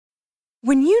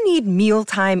When you need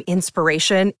mealtime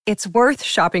inspiration, it's worth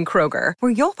shopping Kroger,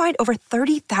 where you'll find over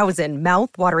 30,000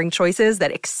 mouth-watering choices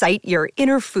that excite your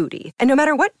inner foodie. And no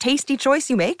matter what tasty choice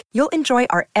you make, you'll enjoy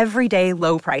our everyday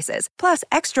low prices, plus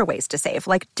extra ways to save,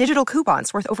 like digital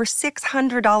coupons worth over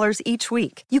 $600 each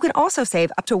week. You can also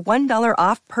save up to $1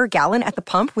 off per gallon at the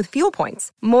pump with fuel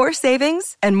points. More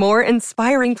savings and more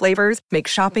inspiring flavors make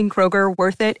shopping Kroger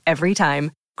worth it every time.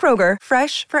 Kroger,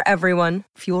 fresh for everyone.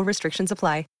 Fuel restrictions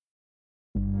apply.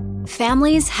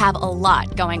 Families have a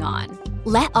lot going on.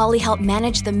 Let Ollie help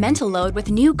manage the mental load with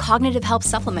new cognitive help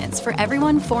supplements for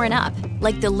everyone 4 and up,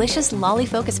 like delicious Lolly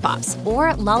Focus Pops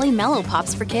or Lolly Mellow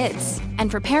Pops for kids.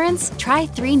 And for parents, try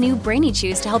 3 new Brainy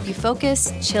Chews to help you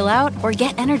focus, chill out, or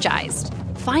get energized.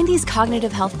 Find these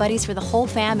cognitive health buddies for the whole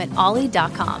fam at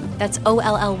ollie.com. That's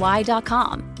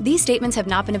OLLY.com. These statements have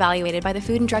not been evaluated by the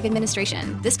Food and Drug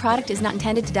Administration. This product is not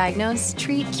intended to diagnose,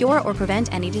 treat, cure, or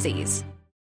prevent any disease.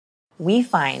 We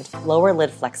find lower lid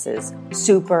flexes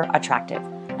super attractive.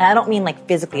 And I don't mean like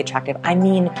physically attractive. I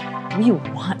mean, we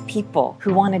want people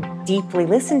who want to deeply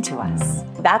listen to us.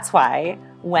 That's why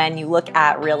when you look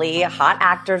at really hot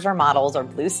actors or models or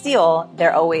Blue Steel,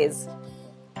 they're always...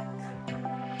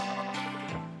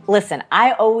 Listen,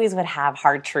 I always would have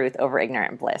hard truth over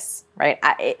ignorant bliss, right?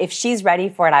 If she's ready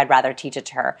for it, I'd rather teach it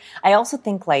to her. I also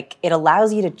think like it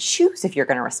allows you to choose if you're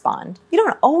going to respond. You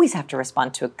don't always have to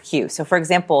respond to a cue. So for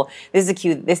example, this is a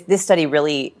cue. This study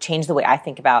really changed the way I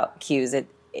think about cues.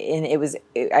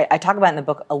 I talk about it in the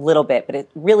book a little bit, but it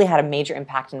really had a major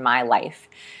impact in my life,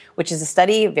 which is a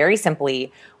study very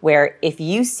simply where if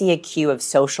you see a cue of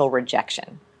social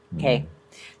rejection, okay?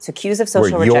 So cues of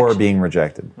social rejection. Where you're being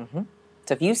rejected. Mm-hmm.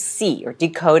 So if you see or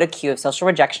decode a cue of social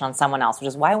rejection on someone else, which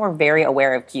is why we're very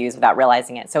aware of cues without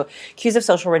realizing it. So cues of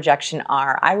social rejection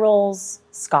are eye rolls,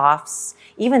 scoffs,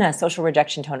 even a social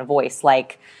rejection tone of voice.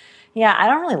 Like, yeah, I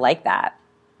don't really like that.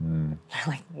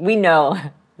 Like, we know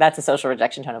that's a social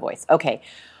rejection tone of voice. Okay.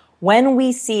 When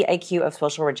we see a cue of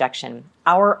social rejection,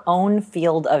 our own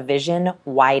field of vision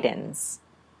widens.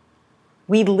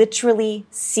 We literally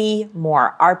see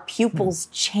more. Our pupils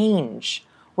change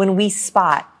when we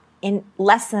spot in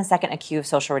less than a second a cue of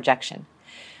social rejection.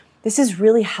 This is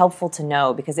really helpful to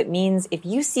know because it means if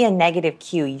you see a negative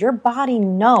cue, your body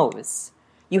knows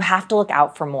you have to look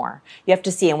out for more. You have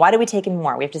to see, and why do we take in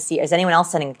more? We have to see, is anyone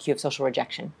else sending a cue of social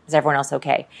rejection? Is everyone else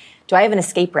okay? Do I have an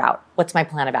escape route? What's my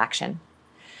plan of action?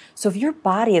 So if your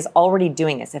body is already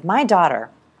doing this, if my daughter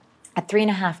at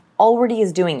 3.5 already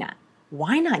is doing that,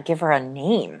 why not give her a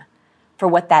name for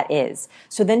what that is?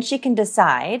 So then she can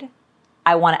decide,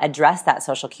 I want to address that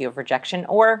social cue of rejection,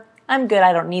 or I'm good,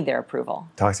 I don't need their approval.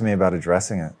 Talk to me about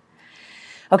addressing it.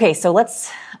 Okay, so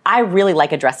I really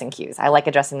like addressing cues. I like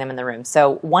addressing them in the room.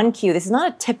 So one cue, this is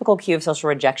not a typical cue of social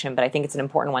rejection, but I think it's an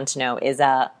important one to know, is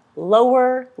a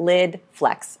lower lid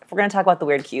flex. If we're going to talk about the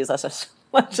weird cues, let's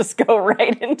just go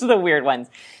right into the weird ones.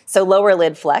 So lower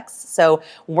lid flex. So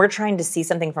we're trying to see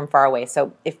something from far away.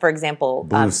 So if, for example...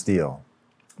 Blue steel.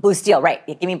 Blue steel, right.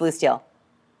 Give me blue steel.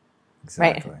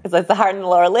 Exactly. Right? It's the heart and the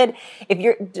lower lid. If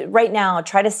you're right now,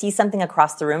 try to see something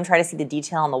across the room, try to see the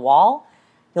detail on the wall.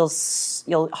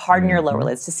 You'll harden your lower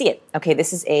lids to see it. Okay,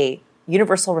 this is a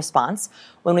universal response.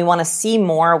 When we want to see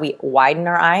more, we widen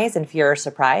our eyes in fear or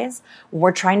surprise. When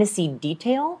we're trying to see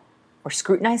detail or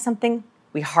scrutinize something,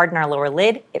 we harden our lower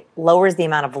lid. It lowers the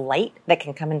amount of light that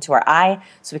can come into our eye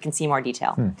so we can see more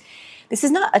detail. This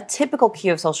is not a typical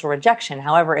cue of social rejection.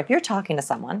 However, if you're talking to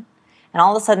someone and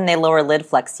all of a sudden they lower lid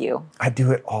flex you. I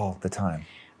do it all the time.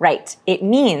 Right. It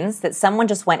means that someone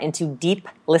just went into deep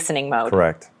listening mode.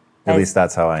 Correct. At least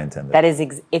that's how I intend it. That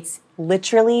is, it's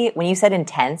literally, when you said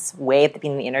intense way at the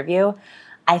beginning of the interview,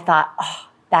 I thought, oh,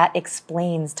 that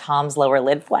explains Tom's lower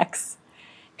lid flex.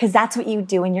 Because that's what you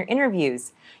do in your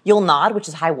interviews. You'll nod, which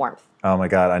is high warmth. Oh my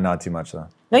God, I nod too much though.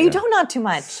 No, you don't nod too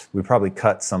much. We probably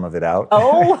cut some of it out.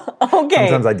 Oh, okay.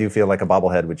 Sometimes I do feel like a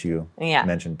bobblehead, which you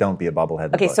mentioned. Don't be a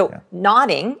bobblehead. Okay,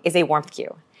 nodding is a warmth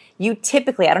cue. You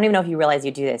typically, I don't even know if you realize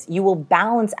you do this, you will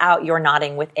balance out your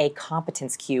nodding with a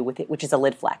competence cue, which is a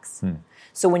lid flex.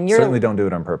 So when you're... Certainly don't do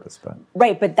it on purpose, but...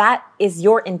 Right, but that is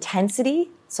your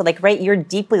intensity. So like, right, you're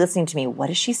deeply listening to me. What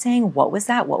is she saying? What was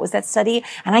that? What was that study?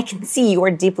 And I can see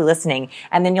you're deeply listening.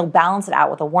 And then you'll balance it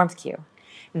out with a warmth cue.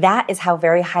 That is how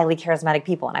very highly charismatic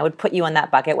people, and I would put you in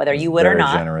that bucket, whether you would or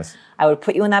not. Very generous. I would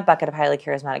put you in that bucket of highly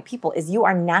charismatic people, is you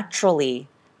are naturally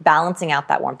balancing out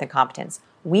that warmth and competence.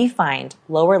 We find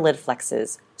lower lid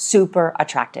flexes super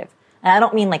attractive. And I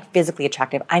don't mean like physically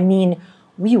attractive. I mean,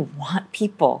 we want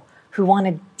people who want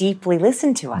to deeply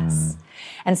listen to us.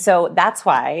 And so that's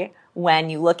why when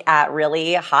you look at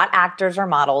really hot actors or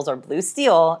models or Blue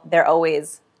Steel, they're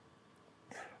always...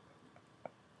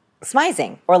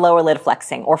 smizing or lower lid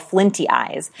flexing or flinty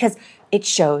eyes, because it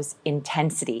shows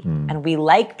intensity. And we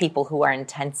like people who are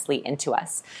intensely into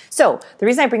us. So the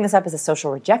reason I bring this up as a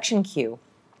social rejection cue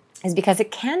is because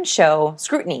it can show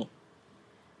scrutiny.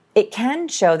 It can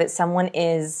show that someone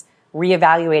is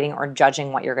reevaluating or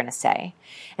judging what you're going to say.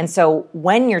 And so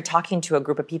when you're talking to a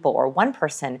group of people or one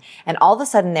person and all of a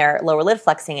sudden they're lower lid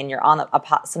flexing and you're on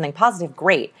something positive,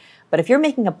 great. But if you're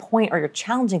making a point or you're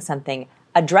challenging something,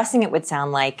 addressing it would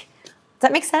sound like, does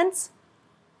that make sense?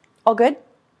 All good?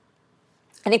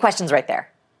 Any questions right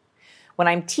there? When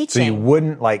I'm teaching... So you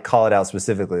wouldn't like call it out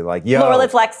specifically, like, yo... Lower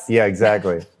lid flex. Yeah,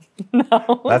 exactly.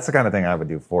 No. That's the kind of thing I would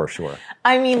do for sure.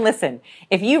 I mean, listen,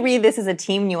 if you read this as a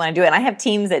team and you want to do it, and I have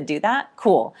teams that do that,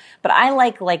 cool. But I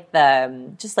like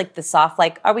the soft,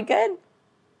 like, are we good?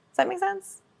 Does that make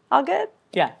sense? All good?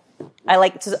 Yeah. I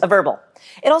like a verbal.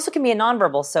 It also can be a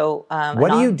nonverbal. So,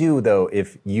 what do you do though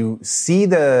if you see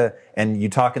and you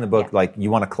talk in the book like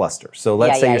you want a cluster? So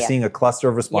let's say you're seeing a cluster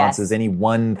of responses. Yes. Any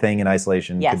one thing in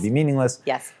isolation could be meaningless.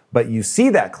 Yes. But you see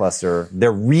that cluster,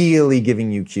 they're really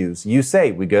giving you cues. You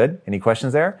say, "We good? Any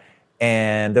questions there?"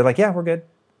 And they're like, "Yeah, we're good."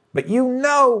 But you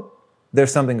know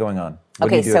there's something going on. What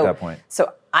do you do at that point?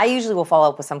 So I usually will follow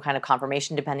up with some kind of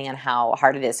confirmation depending on how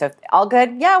hard it is. So if all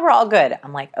good, yeah, we're all good.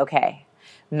 I'm like, okay.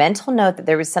 Mental note that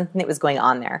there was something that was going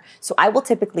on there. So I will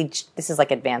typically, this is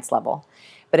like advanced level,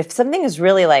 but if something is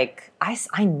really like,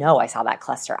 I know I saw that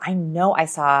cluster. I know I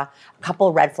saw a couple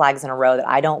of red flags in a row that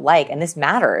I don't like, and this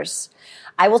matters.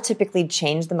 I will typically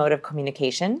change the mode of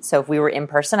communication. So if we were in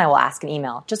person, I will ask an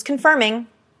email, just confirming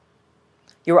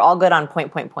you were all good on ...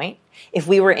 If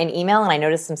we were in email and I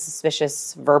noticed some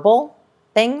suspicious verbal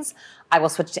things, I will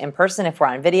switch to in person. If we're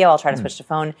on video, I'll try to switch to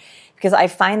phone. Because I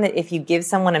find that if you give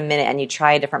someone a minute and you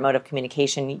try a different mode of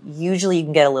communication, usually you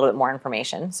can get a little bit more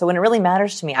information. So when it really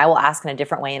matters to me, I will ask in a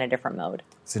different way in a different mode.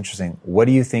 It's interesting. What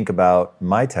do you think about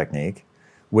my technique,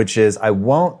 which is I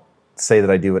won't say that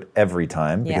I do it every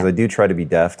time because I do try to be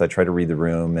deft. I try to read the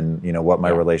room and what my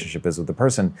relationship is with the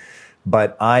person.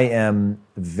 But I am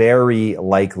very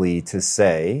likely to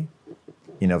say,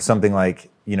 something like,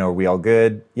 are we all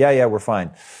good? Yeah, we're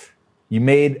fine. You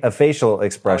made a facial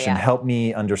expression help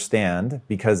me understand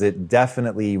because it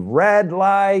definitely read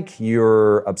like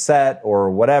you're upset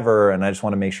or whatever, and I just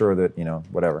want to make sure that,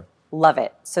 whatever. Love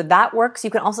it. So that works. You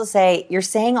can also say, you're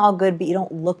saying all good, but you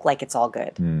don't look like it's all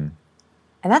good.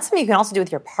 And that's something you can also do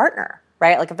with your partner,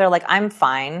 right? Like if they're like, I'm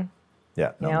fine.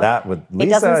 Yeah, that with Lisa. It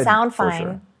doesn't sound fine.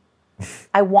 Sure.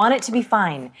 I want it to be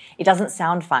fine. It doesn't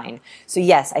sound fine. So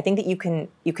yes, I think that you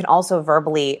can also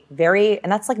verbally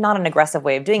and that's like not an aggressive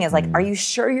way of doing it. It's like, are you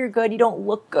sure you're good? You don't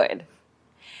look good.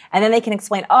 And then they can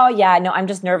explain, oh yeah, no, I'm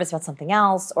just nervous about something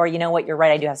else. Or you know what, you're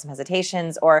right, I do have some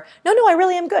hesitations. Or no, I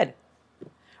really am good.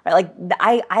 Right? Like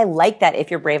I like that if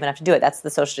you're brave enough to do it. That's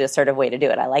the socially assertive way to do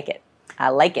it. I like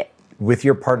it. With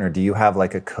your partner, do you have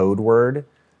like a code word?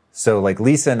 So like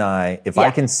Lisa and I, if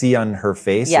I can see on her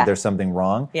face that there's something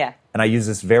wrong, and I use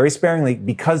this very sparingly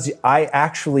because I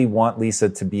actually want Lisa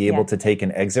to be able to take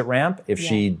an exit ramp if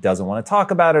she doesn't want to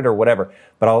talk about it or whatever.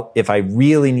 But if I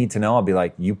really need to know, I'll be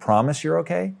like, you promise you're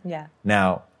okay? Yeah.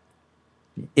 Now,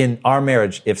 in our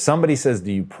marriage, if somebody says,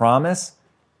 do you promise?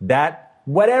 That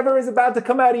whatever is about to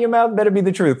come out of your mouth better be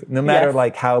the truth, no matter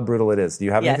like how brutal it is. Do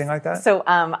you have anything like that? So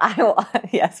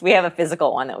yes, we have a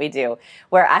physical one that we do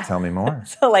where Tell me more.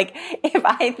 So like if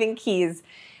I think he's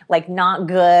like not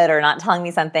good or not telling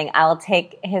me something, I'll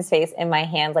take his face in my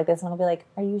hands like this and I'll be like,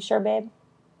 are you sure, babe?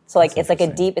 So like it's like a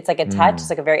touch, it's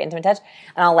like a very intimate touch.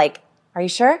 And I'll like, are you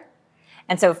sure?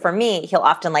 And so for me, he'll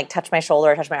often like touch my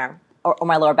shoulder, touch my arm or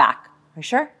my lower back. Are you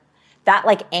sure? That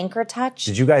like anchor touch.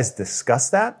 Did you guys discuss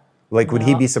that? Like, would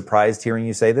he be surprised hearing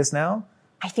you say this now?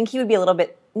 I think he would be a little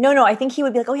bit, I think he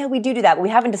would be like, oh yeah, we do that, but we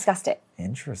haven't discussed it.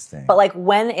 Interesting. But like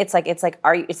when it's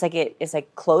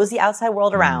like close the outside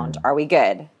world around, are we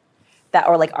good? That,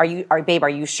 or like, babe, are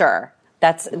you sure?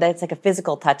 That's like a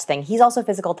physical touch thing. He's also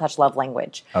physical touch love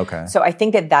language. Okay. So I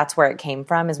think that that's where it came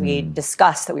from as we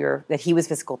discussed that he was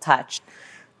physical touch.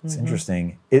 It's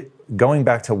interesting. Going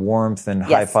back to warmth and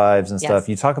high fives and stuff,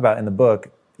 you talk about in the book,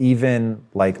 even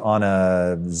like on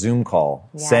a Zoom call,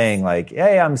 saying like,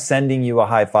 hey, I'm sending you a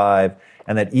high five,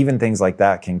 and that even things like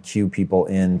that can cue people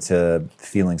into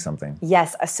feeling something.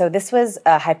 Yes. So this was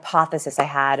a hypothesis I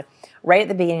had right at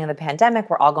the beginning of the pandemic.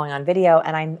 We're all going on video,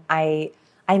 and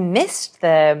I missed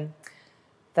the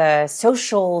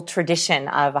social tradition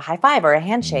of a high five or a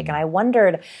handshake, and I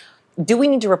wondered, do we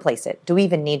need to replace it? Do we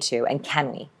even need to? And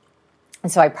can we?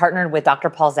 And so I partnered with Dr.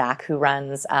 Paul Zak, who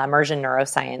runs Immersion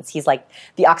Neuroscience. He's like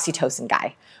the oxytocin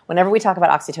guy. Whenever we talk about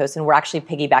oxytocin, we're actually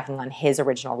piggybacking on his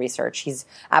original research. He's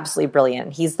absolutely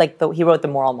brilliant. He's like he wrote The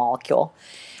Moral Molecule.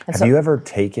 And Have you ever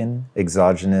taken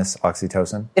exogenous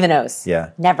oxytocin? In the nose?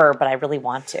 Yeah. Never, but I really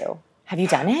want to. Have you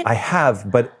done it? I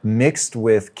have, but mixed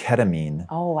with ketamine.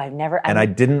 Oh, I've never. And I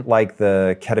didn't like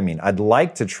the ketamine. I'd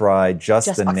like to try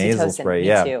just the nasal spray.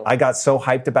 Me too. I got so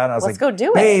hyped about it. I was Let's go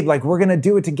do it. Babe, like we're going to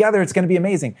do it together. It's going to be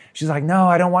amazing. She's like, no,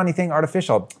 I don't want anything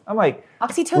artificial. I'm like,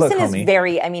 oxytocin look,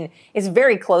 is it's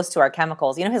very close to our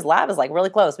chemicals. You know, his lab is like really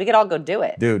close. We could all go do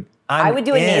it. Dude, I would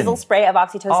do a nasal spray of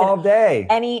oxytocin all day.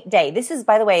 Any day. This is,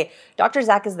 by the way, Dr.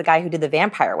 Zak is the guy who did the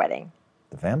vampire wedding.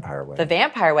 The vampire wedding? The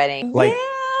vampire wedding. Like,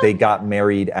 yeah. They got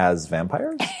married as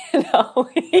vampires? No,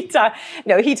 he calls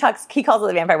it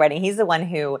the vampire wedding. He's the one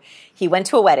who, he went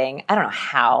to a wedding. I don't know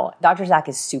how. Dr. Zak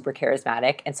is super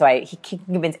charismatic, and so he can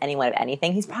convince anyone of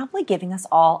anything. He's probably giving us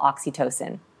all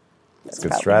oxytocin. That's a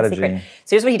good strategy.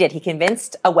 So here's what he did. He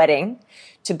convinced a wedding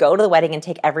to go to the wedding and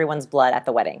take everyone's blood at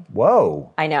the wedding.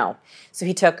 Whoa. I know. So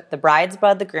he took the bride's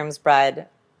blood, the groom's blood,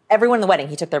 everyone in the wedding,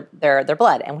 he took their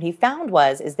blood. And what he found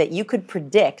is that you could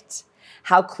predict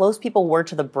how close people were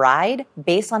to the bride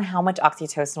based on how much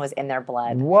oxytocin was in their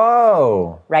blood.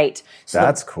 Whoa. Right. So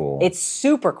that's cool. It's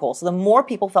super cool. So the more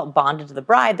people felt bonded to the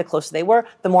bride, the closer they were,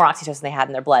 the more oxytocin they had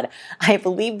in their blood. I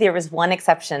believe there was one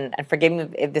exception, and forgive me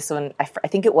if this one, I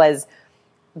think it was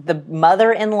the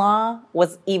mother-in-law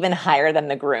was even higher than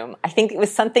the groom. I think it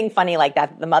was something funny like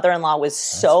that. The mother-in-law was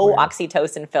so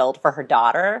oxytocin-filled for her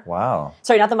daughter. Wow.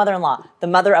 Sorry, not the mother-in-law. The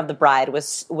mother of the bride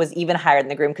was even higher than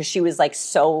the groom because she was like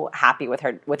so happy with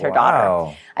her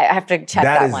daughter. I have to check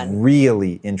that one. That is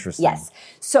really interesting. Yes.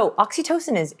 So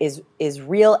oxytocin is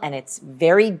real and it's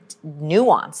very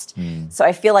nuanced. So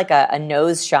I feel like a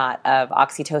nose shot of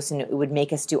oxytocin would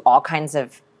make us do all kinds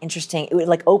of interesting, it would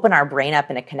like open our brain up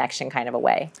in a connection kind of a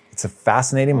way. It's a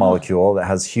fascinating molecule that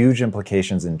has huge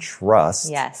implications in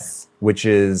trust. Yes. Which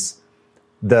is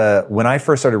when I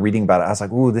first started reading about it, I was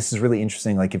like, ooh, this is really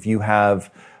interesting. Like if you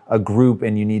have a group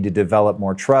and you need to develop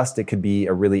more trust, it could be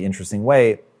a really interesting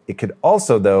way. It could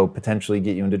also, though, potentially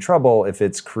get you into trouble if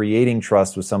it's creating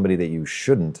trust with somebody that you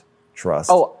shouldn't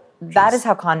trust. Oh, that is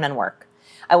how con men work.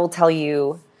 I will tell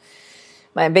you,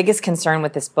 my biggest concern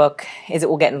with this book is it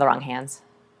will get in the wrong hands.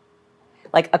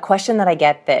 Like a question that I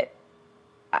get that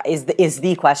is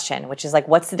the question, which is like,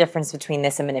 what's the difference between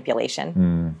this and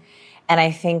manipulation? And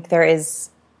I think there is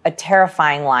a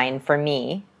terrifying line for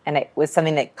me, and it was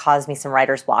something that caused me some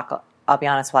writer's block, I'll be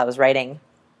honest, while I was writing,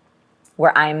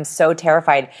 where I'm so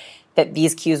terrified that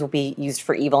these cues will be used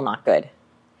for evil, not good.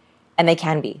 And they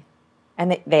can be.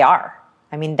 And they are.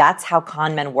 I mean, that's how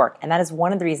con men work. And that is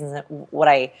one of the reasons that what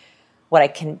I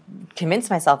can convince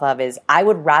myself of is I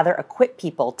would rather equip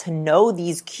people to know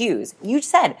these cues. You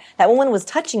said that woman was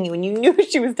touching you and you knew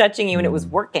she was touching you and it was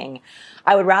working.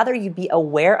 I would rather you be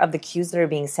aware of the cues that are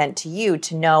being sent to you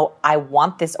to know I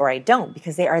want this or I don't,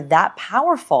 because they are that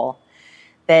powerful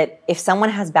that if someone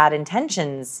has bad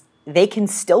intentions, they can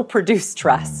still produce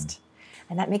trust.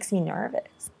 And that makes me nervous.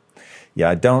 Yeah,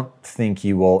 I don't think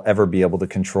you will ever be able to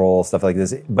control stuff like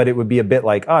this. But it would be a bit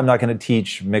like, oh, I'm not going to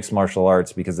teach mixed martial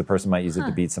arts because the person might use it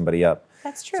to beat somebody up.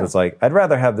 That's true. So it's like, I'd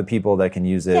rather have the people that can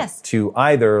use it to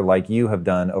either, like you have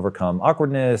done, overcome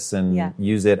awkwardness and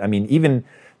use it. I mean, even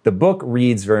the book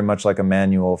reads very much like a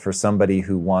manual for somebody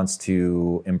who wants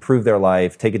to improve their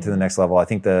life, take it to the next level. I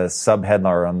think the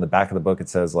subheadline on the back of the book, it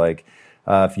says like,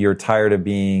 if you're tired of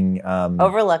being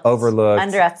overlooked,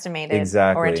 underestimated,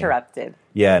 or interrupted.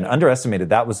 Yeah, and underestimated,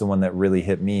 that was the one that really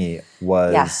hit me,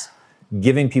 was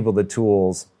giving people the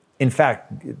tools. In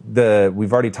fact,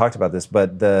 we've already talked about this,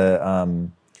 but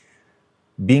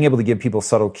being able to give people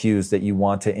subtle cues that you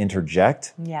want to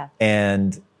interject. Yeah.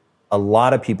 And a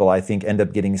lot of people, I think, end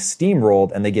up getting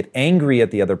steamrolled and they get angry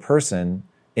at the other person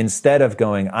instead of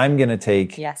going, I'm going to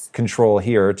take control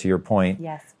here, to your point.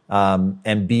 Yes.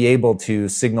 And be able to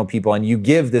signal people, and you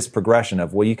give this progression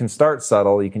of, well, you can start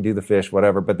subtle, you can do the fish,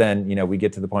 whatever, but then, we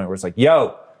get to the point where it's like,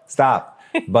 yo, stop.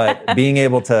 But being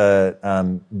able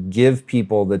to give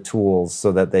people the tools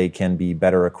so that they can be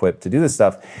better equipped to do this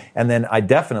stuff. And then I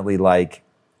definitely like,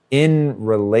 in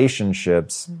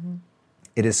relationships,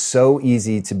 it is so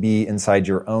easy to be inside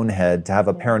your own head, to have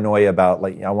a paranoia about,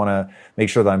 like, I want to make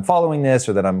sure that I'm following this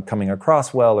or that I'm coming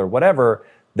across well or whatever,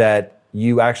 that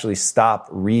you actually stop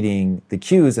reading the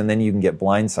cues and then you can get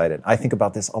blindsided. I think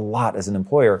about this a lot as an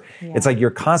employer. Yeah. It's like you're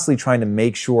constantly trying to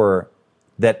make sure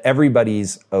that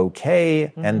everybody's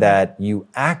okay and that you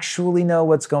actually know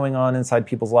what's going on inside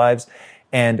people's lives.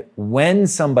 And when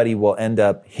somebody will end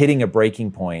up hitting a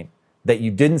breaking point that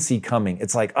you didn't see coming.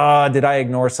 It's like, did I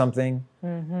ignore something?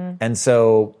 And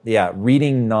so,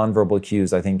 reading nonverbal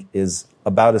cues, I think, is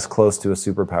about as close to a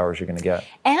superpower as you're going to get.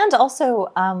 And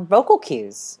also vocal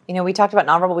cues. We talked about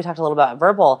nonverbal, we talked a little about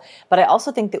verbal, but I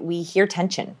also think that we hear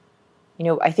tension.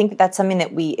 I think that's something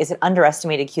that is an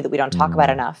underestimated cue that we don't talk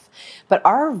about enough. But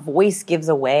our voice gives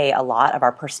away a lot of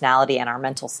our personality and our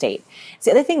mental state. It's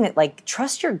the other thing that,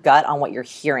 trust your gut on what you're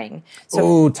hearing.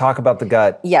 So, talk about the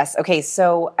gut. Yes. Okay.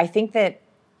 So I think that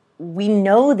we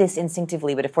know this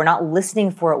instinctively, but if we're not listening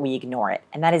for it, we ignore it.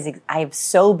 And that is, I've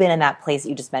so been in that place that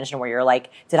you just mentioned where you're like,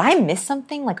 did I miss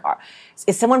something?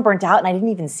 Is someone burnt out and I didn't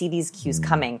even see these cues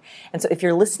coming? And so if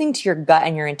you're listening to your gut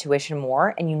and your intuition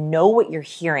more and you know what you're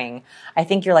hearing, I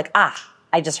think you're like,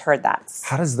 I just heard that.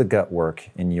 How does the gut work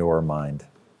in your mind?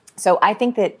 So I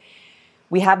think that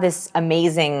we have this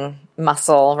amazing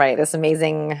muscle, right? This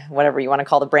amazing, whatever you want to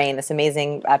call the brain, this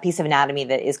amazing piece of anatomy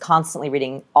that is constantly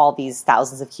reading all these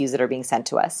thousands of cues that are being sent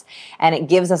to us. And it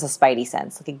gives us a spidey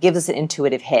sense. It gives us an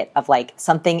intuitive hit of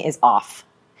something is off.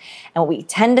 And what we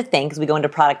tend to think is we go into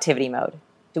productivity mode.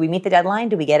 Do we meet the deadline?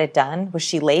 Do we get it done? Was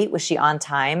she late? Was she on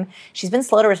time? She's been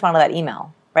slow to respond to that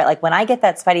email, right? When I get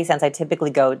that spidey sense,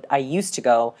 I used to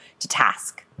go to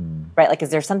task. Right?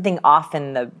 Is there something off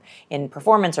in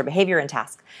performance or behavior in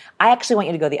task? I actually want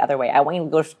you to go the other way. I want you to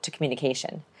go to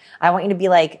communication. I want you to be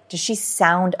like, does she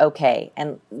sound okay?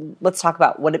 And let's talk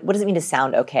about what does it mean to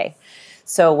sound okay?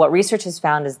 So what research has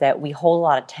found is that we hold a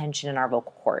lot of tension in our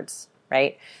vocal cords,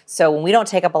 right? So when we don't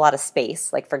take up a lot of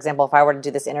space, for example, if I were to do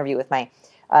this interview with my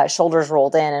shoulders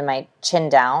rolled in and my chin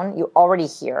down, you already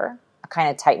hear a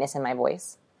kind of tightness in my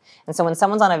voice. And so when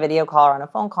someone's on a video call or on a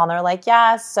phone call and they're like,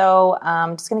 so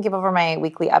I'm just going to give over my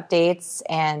weekly updates,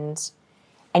 and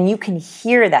you can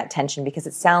hear that tension because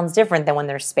it sounds different than when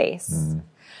there's space.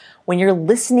 When you're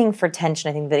listening for tension,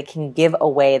 I think that it can give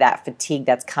away that fatigue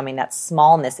that's coming, that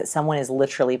smallness, that someone is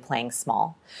literally playing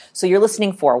small. So you're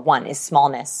listening for, one, is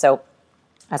smallness. So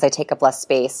as I take up less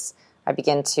space, I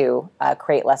begin to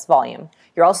create less volume.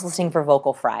 You're also listening for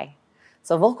vocal fry.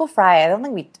 So vocal fry, I don't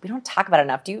think we don't talk about it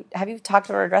enough. Have you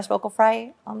talked or addressed vocal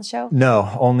fry on the show?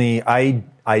 No, only I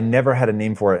never had a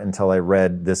name for it until I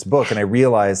read this book, and I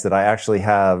realized that I actually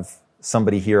have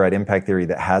somebody here at Impact Theory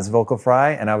that has vocal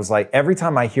fry, and I was like, every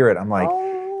time I hear it, I'm like,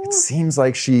 it seems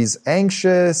like she's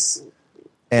anxious.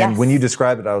 And when you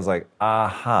described it, I was like,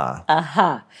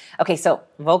 aha. Okay, so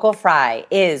vocal fry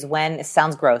is when, it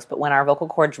sounds gross, but when our vocal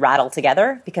cords rattle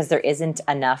together because there isn't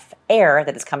enough air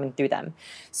that is coming through them.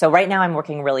 So right now I'm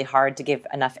working really hard to give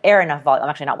enough air, enough volume. I'm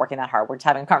actually not working that hard. We're just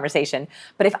having a conversation.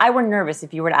 But if I were nervous,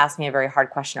 if you were to ask me a very hard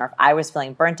question, or if I was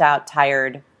feeling burnt out,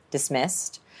 tired,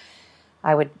 dismissed,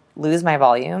 I would lose my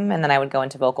volume and then I would go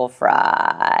into vocal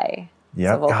fry.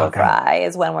 Yep. So vocal fry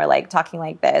is when we're talking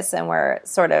like this and we're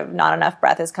sort of not enough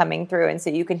breath is coming through. And so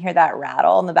you can hear that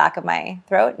rattle in the back of my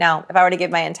throat. Now, if I were to give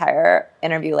my entire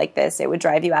interview like this, it would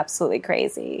drive you absolutely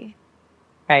crazy.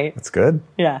 Right? That's good.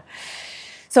 Yeah.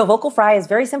 So vocal fry is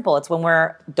very simple. It's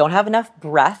when don't have enough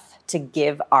breath to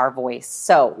give our voice.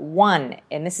 So one,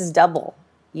 and this is double,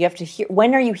 you have to hear,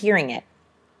 when are you hearing it?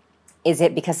 Is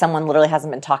it because someone literally hasn't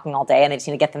been talking all day and they just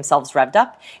need to get themselves revved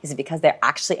up? Is it because they're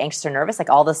actually anxious or nervous?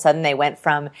 All of a sudden they went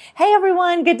from, hey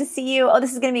everyone, good to see you. Oh,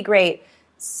 this is going to be great.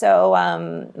 So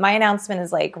my announcement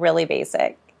is really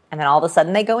basic. And then all of a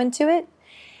sudden they go into it.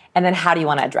 And then how do you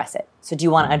want to address it? So do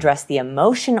you want to address the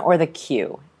emotion or the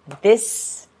cue?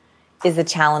 This is the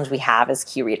challenge we have as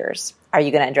cue readers. Are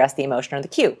you going to address the emotion or the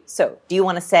cue? So do you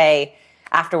want to say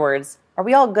afterwards, are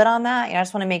we all good on that? I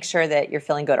just want to make sure that you're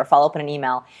feeling good, or follow up in an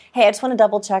email. Hey, I just want to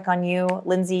double check on you,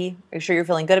 Lindsay. Are you sure you're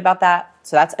feeling good about that?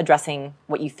 So that's addressing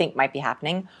what you think might be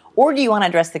happening. Or do you want to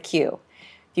address the cue?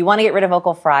 If you want to get rid of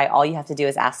vocal fry, all you have to do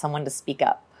is ask someone to speak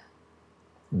up.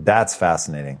 That's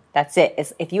fascinating. That's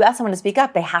it. If you ask someone to speak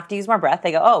up, they have to use more breath.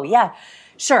 They go, oh, yeah,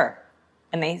 sure.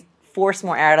 And they force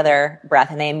more air out of their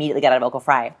breath and they immediately get out of vocal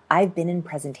fry. I've been in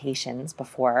presentations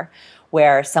before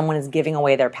where someone is giving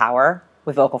away their power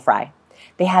with vocal fry.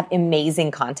 They have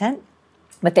amazing content,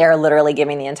 but they're literally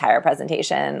giving the entire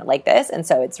presentation like this. And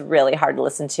so it's really hard to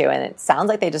listen to. And it sounds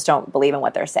like they just don't believe in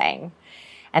what they're saying.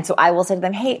 And so I will say to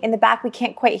them, hey, in the back, we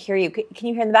can't quite hear you. Can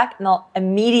you hear in the back? And they'll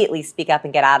immediately speak up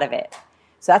and get out of it.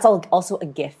 So that's also a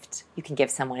gift you can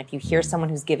give someone. If you hear someone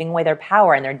who's giving away their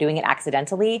power and they're doing it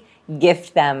accidentally,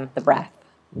 gift them the breath.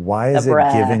 Why is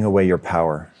it giving away your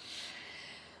power?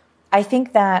 I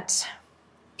think that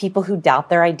people who doubt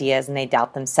their ideas and they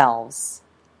doubt themselves,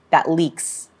 that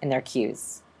leaks in their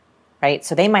cues, right?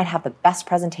 So they might have the best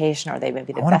presentation or they might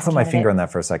be the best I want to put my finger on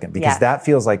that for a second because that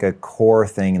feels like a core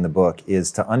thing in the book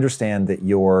is to understand that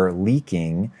you're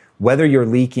leaking, whether you're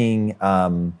leaking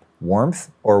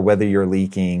warmth or whether you're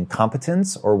leaking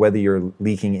competence or whether you're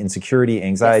leaking insecurity,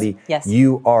 anxiety, yes.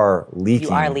 you are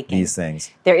leaking these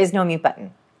things. There is no mute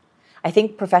button. I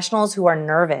think professionals who are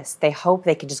nervous, they hope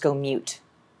they can just go mute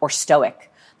or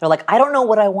stoic. They're like, I don't know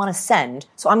what I want to send,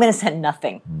 so I'm going to send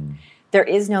nothing. There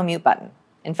is no mute button.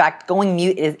 In fact, going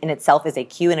mute in itself is a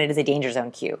cue, and it is a danger zone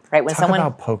cue, right? When Talk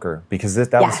about poker, because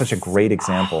that was such a great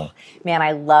example. Man,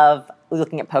 I love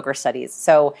looking at poker studies.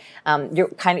 So you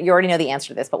already know the answer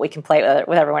to this, but we can play it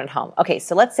with everyone at home. Okay,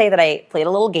 so let's say that I played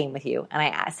a little game with you, and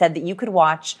I said that you could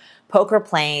watch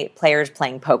players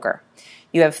playing poker.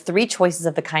 You have 3 choices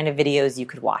of the kind of videos you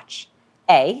could watch.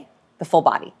 A, the full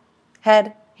body.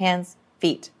 Head, hands,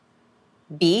 feet.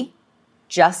 B,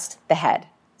 just the head.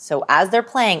 So as they're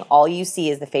playing, all you see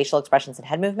is the facial expressions and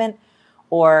head movement.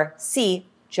 Or C,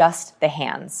 just the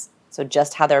hands. So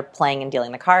just how they're playing and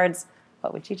dealing the cards.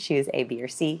 What would you choose, A, B, or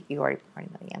C? You already know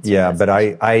the answer. Yeah, but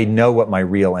I know what my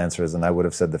real answer is, and I would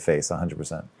have said the face,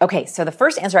 100%. Okay, so the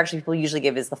first answer actually people usually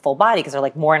give is the full body because they're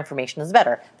like, more information is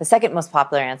better. The second most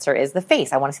popular answer is the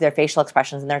face. I want to see their facial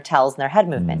expressions and their tells and their head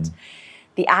movement.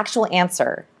 The actual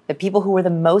answer, the people who were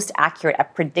the most accurate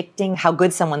at predicting how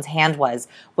good someone's hand was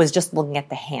just looking at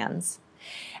the hands.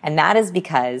 And that is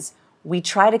because we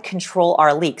try to control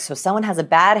our leaks. So if someone has a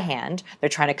bad hand, they're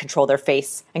trying to control their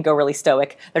face and go really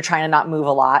stoic. They're trying to not move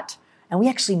a lot. And we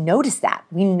actually notice that.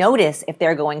 We notice if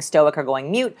they're going stoic or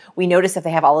going mute. We notice if they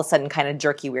have all of a sudden kind of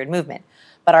jerky, weird movement.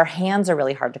 But our hands are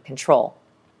really hard to control.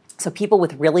 So people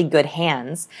with really good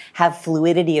hands have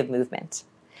fluidity of movement.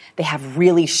 They have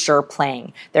really sure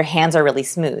playing. Their hands are really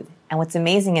smooth. And what's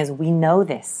amazing is we know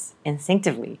this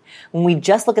instinctively. When we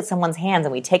just look at someone's hands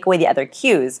and we take away the other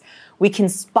cues, we can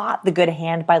spot the good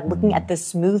hand by looking at the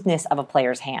smoothness of a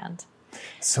player's hand.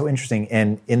 So interesting.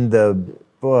 And in the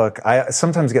book, I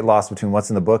sometimes get lost between what's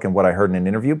in the book and what I heard in an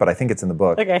interview, but I think it's in the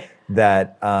book. Okay.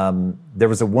 That there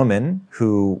was a woman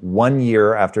who 1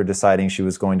 year after deciding she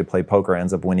was going to play poker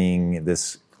ends up winning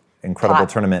this incredible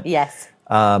tournament. Yes.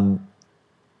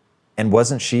 And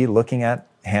wasn't she looking at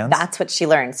hands? That's what she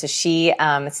learned. So she,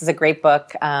 this is a great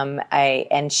book.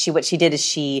 What she did is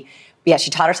she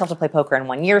taught herself to play poker in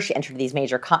 1 year. She entered these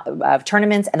major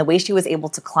tournaments, and the way she was able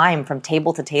to climb from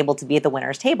table to table to be at the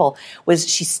winner's table was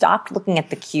she stopped looking at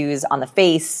the cues on the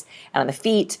face and on the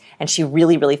feet, and she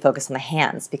really, really focused on the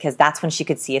hands because that's when she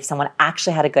could see if someone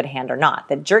actually had a good hand or not.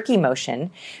 The jerky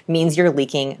motion means you're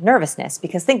leaking nervousness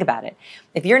because think about it.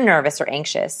 If you're nervous or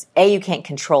anxious, A, you can't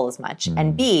control as much,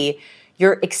 and B,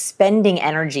 you're expending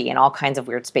energy in all kinds of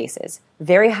weird spaces.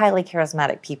 Very highly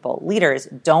charismatic people, leaders,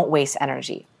 don't waste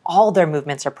energy. All their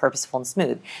movements are purposeful and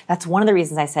smooth. That's one of the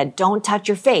reasons I said, don't touch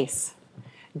your face.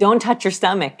 Don't touch your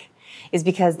stomach, is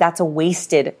because that's a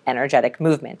wasted energetic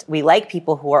movement. We like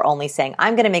people who are only saying,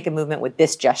 I'm going to make a movement with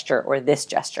this gesture or this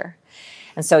gesture.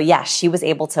 And so, yeah, she was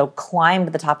able to climb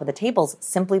to the top of the tables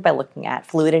simply by looking at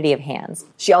fluidity of hands.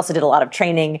 She also did a lot of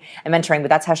training and mentoring, but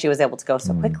that's how she was able to go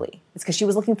so quickly. It's because she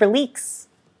was looking for leaks.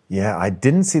 Yeah, I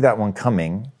didn't see that one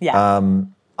coming. Yeah.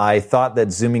 I thought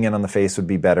that zooming in on the face would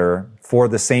be better for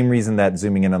the same reason that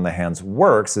zooming in on the hands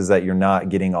works, is that you're not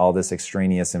getting all this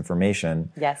extraneous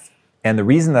information. Yes. And the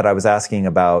reason that I was asking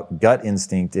about gut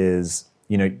instinct is,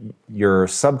 your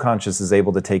subconscious is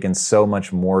able to take in so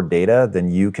much more data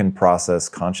than you can process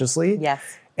consciously. Yes.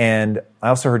 And I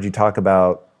also heard you talk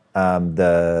about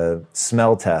the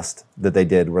smell test that they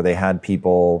did where they had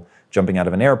people jumping out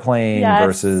of an airplane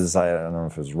versus, I don't know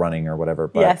if it was running or whatever.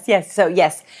 But Yes. So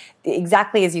yes,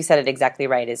 exactly as you said it exactly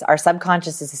right, is our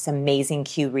subconscious is this amazing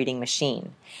cue reading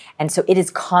machine. And so it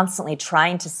is constantly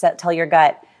trying to tell your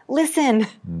gut, listen,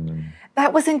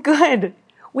 that wasn't good.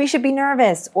 We should be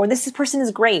nervous, or this person is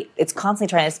great. It's constantly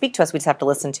trying to speak to us. We just have to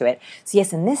listen to it. So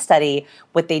yes, in this study,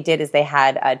 what they did is they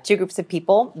had 2 groups of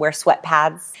people wear sweat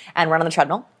pads and run on the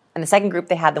treadmill. And the second group,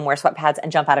 they had them wear sweat pads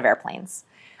and jump out of airplanes.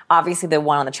 Obviously, the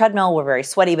one on the treadmill were very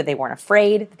sweaty, but they weren't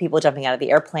afraid. The people jumping out of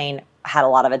the airplane had a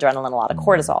lot of adrenaline, a lot of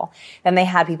cortisol. Then they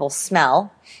had people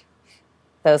smell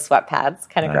those sweat pads,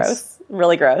 kind of gross,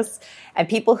 really gross. And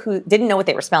people who didn't know what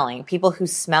they were smelling, people who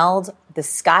smelled the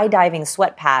skydiving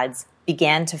sweat pads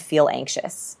began to feel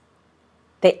anxious.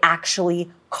 They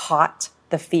actually caught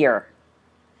the fear.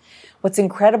 What's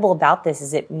incredible about this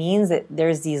is it means that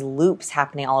there's these loops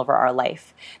happening all over our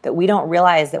life that we don't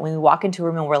realize that when we walk into a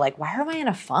room and we're like, why am I in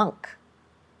a funk?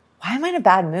 Why am I in a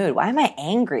bad mood? Why am I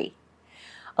angry?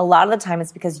 A lot of the time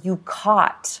it's because you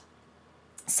caught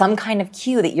some kind of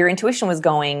cue that your intuition was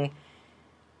going,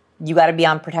 you got to be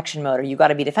on protection mode or you got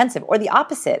to be defensive. Or the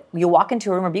opposite. You'll walk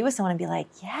into a room or be with someone and be like,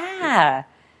 yeah,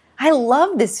 I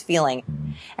love this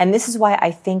feeling. And this is why I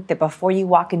think that before you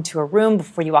walk into a room,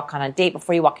 before you walk on a date,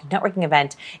 before you walk into a networking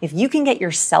event, if you can get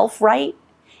yourself right,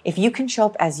 if you can show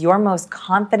up as your most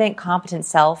confident, competent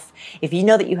self, if you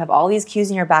know that you have all these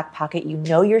cues in your back pocket, you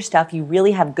know your stuff, you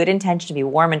really have good intention to be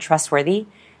warm and trustworthy,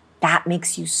 that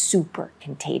makes you super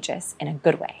contagious in a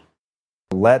good way.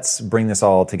 Let's bring this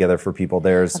all together for people.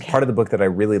 There's part of the book that I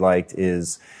really liked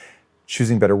is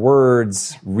choosing better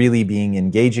words, really being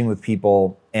engaging with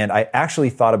people. And I actually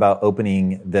thought about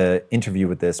opening the interview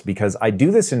with this because I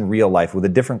do this in real life with a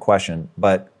different question,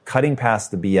 but cutting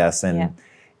past the BS. And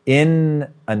in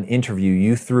an interview,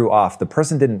 you threw off, the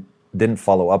person didn't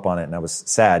follow up on it, and I was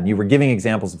sad. You were giving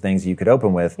examples of things you could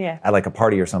open with at like a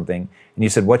party or something. And you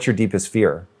said, what's your deepest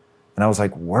fear? And I was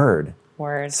like, word.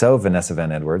 So Vanessa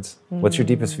Van Edwards, what's your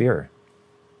deepest fear?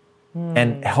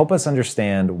 And help us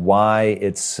understand why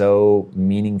it's so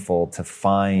meaningful to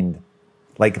find,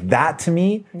 like that to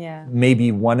me,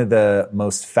 maybe one of the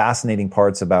most fascinating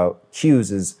parts about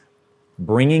cues is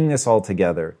bringing this all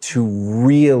together to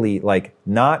really like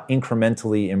not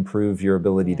incrementally improve your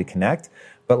ability to connect,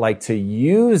 but like to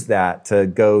use that to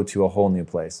go to a whole new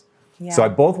place. So I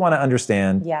both want to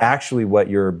understand actually what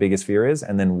your biggest fear is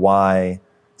and then why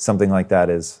something like that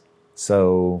is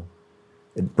so,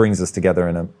 it brings us together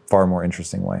in a far more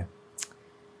interesting way.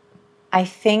 I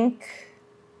think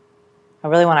I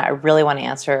really want to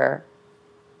answer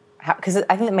because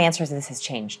I think that my answer to this has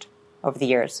changed over the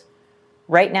years.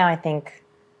 Right now, I think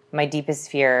my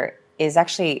deepest fear is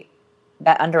actually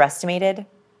that underestimated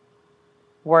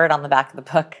word on the back of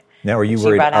the book. Now, are you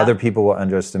worried other people will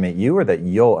underestimate you or that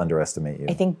you'll underestimate you?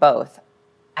 I think both.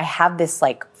 I have this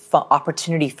like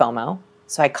opportunity FOMO.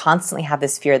 So I constantly have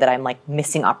this fear that I'm like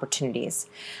missing opportunities.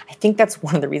 I think that's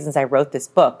one of the reasons I wrote this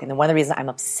book. And then one of the reasons I'm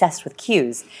obsessed with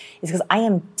cues is because I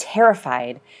am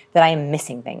terrified that I am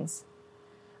missing things.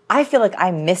 I feel like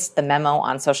I missed the memo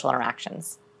on social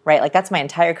interactions, right? Like that's my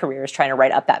entire career is trying to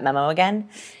write up that memo again.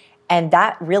 And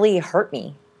that really hurt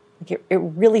me. Like it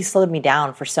really slowed me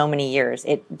down for so many years.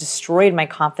 It destroyed my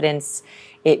confidence.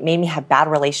 It made me have bad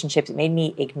relationships. It made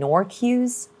me ignore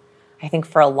cues. I think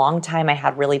for a long time I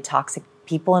had really toxic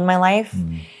people in my life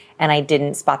and I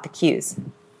didn't spot the cues.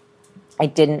 My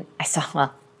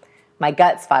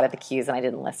gut spotted the cues and I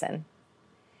didn't listen.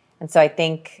 And so I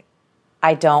think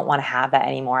I don't want to have that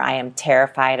anymore. I am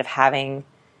terrified of having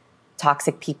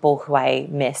toxic people who I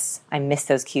miss. I miss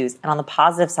those cues. And on the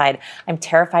positive side, I'm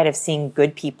terrified of seeing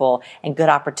good people and good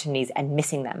opportunities and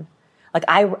missing them. Like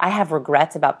I have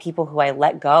regrets about people who I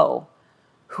let go,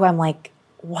 who I'm like,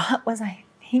 what was I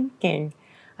thinking?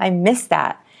 I missed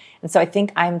that. And so I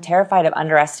think I'm terrified of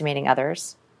underestimating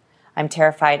others. I'm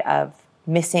terrified of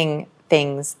missing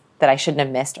things that I shouldn't have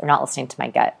missed or not listening to my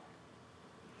gut.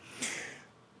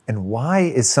 And why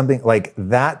is something like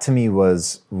that to me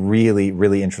was really,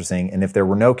 really interesting. And if there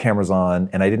were no cameras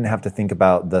on and I didn't have to think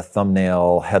about the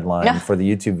thumbnail headline for the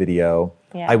YouTube video,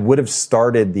 I would have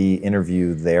started the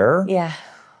interview there.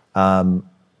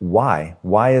 Why?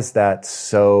 Why is that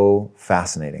so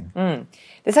fascinating?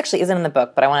 This actually isn't in the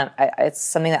book, but it's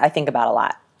something that I think about a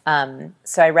lot.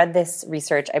 So I read this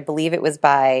research, I believe it was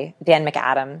by Dan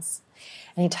McAdams,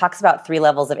 and he talks about 3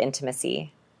 levels of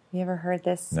intimacy. Have you ever heard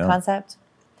this concept?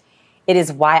 It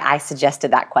is why I suggested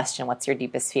that question, what's your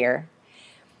deepest fear?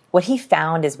 What he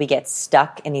found is we get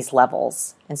stuck in these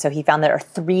levels. And so he found there are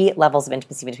 3 levels of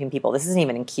intimacy between people. This isn't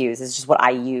even in cues, this is just what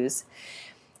I use.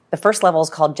 The first level is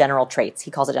called general traits.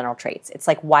 He calls it general traits. It's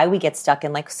like why we get stuck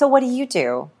in like, so what do you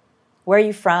do? Where are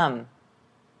you from?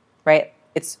 Right?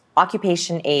 It's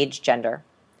occupation, age, gender.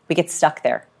 We get stuck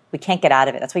there. We can't get out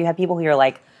of it. That's why you have people who are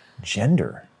like...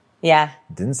 Gender? Yeah.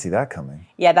 Didn't see that coming.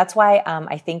 Yeah, that's why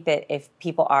I think that if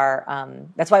people are...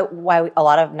 that's why a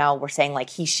lot of now we're saying like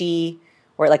he, she,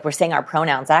 or like we're saying our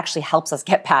pronouns. That actually helps us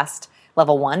get past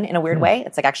level 1 in a weird way.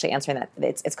 It's like actually answering that.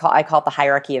 It's called, I call it the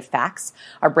hierarchy of facts.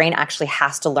 Our brain actually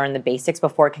has to learn the basics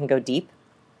before it can go deep.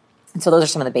 And so those are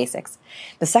some of the basics.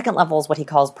 The second level is what he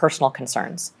calls personal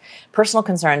concerns. Personal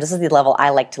concerns, this is the level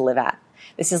I like to live at.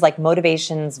 This is like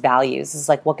motivations, values. This is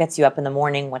like what gets you up in the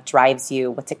morning, what drives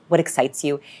you, what excites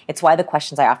you. It's why the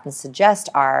questions I often suggest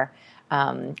are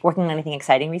working on anything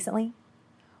exciting recently?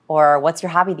 Or what's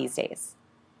your hobby these days?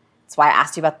 It's why I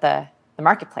asked you about the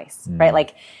marketplace, right?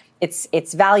 Like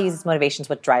it's values, it's motivations,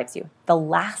 what drives you. The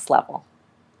last level,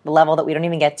 the level that we don't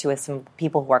even get to with some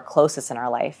people who are closest in our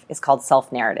life, is called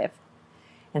self-narrative.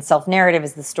 And self-narrative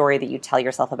is the story that you tell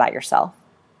yourself about yourself.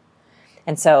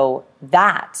 And so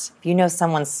that, if you know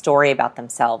someone's story about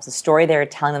themselves, the story they're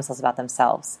telling themselves about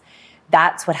themselves,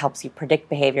 that's what helps you predict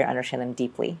behavior and understand them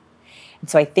deeply. And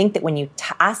so I think that when you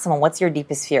ask someone, what's your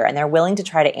deepest fear? And they're willing to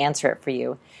try to answer it for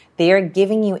you, they are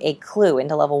giving you a clue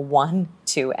into level 1,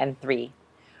 2, and 3.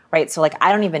 Right? So like,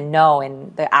 I don't even know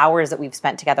in the hours that we've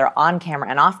spent together on camera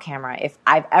and off camera, if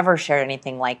I've ever shared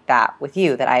anything like that with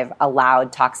you, that I've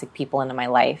allowed toxic people into my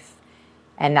life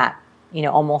and that,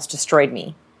 almost destroyed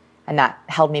me and that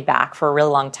held me back for a really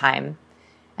long time.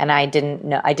 And I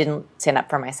didn't stand up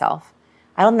for myself.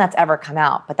 I don't think that's ever come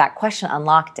out, but that question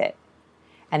unlocked it.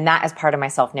 And that is part of my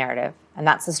self-narrative. And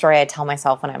that's the story I tell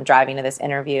myself when I'm driving to this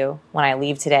interview, when I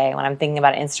leave today, when I'm thinking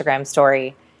about an Instagram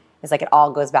story. It's like it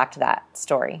all goes back to that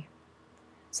story.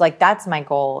 So like that's my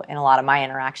goal in a lot of my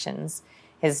interactions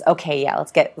is, okay, yeah,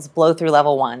 let's blow through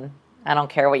level 1. I don't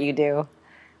care what you do.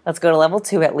 Let's go to level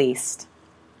 2 at least.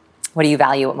 What do you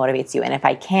value? What motivates you? And if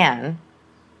I can,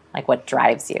 like what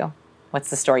drives you? What's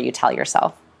the story you tell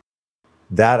yourself?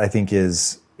 That I think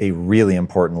is a really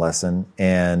important lesson.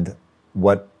 And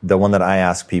the one that I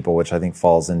ask people, which I think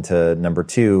falls into number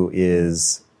 2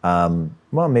 is,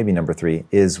 maybe number 3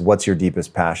 is, what's your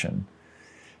deepest passion?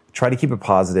 Try to keep it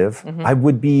positive. Mm-hmm. I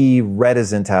would be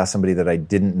reticent to ask somebody that I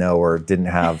didn't know or didn't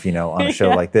have, on a show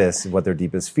like this, what their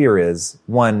deepest fear is.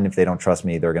 One, if they don't trust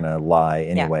me, they're going to lie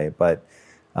anyway. Yeah. But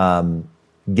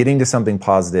getting to something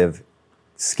positive,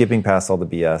 skipping past all the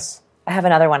BS. I have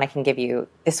another one I can give you.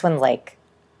 This one's like,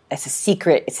 it's a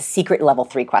secret level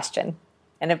 3 question.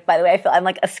 And by the way, I'm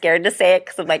like scared to say it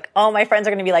because I'm like, oh, my friends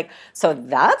are going to be like, so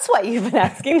that's why you've been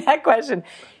asking that question.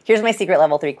 Here's my secret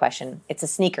level 3 question. It's a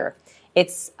sneaker.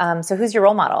 It's, so who's your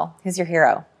role model? Who's your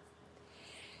hero?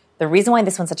 The reason why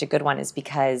this one's such a good one is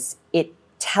because it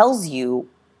tells you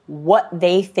what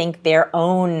they think their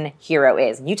own hero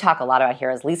is. And you talk a lot about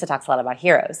heroes. Lisa talks a lot about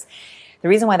heroes. The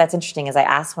reason why that's interesting is I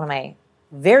asked one of my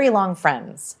very long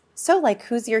friends, so like,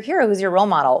 who's your hero? Who's your role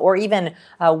model? Or even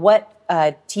what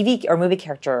TV or movie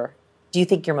character do you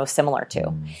think you're most similar to?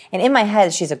 And in my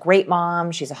head, she's a great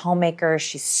mom. She's a homemaker.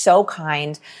 She's so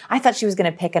kind. I thought she was going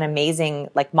to pick an amazing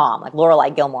mom, like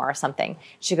Lorelai Gilmore or something.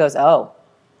 She goes, oh,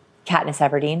 Katniss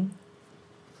Everdeen.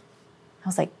 I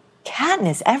was like,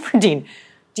 Katniss Everdeen?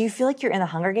 Do you feel like you're in the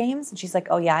Hunger Games? And she's like,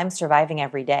 oh yeah, I'm surviving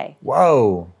every day.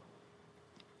 Whoa.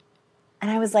 And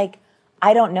I was like,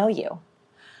 I don't know you.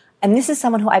 And this is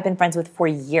someone who I've been friends with for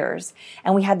years.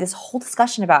 And we had this whole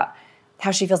discussion about how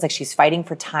she feels like she's fighting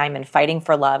for time and fighting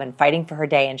for love and fighting for her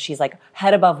day. And she's like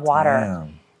head above water.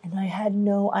 Damn. And I had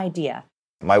no idea.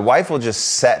 My wife will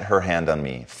just set her hand on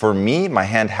me. For me, my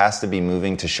hand has to be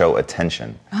moving to show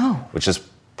attention. Oh. Which is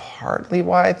partly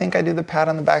why I think I do the pat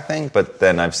on the back thing, but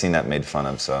then I've seen that made fun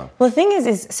of, so. Well, the thing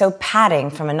is so patting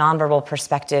from a nonverbal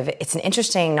perspective, it's an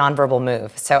interesting nonverbal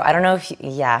move. So I don't know if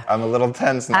yeah. I'm a little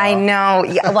tense now. I know.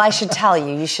 Yeah, well, I should tell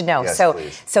you. You should know. Yes, so,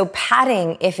 please. So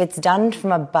patting, if it's done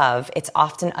from above, it's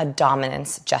often a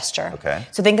dominance gesture. Okay.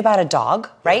 So think about a dog,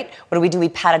 right? What do? We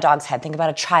pat a dog's head. Think about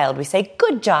a child. We say,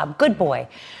 good job, good boy.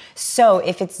 So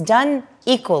if it's done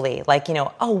equally, like,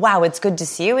 oh, wow, it's good to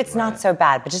see you, it's not so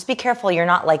bad. But just be careful you're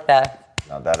not like the...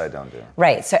 No, that I don't do.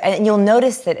 Right. So, and you'll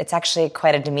notice that it's actually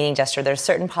quite a demeaning gesture. There's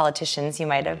certain politicians you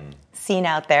might have seen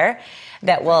out there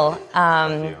that will...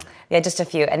 just a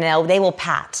few. And they will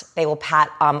pat. They will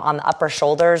pat on the upper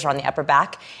shoulders or on the upper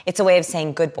back. It's a way of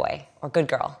saying good boy or good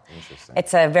girl. Interesting.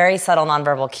 It's a very subtle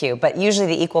nonverbal cue. But usually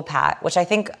the equal pat, which I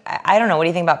think... I don't know. What do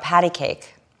you think about patty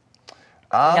cake?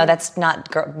 No, that's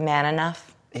not man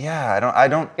enough. Yeah, I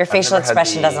don't. Your facial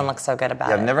expression doesn't look so good about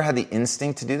it. I've never had the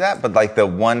instinct to do that, but like the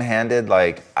one-handed,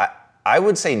 I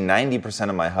would say 90%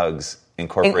 of my hugs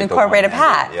incorporate a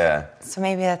pat. Yeah. So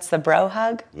maybe that's the bro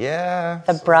hug? Yeah.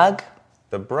 The brug?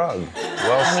 The brug.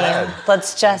 Well said.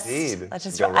 Let's just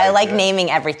Go right I like to it.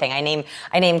 naming everything. I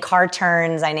name car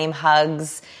turns, I name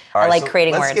hugs. All I right, like so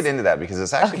creating let's words. get into that because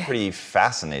it's actually pretty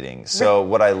fascinating. So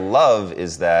what I love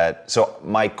is that, so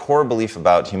my core belief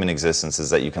about human existence is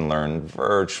that you can learn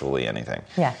virtually anything.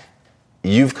 Yeah.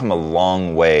 You've come a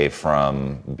long way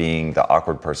from being the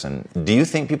awkward person. Do you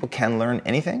think people can learn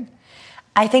anything?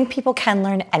 I think people can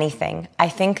learn anything. I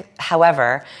think,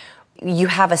 however, you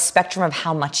have a spectrum of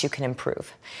how much you can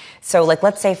improve. So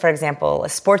let's say, for example,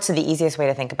 sports are the easiest way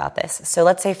to think about this. So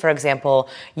let's say, for example,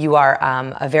 you are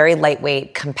a very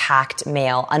lightweight, compact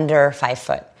male under 5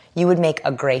 foot. You would make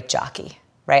a great jockey,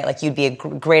 right? Like you'd be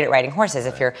great at riding horses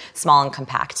if you're small and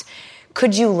compact.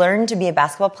 Could you learn to be a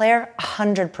basketball player?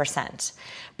 100%.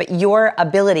 But your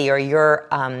ability or your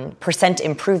percent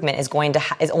improvement is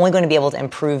only going to be able to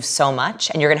improve so much,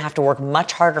 and you're going to have to work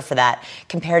much harder for that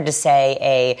compared to, say,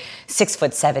 a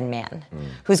 6'7" man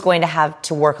who's going to have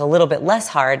to work a little bit less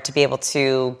hard to be able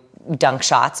to dunk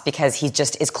shots because he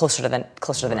just is closer to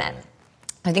the net.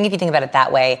 I think if you think about it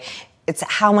that way, it's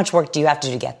how much work do you have to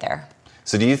do to get there?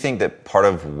 So do you think that part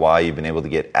of why you've been able to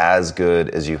get as good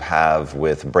as you have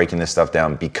with breaking this stuff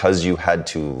down because you had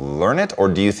to learn it? Or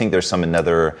do you think there's some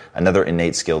another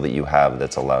innate skill that you have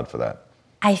that's allowed for that?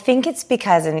 I think it's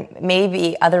because, and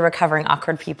maybe other recovering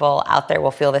awkward people out there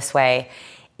will feel this way,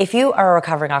 if you are a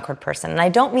recovering awkward person, and I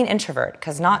don't mean introvert,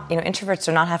 because introverts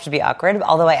do not have to be awkward,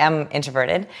 although I am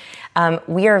introverted,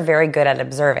 we are very good at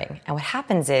observing. And what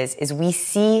happens is we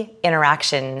see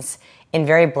interactions in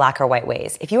very black or white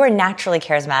ways. If you are naturally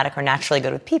charismatic or naturally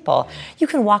good with people, you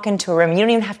can walk into a room and you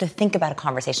don't even have to think about a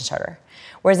conversation starter.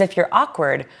 Whereas if you're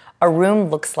awkward, a room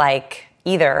looks like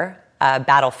either a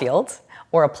battlefield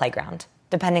or a playground,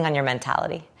 depending on your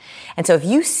mentality. And so if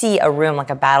you see a room like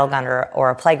a battleground or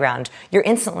a playground, you're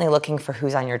instantly looking for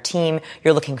who's on your team,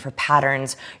 you're looking for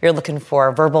patterns, you're looking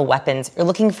for verbal weapons, you're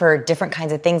looking for different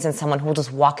kinds of things in someone who will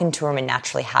just walk into a room and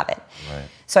naturally have it. Right.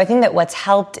 So I think that what's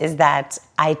helped is that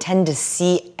I tend to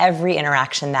see every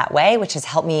interaction that way, which has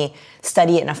helped me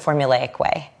study it in a formulaic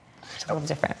way. It's a little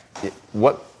different.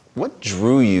 What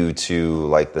drew you to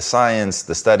like the science,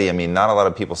 the study? I mean, not a lot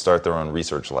of people start their own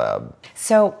research lab.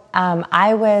 So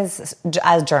I was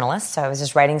a journalist, so I was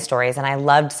just writing stories, and I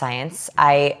loved science.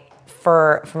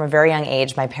 From a very young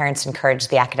age, my parents encouraged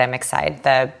the academic side,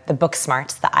 the book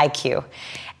smarts, the IQ.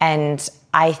 And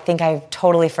I think I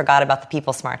totally forgot about the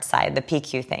people smart side, the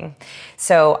PQ thing.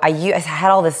 So I had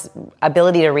all this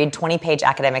ability to read 20-page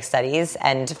academic studies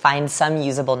and find some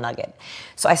usable nugget.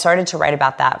 So I started to write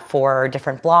about that for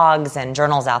different blogs and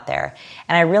journals out there.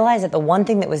 And I realized that the one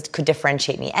thing that could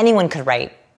differentiate me, anyone could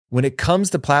write. When it comes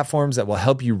to platforms that will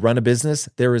help you run a business,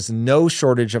 there is no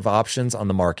shortage of options on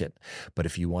the market. But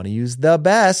if you want to use the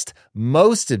best,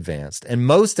 most advanced, and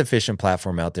most efficient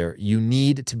platform out there, you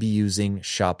need to be using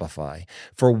Shopify.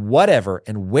 For whatever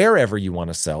and wherever you want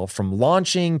to sell, from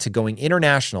launching to going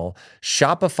international,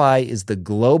 Shopify is the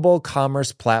global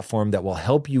commerce platform that will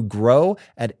help you grow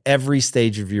at every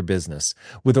stage of your business.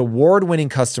 With award-winning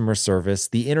customer service,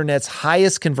 the internet's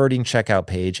highest converting checkout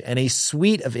page, and a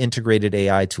suite of integrated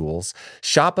AI tools,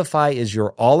 Shopify is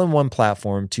your all-in-one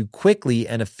platform to quickly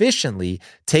and efficiently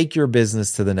take your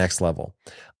business to the next level.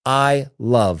 I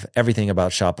love everything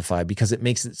about Shopify because it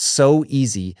makes it so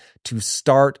easy to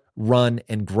start, run,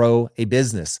 and grow a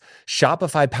business.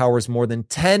 Shopify powers more than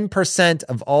 10%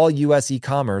 of all U.S.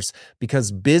 e-commerce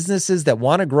because businesses that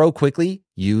want to grow quickly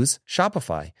use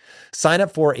Shopify. Sign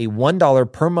up for a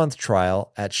 $1 per month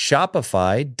trial at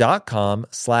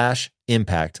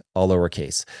shopify.com/impact, all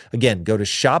lowercase. Again, go to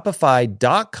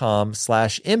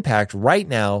shopify.com/impact right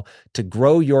now to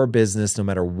grow your business no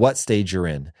matter what stage you're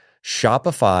in.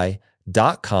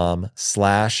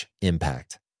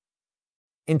 Shopify.com/impact.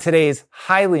 In today's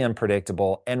highly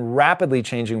unpredictable and rapidly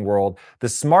changing world, the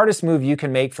smartest move you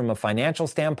can make from a financial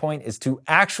standpoint is to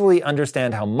actually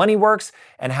understand how money works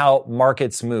and how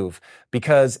markets move.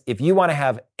 Because if you want to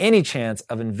have any chance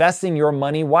of investing your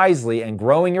money wisely and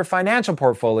growing your financial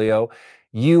portfolio,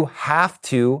 you have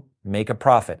to make a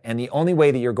profit. And the only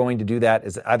way that you're going to do that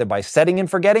is either by setting and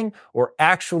forgetting or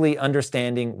actually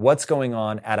understanding what's going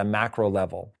on at a macro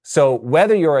level. So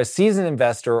whether you're a seasoned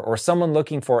investor or someone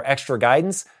looking for extra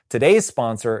guidance, today's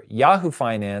sponsor, Yahoo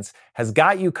Finance, has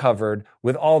got you covered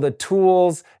with all the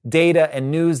tools, data,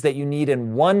 and news that you need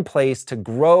in one place to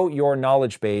grow your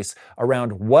knowledge base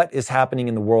around what is happening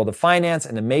in the world of finance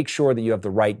and to make sure that you have the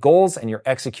right goals and you're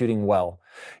executing well.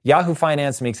 Yahoo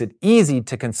Finance makes it easy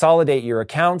to consolidate your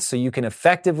accounts so you can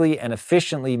effectively and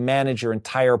efficiently manage your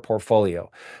entire portfolio.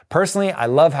 Personally, I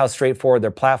love how straightforward their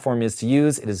platform is to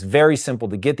use. It is very simple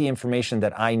to get the information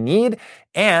that I need,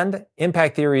 and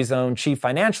Impact Theory's own Chief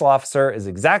Financial Officer is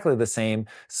exactly the same,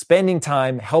 spending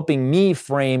time helping me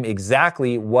frame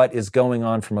exactly what is going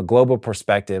on from a global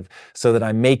perspective so that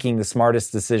I'm making the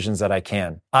smartest decisions that I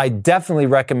can. I definitely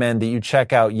recommend that you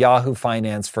check out Yahoo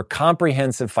Finance for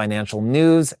comprehensive financial news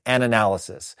and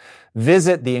analysis.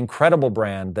 Visit the incredible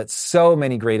brand that so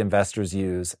many great investors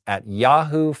use at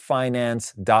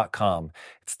yahoofinance.com.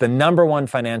 It's the #1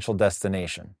 financial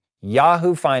destination.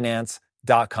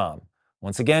 yahoofinance.com.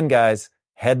 Once again, guys,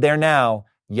 head there now,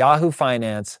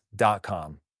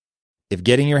 yahoofinance.com. If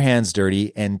getting your hands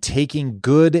dirty and taking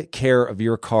good care of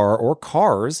your car or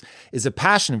cars is a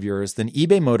passion of yours, then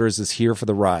eBay Motors is here for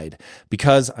the ride.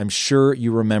 Because I'm sure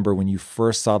you remember when you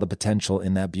first saw the potential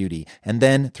in that beauty. And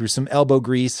then through some elbow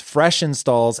grease, fresh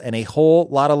installs, and a whole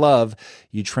lot of love,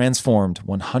 you transformed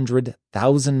 100,000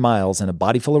 1,000 miles and a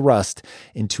body full of rust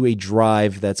into a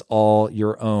drive that's all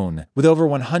your own. With over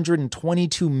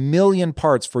 122 million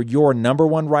parts for your number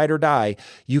one ride or die,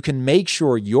 you can make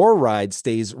sure your ride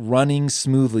stays running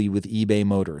smoothly with eBay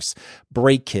Motors.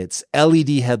 Brake kits, LED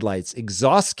headlights,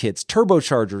 exhaust kits,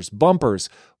 turbochargers, bumpers,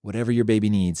 whatever your baby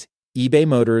needs, eBay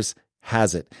Motors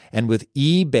has it. And with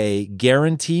eBay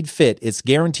Guaranteed Fit, it's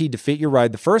guaranteed to fit your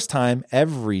ride the first time,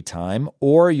 every time,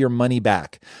 or your money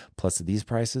back. Plus, at these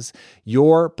prices,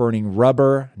 you're burning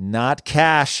rubber, not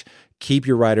cash. Keep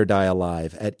your ride or die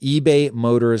alive at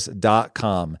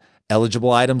ebaymotors.com.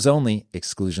 Eligible items only.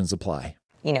 Exclusions apply.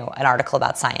 An article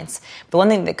about science. The one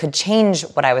thing that could change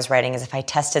what I was writing is if I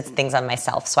tested things on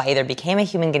myself. So I either became a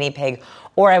human guinea pig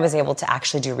or I was able to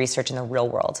actually do research in the real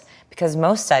world. Because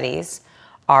most studies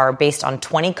are based on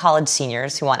 20 college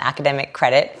seniors who want academic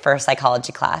credit for a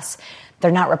psychology class.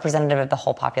 They're not representative of the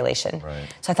whole population.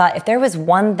 Right. So I thought if there was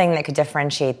one thing that could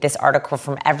differentiate this article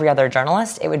from every other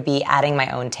journalist, it would be adding my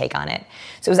own take on it.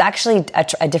 So it was actually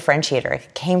a differentiator.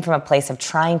 It came from a place of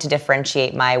trying to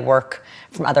differentiate my work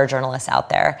from other journalists out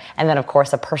there. And then, of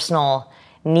course, a personal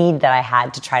need that I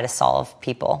had to try to solve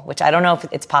people, which I don't know if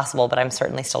it's possible, but I'm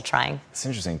certainly still trying. It's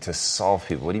interesting to solve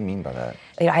people. What do you mean by that?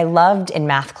 I loved in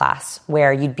math class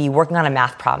where you'd be working on a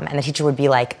math problem and the teacher would be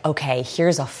like, okay,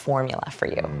 here's a formula for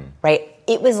you, right?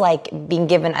 It was like being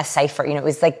given a cipher. It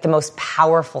was like the most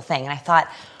powerful thing. And I thought,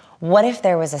 what if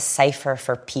there was a cipher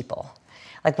for people?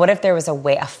 Like, what if there was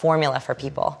a formula for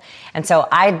people? And so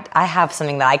I have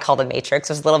something that I call the matrix,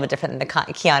 which is a little bit different than the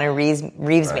Keanu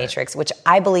Reeves matrix, which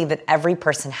I believe that every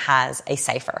person has a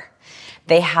cipher.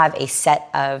 They have a set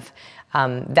of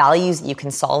values that you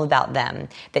can solve about them,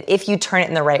 that if you turn it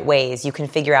in the right ways, you can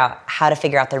figure out how to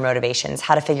figure out their motivations,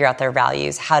 how to figure out their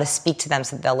values, how to speak to them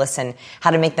so that they'll listen,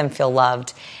 how to make them feel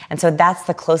loved. And so that's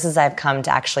the closest I've come to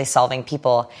actually solving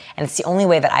people. And it's the only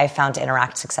way that I've found to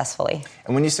interact successfully.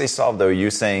 And when you say solve, though, are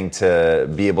you saying to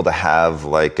be able to have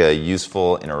like a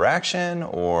useful interaction,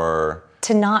 or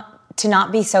to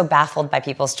not be so baffled by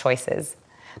people's choices?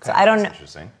 Okay, so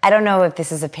I don't know if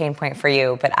this is a pain point for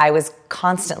you, but I was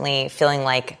constantly feeling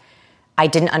like I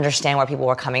didn't understand where people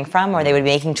were coming from, or they would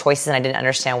be making choices and I didn't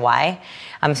understand why,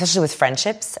 especially with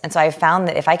friendships. And so I found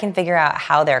that if I can figure out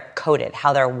how they're coded,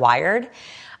 how they're wired,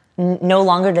 no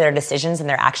longer do their decisions and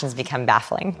their actions become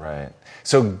baffling. Right.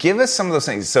 So give us some of those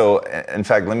things. So in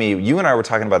fact, you and I were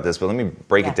talking about this, but let me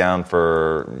break it down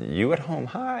for you at home.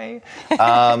 Hi.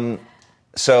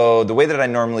 So the way that I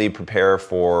normally prepare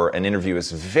for an interview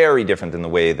is very different than the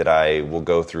way that I will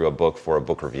go through a book for a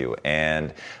book review.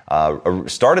 And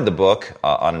started the book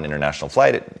on an international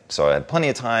flight, so I had plenty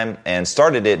of time, and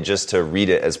started it just to read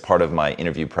it as part of my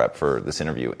interview prep for this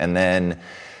interview. And then,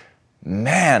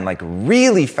 man, like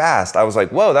really fast, I was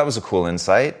like, whoa, that was a cool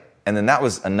insight. And then that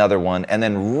was another one. And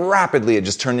then rapidly it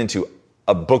just turned into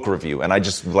a book review, and I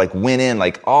just like went in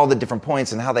like all the different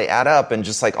points and how they add up and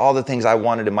just like all the things I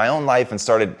wanted in my own life, and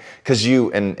started, because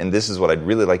and this is what I'd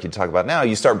really like you to talk about now,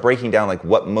 you start breaking down like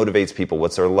what motivates people,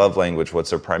 what's their love language, what's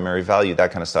their primary value,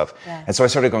 that kind of stuff. Yeah. And so I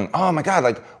started going, oh my God,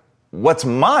 like what's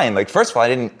mine? Like, first of all, I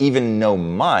didn't even know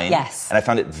mine. Yes. And I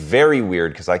found it very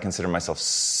weird because I consider myself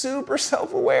super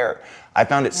self-aware. I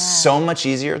found it so much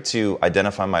easier to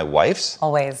identify my wife's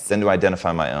always than to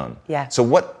identify my own. Yeah. So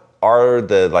what are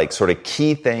the like sort of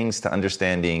key things to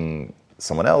understanding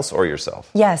someone else or yourself?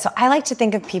 Yeah, so I like to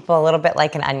think of people a little bit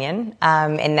like an onion,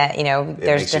 in that,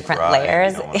 there's different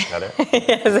layers. You don't want to cut it.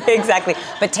 Yes, exactly,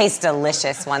 but tastes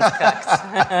delicious once cooked.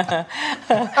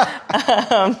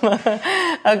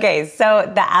 Okay,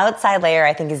 so the outside layer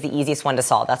I think is the easiest one to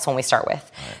solve. That's the one we start with.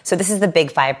 Right. So this is the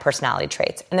big 5 personality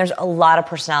traits, and there's a lot of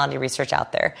personality research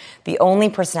out there. The only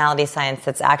personality science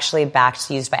that's actually backed,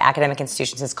 used by academic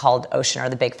institutions, is called Ocean, or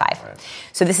the big 5. Right.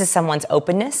 So this is someone's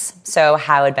openness, so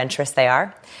how adventurous they are.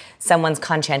 Someone's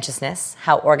conscientiousness,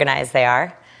 how organized they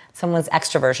are. Someone's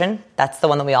extroversion, that's the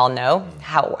one that we all know,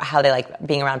 how they like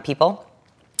being around people.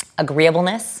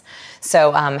 Agreeableness,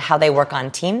 so how they work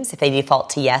on teams, if they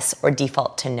default to yes or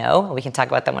default to no. We can talk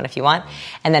about that one if you want.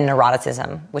 And then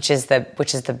neuroticism, which is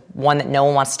the one that no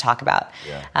one wants to talk about.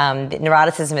 Yeah.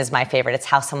 Neuroticism is my favorite. It's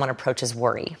how someone approaches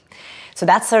worry. So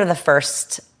that's sort of the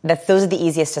first. Those are the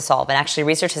easiest to solve. And actually,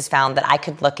 research has found that I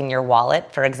could look in your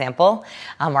wallet, for example,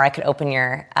 or I could open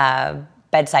your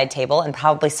bedside table and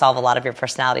probably solve a lot of your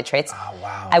personality traits. Oh,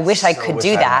 wow. I wish I could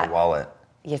do that. My wallet.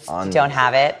 You don't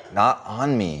have it. Not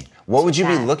on me. What would you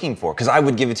be looking for? Because I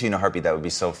would give it to you in a heartbeat. That would be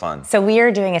so fun. So we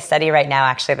are doing a study right now,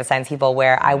 actually, at the Science People,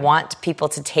 where I want people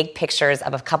to take pictures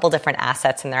of a couple different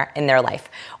assets in their life.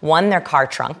 One, their car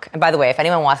trunk. And by the way, if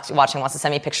anyone watching wants to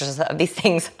send me pictures of these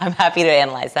things, I'm happy to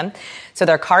analyze them. So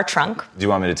their car trunk. Do you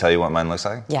want me to tell you what mine looks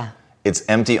like? Yeah. It's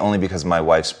empty only because my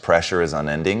wife's pressure is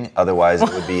unending. Otherwise, it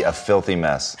would be a filthy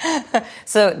mess.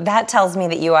 So that tells me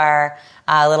that you are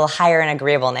a little higher in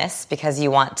agreeableness because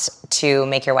you want to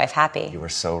make your wife happy. You were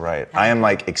so right. I am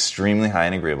like extremely high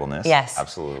in agreeableness. Yes.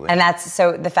 Absolutely. And that's,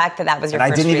 so the fact that that was your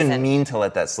and first I didn't reason. even mean to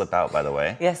let that slip out, by the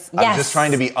way. Yes. I'm just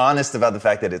trying to be honest about the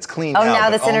fact that it's clean out, now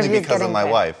but this interview only is because getting of my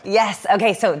good. wife. Yes.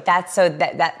 Okay. So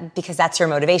that because that's your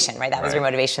motivation, right? That was your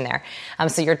motivation there.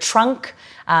 So your trunk,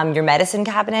 your medicine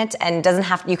cabinet, and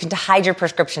you can hide your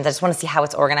prescriptions. I just want to see how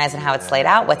it's organized and how it's laid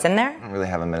out. What's in there? I don't really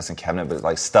have a medicine cabinet, but it's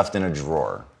like stuffed in a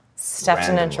drawer. Stuffed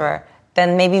in a drawer.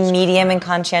 Then maybe medium in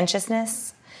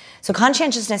conscientiousness. So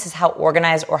conscientiousness is how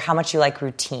organized or how much you like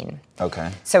routine.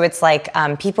 Okay. So it's like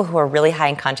people who are really high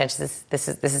in conscientiousness. This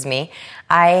is me.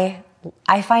 I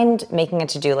find making a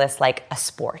to-do list like a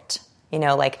sport. You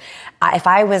know, like if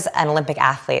I was an Olympic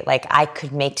athlete, like I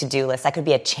could make to-do lists. I could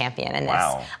be a champion in this.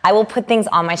 Wow. I will put things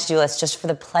on my to-do list just for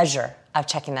the pleasure of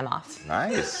checking them off.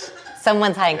 Nice.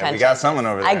 Someone's high in conscience. We got someone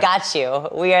over there. I got you.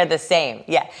 We are the same.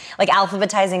 Yeah. Like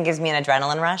alphabetizing gives me an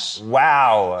adrenaline rush.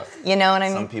 Wow. You know what I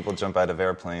mean? Some people jump out of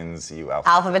airplanes,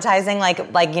 Alphabetizing,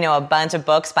 like you know, a bunch of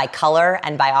books by color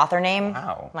and by author name.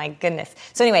 Wow. My goodness.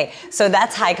 So anyway, so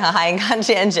that's high in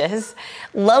conscientious.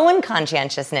 Low in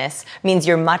conscientiousness means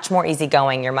you're much more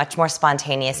easygoing. You're much more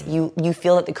spontaneous. You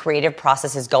feel that the creative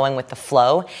process is going with the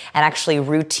flow, and actually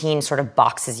routine sort of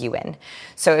boxes you in.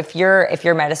 So if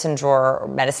your medicine drawer or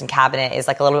medicine cabinet is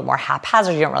like a little bit more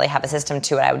haphazard, you don't really have a system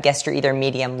to it, I would guess you're either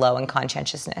medium, low in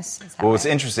conscientiousness. Well, what's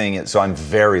interesting is, so I'm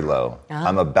very low.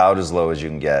 I'm about as low as you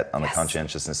can get on the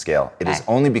conscientiousness scale. It is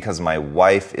only because my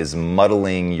wife is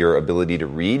muddling your ability to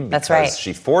read because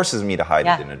she forces me to hide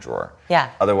it in a drawer. Yeah.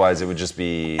 Otherwise, it would just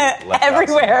be left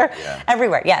everywhere. Yeah.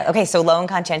 Everywhere. Yeah. Okay. So low in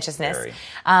conscientiousness.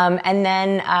 And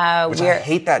then which I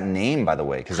hate that name, by the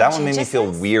way, because that one made me feel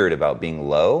weird about being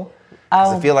low.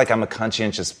 Because I feel like I'm a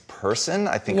conscientious person.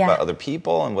 I think about other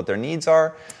people and what their needs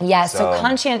are. Yeah, so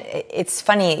it's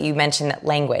funny you mentioned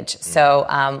language. So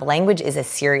language is a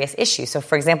serious issue. So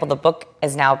for example, the book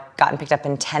has now gotten picked up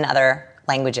in 10 other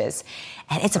languages.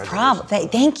 And it's a problem.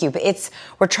 Thank you. But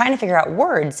we're trying to figure out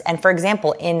words. And for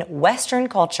example, in Western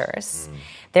cultures,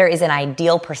 there is an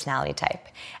ideal personality type.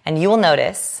 And you will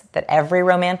notice that every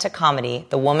romantic comedy,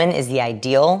 the woman is the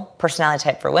ideal personality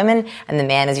type for women, and the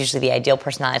man is usually the ideal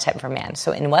personality type for man.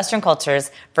 So in Western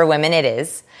cultures, for women, it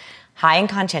is high in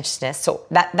conscientiousness. So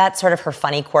that's sort of her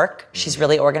funny quirk. She's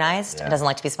really organized and doesn't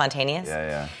like to be spontaneous.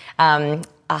 A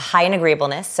high in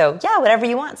agreeableness. So whatever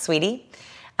you want, sweetie.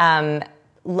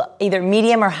 Either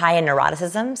medium or high in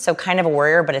neuroticism. So kind of a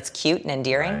warrior, but it's cute and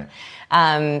endearing.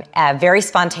 Very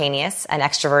spontaneous and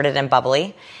extroverted and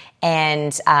bubbly.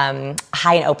 And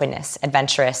high in openness,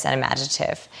 adventurous and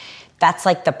imaginative. That's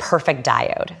like the perfect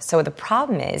diode. So the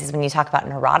problem is when you talk about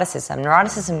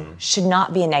neuroticism should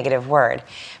not be a negative word,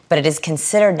 but it is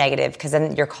considered negative because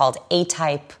then you're called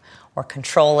A-type or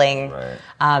controlling.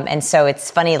 And so it's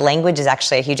funny, language is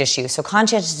actually a huge issue. So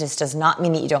conscientiousness does not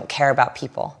mean that you don't care about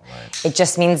people. It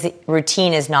just means that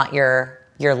routine is not your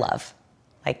love.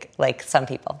 Like some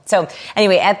people. So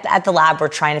anyway, at the lab, we're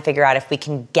trying to figure out if we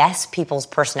can guess people's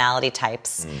personality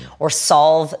types or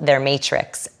solve their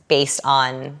matrix based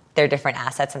on their different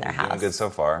assets in their house. Doing good so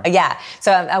far. Yeah.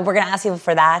 So we're going to ask people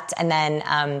for that. And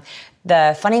then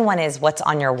the funny one is what's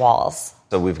on your walls.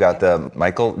 So we've got the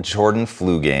Michael Jordan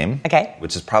flu game,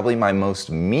 which is probably my most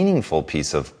meaningful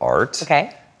piece of art.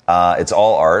 It's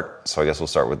all art, so I guess we'll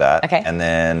start with that. And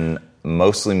then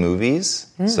mostly movies.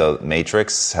 So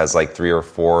Matrix has like 3 or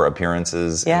 4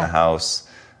 appearances in the house.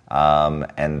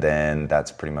 And then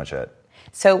that's pretty much it.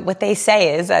 So what they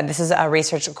say is, this is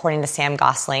research according to Sam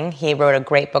Gosling. He wrote a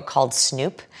great book called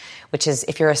Snoop, which is,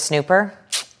 if you're a snooper,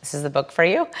 this is the book for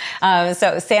you.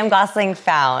 So Sam Gosling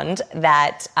found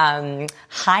that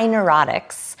high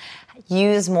neurotics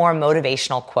use more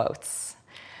motivational quotes.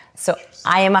 So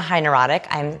I am a high neurotic.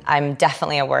 I'm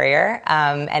definitely a worrier.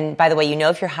 And by the way, you know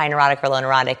if you're high neurotic or low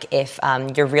neurotic if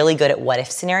you're really good at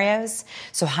what-if scenarios.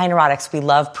 So high neurotics, we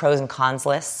love pros and cons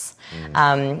lists.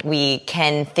 We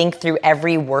can think through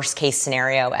every worst-case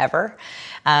scenario ever.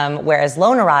 Whereas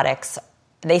low neurotics,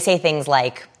 they say things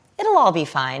like, it'll all be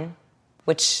fine,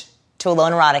 which to a low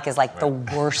neurotic is like the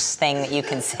worst thing that you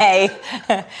can say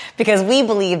because we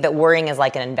believe that worrying is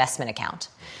like an investment account.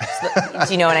 So,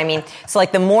 do you know what I mean? So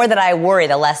like the more that I worry,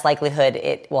 the less likelihood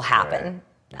it will happen.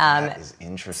 That is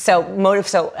interesting. So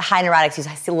high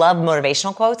neurotics love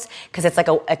motivational quotes because it's like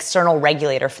an external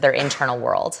regulator for their internal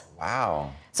world.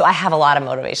 Wow. So I have a lot of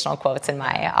motivational quotes in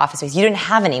my office space. You didn't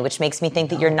have any, which makes me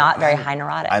think that you're not very high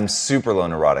neurotic. I'm super low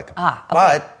neurotic.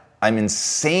 But I'm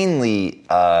insanely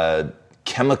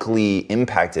chemically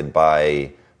impacted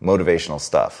by motivational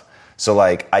stuff. So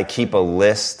like I keep a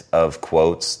list of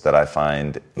quotes that I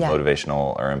find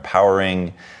motivational or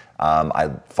empowering. I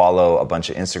follow a bunch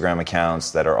of Instagram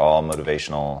accounts that are all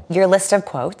motivational. Your list of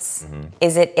quotes,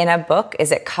 is it in a book?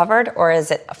 Is it covered or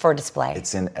is it for display?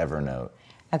 It's in Evernote.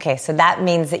 Okay, so that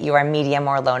means that you are medium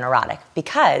or low neurotic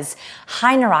because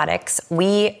high neurotics,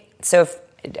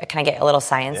 can I get a little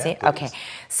sciencey? Yeah, okay,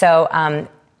 so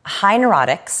high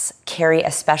neurotics carry a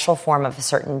special form of a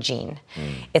certain gene.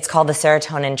 It's called the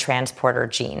serotonin transporter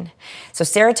gene. So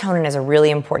serotonin is a really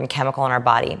important chemical in our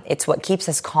body. It's what keeps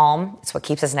us calm. It's what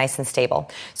keeps us nice and stable.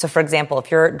 So for example,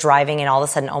 if you're driving and all of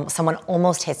a sudden someone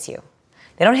almost hits you.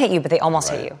 They don't hit you, but they almost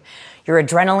hit you. Your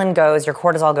adrenaline goes, your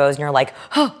cortisol goes, and you're like,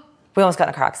 oh, we almost got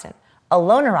in a car accident. A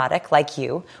low neurotic, like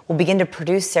you, will begin to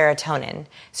produce serotonin.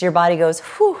 So your body goes,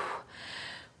 whew,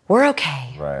 we're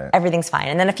okay. Right. Everything's fine.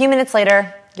 And then a few minutes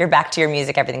later, you're back to your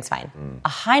music, everything's fine. A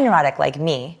high neurotic like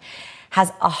me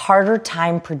has a harder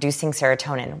time producing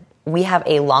serotonin. We have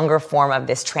a longer form of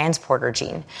this transporter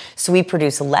gene. So we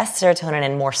produce less serotonin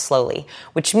and more slowly,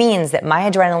 which means that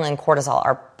my adrenaline and cortisol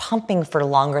are pumping for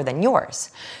longer than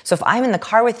yours. So if I'm in the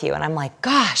car with you and I'm like,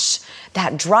 gosh,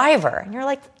 that driver, and you're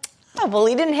like, oh, well,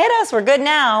 he didn't hit us, we're good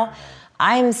now.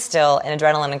 I'm still in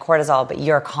adrenaline and cortisol, but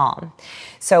you're calm.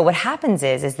 So what happens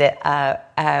is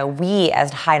that we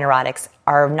as high neurotics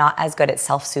are not as good at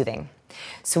self-soothing.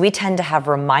 So we tend to have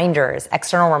reminders,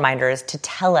 external reminders, to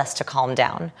tell us to calm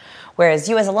down. Whereas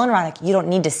you as a low neurotic, you don't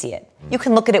need to see it. You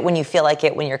can look at it when you feel like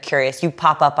it, when you're curious. You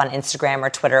pop up on Instagram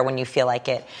or Twitter when you feel like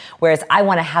it. Whereas I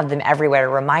want to have them everywhere to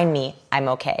remind me I'm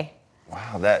okay.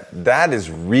 Wow, that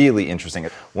is really interesting.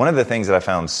 One of the things that I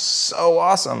found so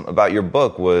awesome about your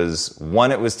book was,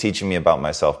 one, it was teaching me about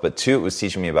myself, but two, it was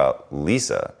teaching me about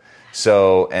Lisa.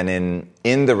 So, and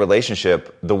in the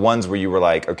relationship, the ones where you were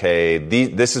like, okay,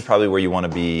 this is probably where you want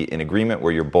to be in agreement,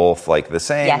 where you're both like the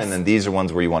same, yes. And then these are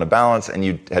ones where you want to balance, and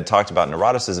you had talked about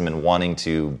neuroticism and wanting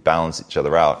to balance each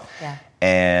other out. Yeah.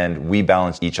 And we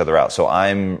balance each other out. So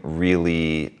I'm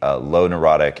really low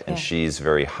neurotic, and she's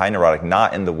very high neurotic,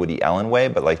 not in the Woody Allen way,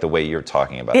 but like the way you're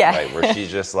talking about it, right? Where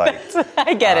she's just like...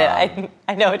 I get it.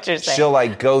 I know what you're saying. She'll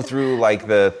like go through like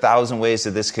the 1,000 ways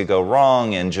that this could go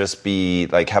wrong and just be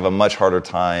like, have a much harder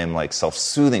time like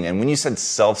self-soothing. And when you said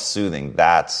self-soothing,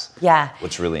 that's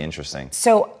what's really interesting.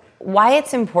 So why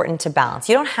it's important to balance.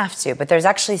 You don't have to, but there's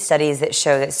actually studies that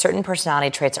show that certain personality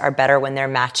traits are better when they're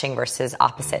matching versus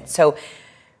opposite. So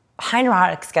high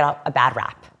neurotics get a bad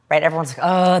rap, right? Everyone's like,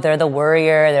 oh, they're the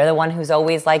worrier. They're the one who's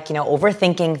always like,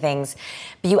 overthinking things.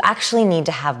 But you actually need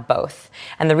to have both.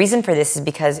 And the reason for this is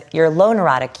because you're low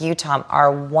neurotic, you, Tom,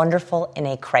 are wonderful in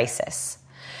a crisis.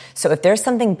 So if there's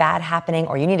something bad happening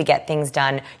or you need to get things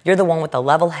done, you're the one with the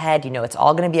level head. It's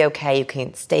all going to be okay. You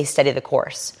can stay steady the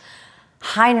course.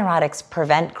 High neurotics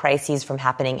prevent crises from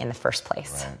happening in the first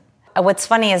place. Right. What's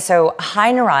funny is,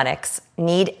 high neurotics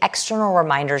need external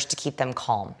reminders to keep them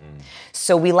calm.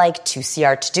 So we like to see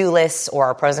our to-do lists or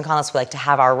our pros and cons lists. We like to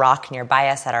have our rock nearby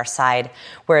us at our side.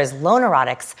 Whereas low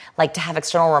neurotics like to have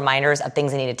external reminders of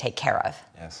things they need to take care of.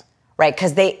 Yes. Right?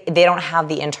 Because they don't have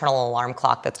the internal alarm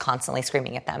clock that's constantly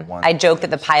screaming at them. I joke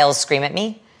that the piles scream at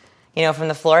me, from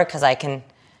the floor, because I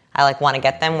want to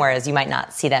get them, whereas you might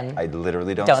not see them. I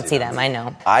literally don't see them. I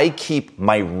know. I keep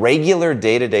my regular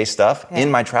day-to-day stuff in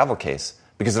my travel case,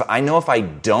 because I know if I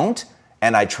don't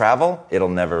and I travel, it'll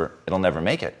never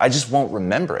make it. I just won't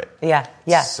remember it. Yeah.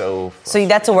 So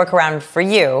that's a workaround for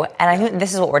you, and I think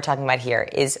this is what we're talking about here,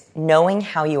 is knowing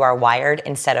how you are wired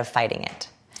instead of fighting it.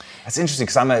 That's interesting,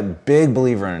 because I'm a big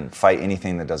believer in fight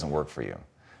anything that doesn't work for you.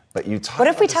 But you talk. What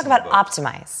if we talk about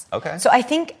optimize? Okay. So I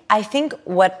think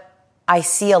what I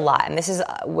see a lot, and this is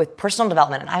with personal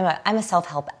development, and I'm a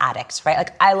self-help addict, right?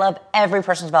 Like, I love every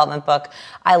personal development book.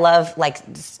 I love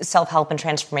self-help and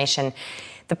transformation.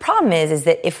 The problem is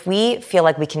that if we feel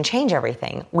like we can change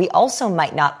everything, we also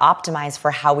might not optimize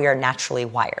for how we are naturally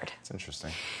wired. That's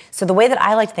interesting. So the way that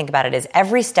I like to think about it is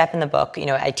every step in the book,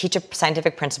 I teach a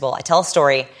scientific principle, I tell a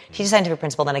story, teach a scientific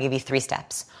principle, then I give you 3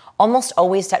 steps. Almost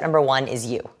always step number 1 is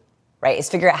you, right? Is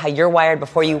figure out how you're wired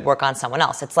before you work on someone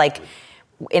else. It's like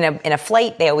in a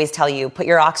flight, they always tell you, put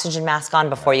your oxygen mask on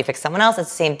before you fix someone else. It's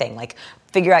the same thing. Like,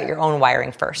 figure out your own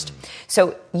wiring first.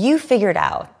 So you figured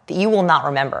out that you will not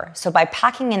remember. So by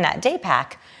packing in that day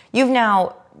pack, you've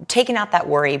now taken out that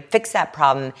worry, fixed that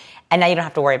problem, and now you don't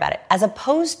have to worry about it. As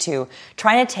opposed to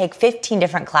trying to take 15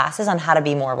 different classes on how to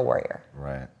be more of a warrior.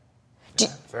 Right.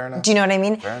 Fair enough. Do you know what I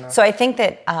mean? Fair enough. So I think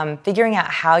that figuring out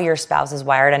how your spouse is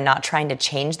wired and not trying to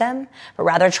change them, but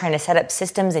rather trying to set up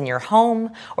systems in your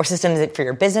home or systems for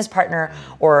your business partner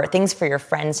or things for your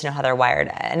friends to know how they're wired.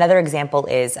 Another example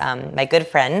is my good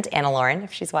friend, Anna Lauren,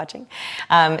 if she's watching.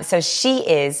 So she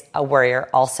is a worrier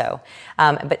also.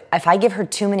 But if I give her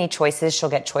too many choices, she'll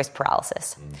get choice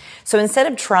paralysis. So instead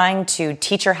of trying to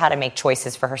teach her how to make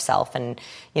choices for herself and,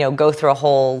 go through a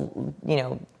whole,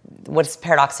 what's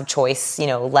paradox of choice,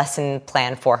 lesson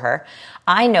plan for her.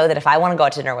 I know that if I want to go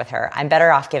out to dinner with her, I'm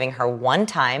better off giving her one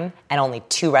time and only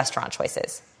 2 restaurant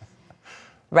choices.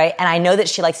 Right? And I know that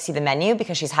she likes to see the menu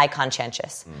because she's high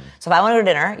conscientious. So if I want to go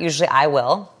to dinner, usually I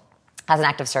will, as an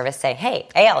act of service, say, hey,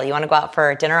 AL, you want to go out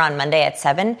for dinner on Monday at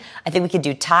 7? I think we could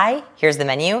do Thai. Here's the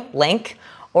menu, link.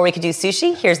 Or we could do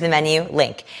sushi. Here's the menu,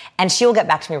 link. And she will get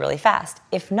back to me really fast.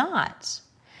 If not,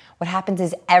 what happens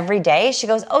is every day she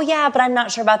goes, oh yeah, but I'm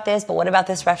not sure about this, but what about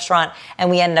this restaurant? And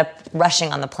we end up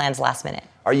rushing on the plans last minute.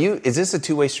 Is this a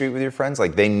two-way street with your friends?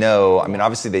 Like they know,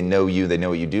 obviously they know you, they know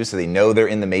what you do, so they know they're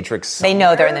in the matrix somewhere. They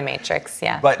know they're in the matrix,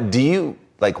 yeah. But do you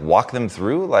walk them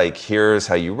through, here's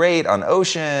how you rate on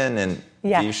Ocean, and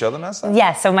do you show them that stuff?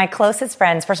 Yeah, so my closest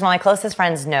friends, first of all, my closest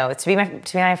friends know, to be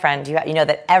my friend, you know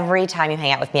that every time you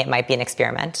hang out with me, it might be an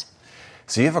experiment.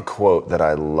 So you have a quote that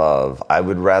I love. I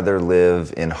would rather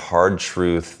live in hard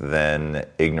truth than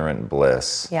ignorant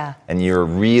bliss. Yeah. And you're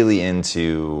really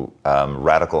into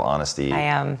radical honesty. I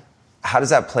am. How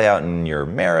does that play out in your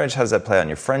marriage? How does that play out in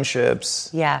your friendships?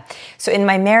 Yeah. So in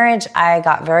my marriage, I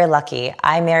got very lucky.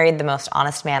 I married the most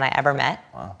honest man I ever met.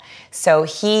 Wow. So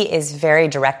he is very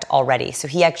direct already. So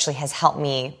he actually has helped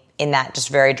me in that just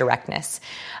very directness.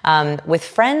 With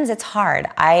friends, it's hard.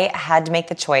 I had to make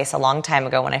the choice a long time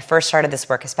ago when I first started this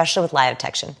work, especially with lie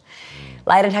detection.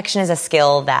 Lie detection is a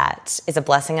skill that is a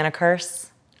blessing and a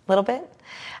curse, a little bit.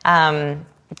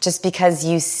 Just because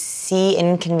you see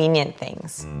inconvenient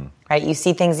things, right? You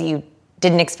see things that you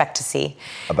didn't expect to see.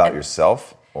 About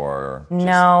yourself or just...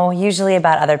 No, usually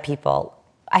about other people.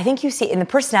 I think you see, in the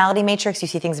personality matrix, you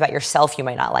see things about yourself you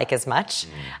might not like as much.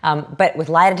 But with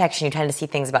lie detection, you tend to see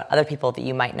things about other people that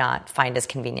you might not find as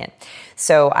convenient.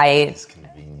 So It's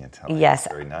convenient. Yes.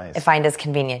 Very nice. I find as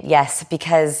convenient, yes,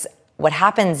 because what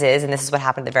happens is, and this is what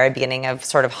happened at the very beginning of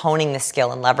sort of honing the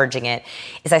skill and leveraging it,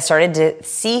 is I started to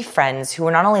see friends who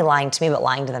were not only lying to me, but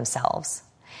lying to themselves.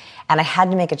 And I had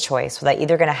to make a choice. Was I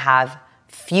either going to have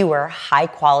fewer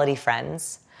high-quality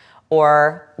friends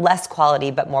or less quality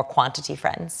but more quantity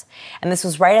friends? And this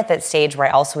was right at that stage where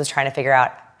I also was trying to figure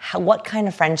out what kind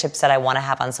of friendships that I want to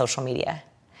have on social media.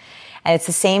 And it's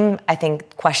the same, I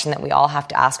think, question that we all have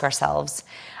to ask ourselves.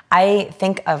 I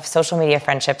think of social media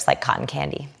friendships like cotton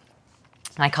candy.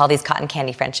 And I call these cotton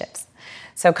candy friendships.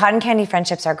 So cotton candy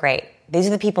friendships are great. These are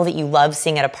the people that you love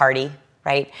seeing at a party,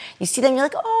 right? You see them, you're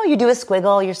like, oh, you do a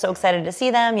squiggle, you're so excited to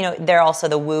see them. They're also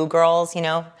the woo girls,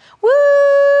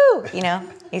 woo,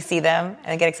 you see them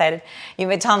and get excited.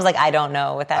 Tom's like, I don't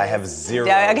know what that is. I have zero.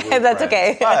 Yeah, okay, that's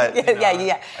okay. But,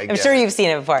 yeah. I'm sure you've seen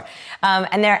it before.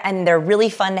 And they're really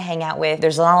fun to hang out with.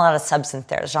 There's not a lot of substance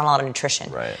there. There's not a lot of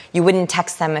nutrition. Right. You wouldn't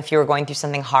text them if you were going through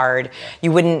something hard. Yeah.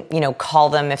 You wouldn't, call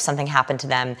them if something happened to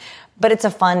them. But it's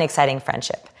a fun, exciting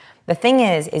friendship. The thing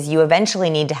is you eventually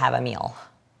need to have a meal.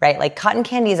 Right? Like cotton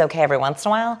candy is okay every once in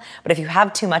a while, but if you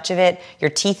have too much of it, your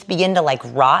teeth begin to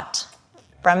rot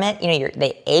from it.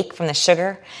 They ache from the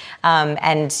sugar,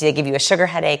 and they give you a sugar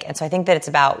headache. And so I think that it's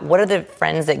about what are the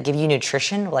friends that give you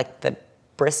nutrition, like the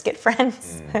brisket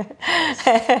friends,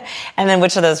 and then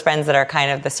which are those friends that are kind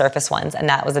of the surface ones. And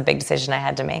that was a big decision I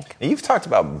had to make. You've talked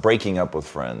about breaking up with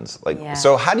friends.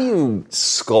 So how do you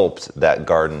sculpt that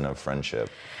garden of friendship?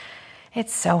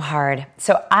 It's so hard.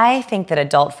 So I think that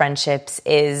adult friendships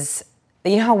is,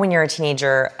 how when you're a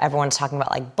teenager, everyone's talking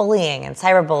about bullying and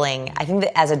cyberbullying. I think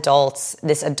that as adults,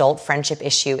 this adult friendship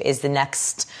issue is the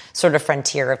next sort of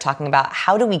frontier of talking about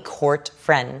how do we court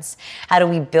friends? How do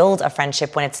we build a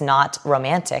friendship when it's not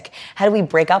romantic? How do we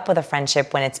break up with a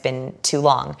friendship when it's been too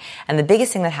long? And the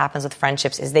biggest thing that happens with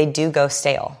friendships is they do go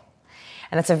stale.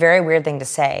 And that's a very weird thing to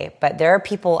say, but there are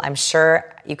people, I'm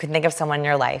sure you can think of someone in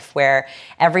your life where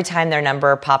every time their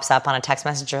number pops up on a text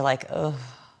message, you're like, oh,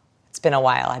 it's been a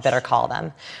while, I better call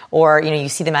them. Or, you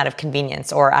see them out of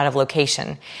convenience or out of location.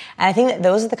 And I think that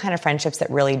those are the kind of friendships that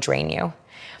really drain you.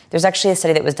 There's actually a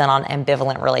study that was done on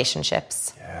ambivalent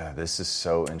relationships. Yeah, this is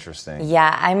so interesting.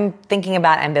 Yeah, I'm thinking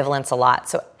about ambivalence a lot.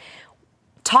 So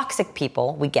toxic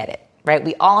people, we get it. right?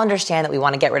 We all understand that we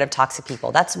want to get rid of toxic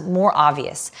people. That's more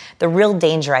obvious. The real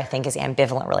danger, I think, is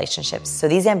ambivalent relationships. So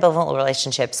these ambivalent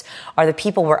relationships are the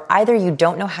people where either you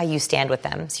don't know how you stand with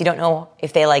them, so you don't know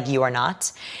if they like you or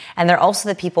not, and they're also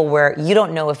the people where you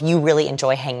don't know if you really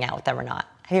enjoy hanging out with them or not.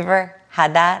 Have you ever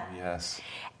had that? Yes.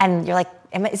 And you're like,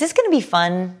 is this going to be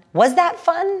fun? Was that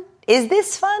fun? Is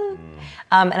this fun?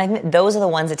 And I think those are the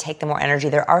ones that take the more energy.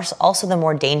 There are also the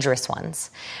more dangerous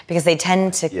ones because they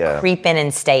tend to creep in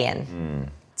and stay in.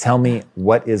 Tell me,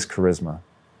 what is charisma?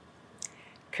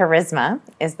 Charisma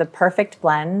is the perfect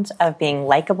blend of being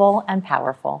likable and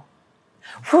powerful.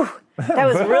 Whew. That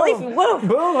was really, whoa. Boom,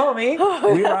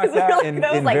 homie. We rocked that in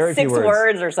like very few 6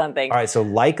 words or something. All right, so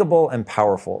likable and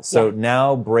powerful. So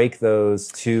now break those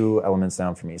 2 elements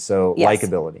down for me. So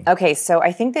likability. Okay, so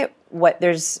I think that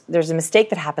there's a mistake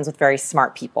that happens with very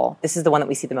smart people. This is the one that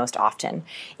we see the most often,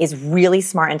 is really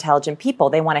smart, intelligent people.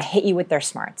 They want to hit you with their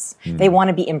smarts. They want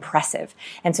to be impressive.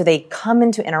 And so they come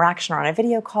into interaction or on a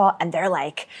video call and they're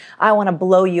like, I want to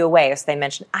blow you away. So they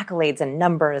mention accolades and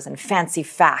numbers and fancy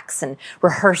facts and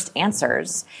rehearsed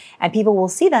answers. And people will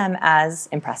see them as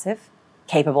impressive,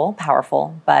 capable,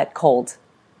 powerful, but cold,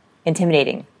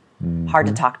 intimidating, hard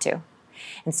to talk to.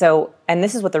 And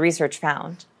this is what the research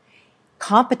found.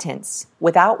 Competence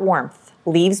without warmth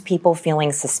leaves people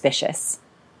feeling suspicious.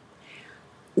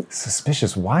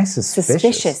 Suspicious? Why suspicious?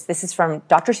 Suspicious. This is from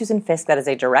Dr. Susan Fiske. That is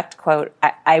a direct quote.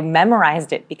 I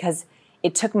memorized it because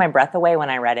it took my breath away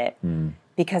when I read it.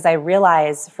 Because I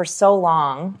realized for so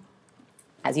long,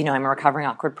 as you know, I'm a recovering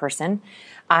awkward person,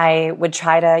 I would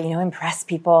try to, impress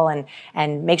people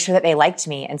and make sure that they liked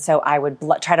me. And so I would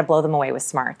try to blow them away with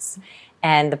smarts.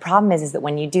 And the problem is that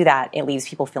when you do that, it leaves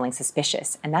people feeling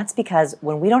suspicious. And that's because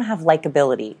when we don't have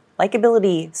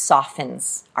likability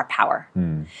softens our power.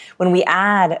 When we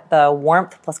add the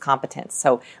warmth plus competence,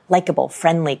 so likable,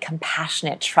 friendly,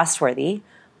 compassionate, trustworthy,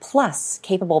 plus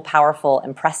capable, powerful,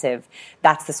 impressive,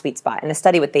 that's the sweet spot. In the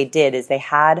study, what they did is they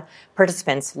had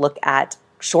participants look at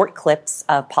short clips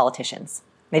of politicians.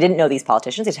 They didn't know these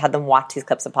politicians. They just had them watch these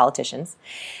clips of politicians.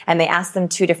 And they asked them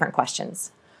 2 different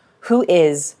questions. Who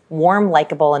is warm,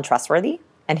 likable, and trustworthy?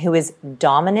 And who is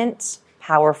dominant,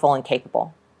 powerful, and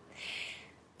capable?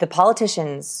 The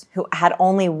politicians who had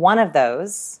only one of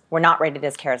those were not rated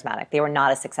as charismatic. They were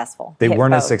not as successful. They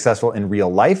weren't as successful in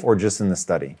real life or just in the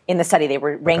study? In the study, they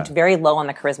were ranked very low on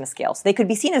the charisma scale. So they could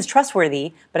be seen as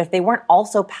trustworthy, but if they weren't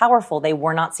also powerful, they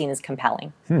were not seen as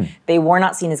compelling. They were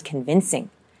not seen as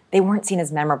convincing. They weren't seen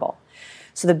as memorable.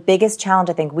 So the biggest challenge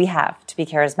I think we have to be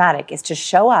charismatic is to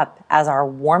show up as our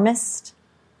warmest,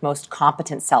 most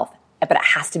competent self, but it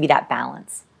has to be that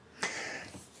balance.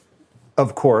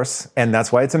 Of course, and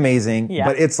that's why it's amazing.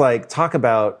 But it's like, talk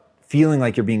about feeling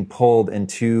like you're being pulled in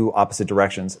 2 opposite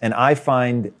directions. And I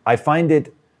find it, I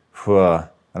don't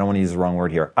want to use the wrong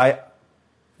word here.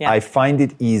 I find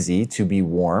it easy to be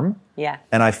warm.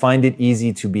 And I find it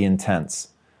easy to be intense.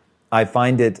 I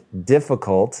find it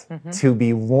difficult to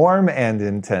be warm and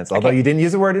intense. Although you didn't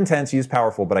use the word intense, you used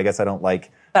powerful, but I guess I don't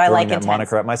like throwing that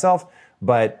moniker at myself.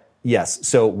 But yes,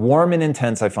 so warm and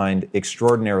intense I find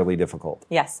extraordinarily difficult.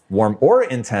 Yes. Warm or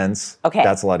intense,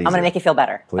 that's a lot easier. I'm going to make you feel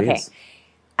better. Please. Okay.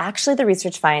 Actually, the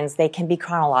research finds they can be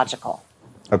chronological.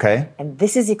 Okay. And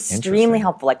this is extremely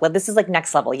helpful. Like, this is like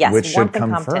next level. Yes, which warmth should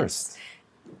come and competence. first?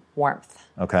 Warmth.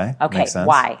 Okay. Makes sense.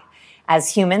 Why?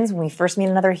 As humans, when we first meet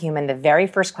another human, the very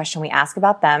first question we ask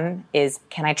about them is,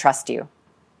 can I trust you?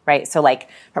 Right? So like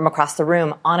from across the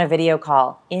room, on a video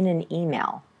call, in an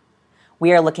email,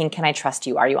 we are looking, can I trust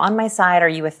you? Are you on my side? Are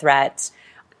you a threat?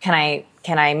 Can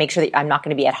I make sure that I'm not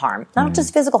going to be at harm? Not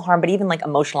just physical harm, but even like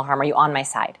emotional harm. Are you on my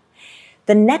side?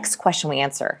 The next question we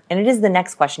answer, and it is the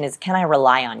next question, is can I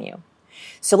rely on you?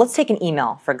 So let's take an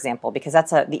email, for example, because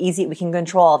that's we can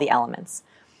control all the elements.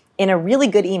 In a really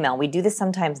good email, we do this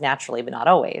sometimes naturally, but not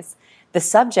always. The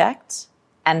subject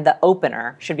and the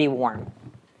opener should be warm.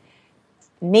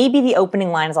 Maybe the opening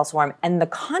line is also warm, and the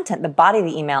content, the body of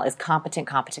the email is competent,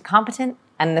 competent, competent,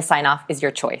 and the sign-off is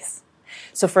your choice.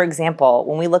 So for example,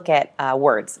 when we look at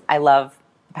words, I love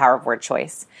the power of word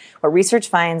choice. What research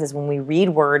finds is when we read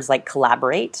words like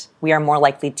collaborate, we are more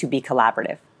likely to be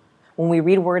collaborative. When we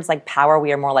read words like power,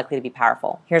 we are more likely to be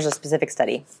powerful. Here's a specific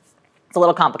study. It's a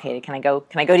little complicated. Can I go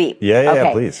deep?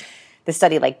 Yeah, please. The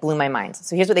study blew my mind.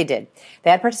 So here's what they did.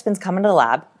 They had participants come into the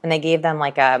lab and they gave them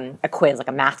a quiz, like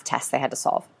a math test they had to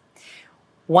solve.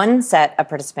 One set of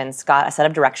participants got a set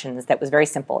of directions that was very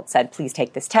simple. It said, please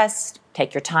take this test,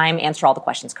 take your time, answer all the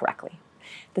questions correctly.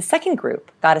 The second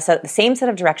group got the same set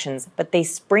of directions, but they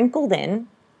sprinkled in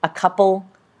a couple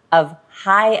of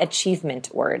high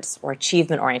achievement words or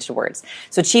achievement-oriented words.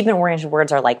 So achievement-oriented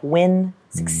words are like win,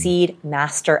 Succeed,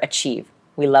 master, achieve.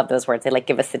 We love those words. They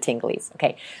give us the tinglies.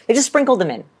 Okay. They just sprinkled them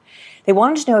in. They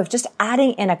wanted to know if just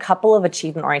adding in a couple of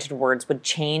achievement-oriented words would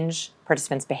change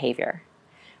participants' behavior.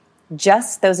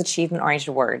 Just those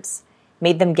achievement-oriented words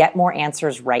made them get more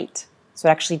answers right. So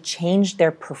it actually changed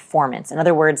their performance. In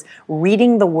other words,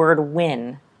 reading the word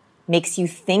win makes you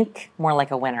think more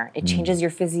like a winner. It changes your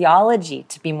physiology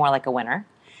to be more like a winner.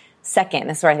 Second,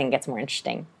 this is where I think it gets more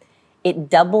interesting. It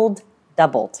doubled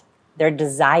their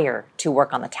desire to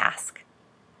work on the task.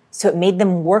 So it made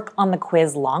them work on the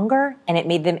quiz longer, and it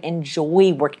made them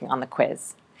enjoy working on the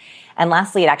quiz. And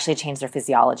lastly, it actually changed their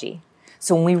physiology.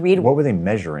 So when we read... What were they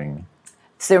measuring?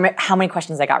 So how many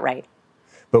questions I got right.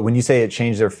 But when you say it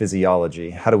changed their physiology,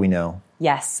 how do we know?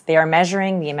 Yes, they are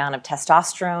measuring the amount of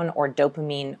testosterone or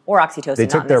dopamine or oxytocin. They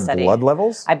took their blood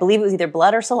levels? I believe it was either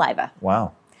blood or saliva.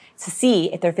 Wow. To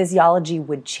see if their physiology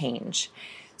would change.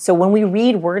 So when we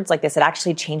read words like this, it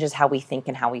actually changes how we think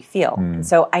and how we feel. And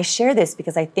so I share this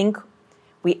because I think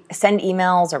we send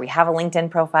emails or we have a LinkedIn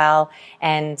profile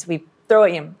and we throw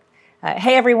it in.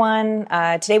 Hey everyone,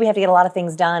 today we have to get a lot of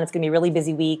things done. It's going to be a really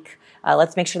busy week.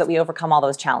 Let's make sure that we overcome all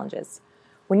those challenges.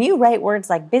 When you write words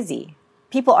like busy,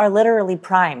 people are literally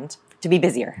primed to be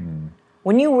busier.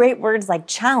 When you write words like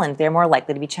challenge, they're more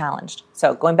likely to be challenged.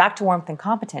 So going back to warmth and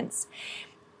competence,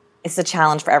 it's a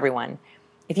challenge for everyone.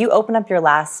 If you open up your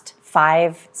last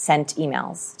 5 sent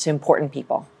emails to important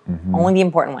people, only the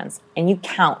important ones, and you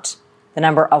count the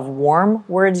number of warm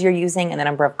words you're using and the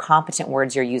number of competent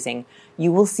words you're using,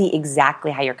 you will see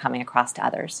exactly how you're coming across to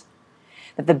others.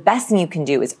 But the best thing you can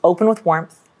do is open with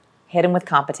warmth, hit them with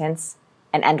competence,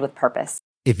 and end with purpose.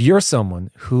 If you're someone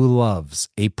who loves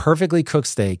a perfectly cooked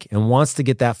steak and wants to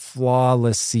get that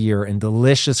flawless sear and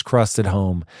delicious crust at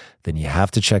home, then you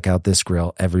have to check out this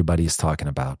grill everybody's talking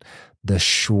about, the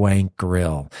Schwank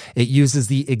Grill. It uses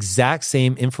the exact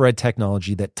same infrared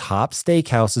technology that top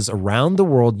steakhouses around the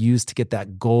world use to get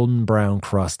that golden brown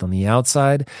crust on the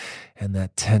outside and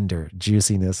that tender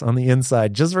juiciness on the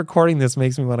inside. Just recording this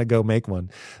makes me want to go make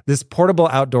one. This portable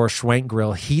outdoor Schwank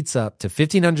Grill heats up to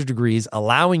 1,500 degrees,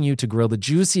 allowing you to grill the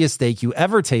juiciest steak you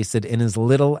ever tasted in as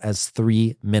little as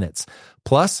 3 minutes.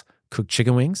 Plus, cook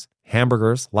chicken wings,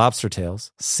 hamburgers, lobster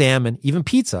tails, salmon, even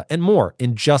pizza, and more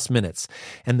in just minutes.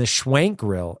 And the Schwank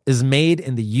Grill is made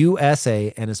in the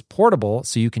USA and is portable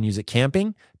so you can use it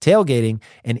camping, tailgating,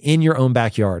 and in your own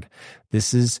backyard.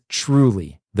 This is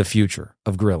truly the future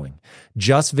of grilling.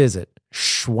 Just visit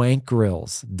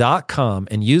schwankgrills.com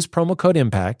and use promo code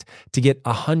IMPACT to get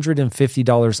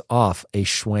 $150 off a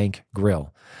Schwank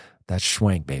Grill. That's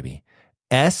Schwank, baby.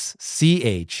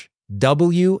 SCHWANK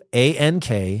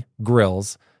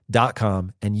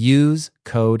grills.com and use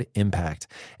code IMPACT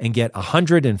and get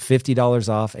 $150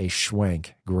 off a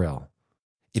Schwank Grill.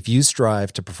 If you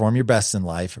strive to perform your best in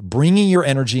life, bringing your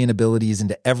energy and abilities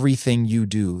into everything you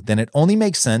do, then it only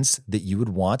makes sense that you would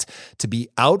want to be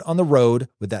out on the road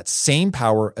with that same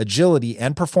power, agility,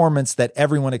 and performance that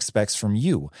everyone expects from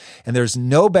you. And there's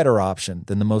no better option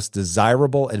than the most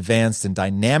desirable, advanced, and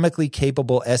dynamically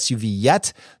capable SUV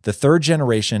yet, the 3rd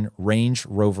generation Range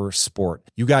Rover Sport.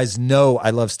 You guys know I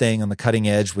love staying on the cutting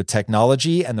edge with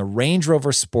technology, and the Range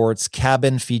Rover Sport's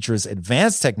cabin features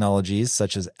advanced technologies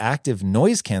such as active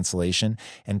noise cancellation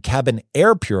and cabin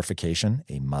air purification,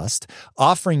 a must,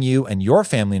 offering you and your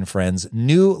family and friends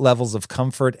new levels of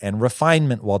comfort and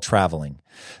refinement while traveling.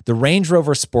 The Range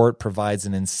Rover Sport provides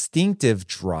an instinctive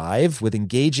drive with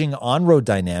engaging on-road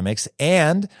dynamics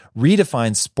and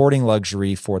redefines sporting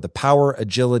luxury for the power,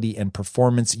 agility, and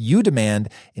performance you demand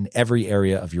in every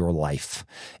area of your life.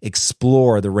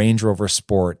 Explore the Range Rover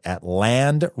Sport at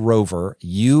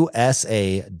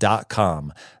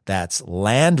LandRoverUSA.com. That's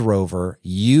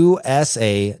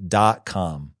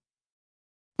LandRoverUSA.com.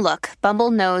 Look,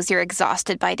 Bumble knows you're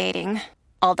exhausted by dating.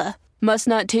 All the must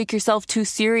not take yourself too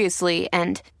seriously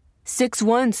and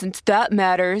 6'1" since that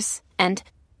matters. And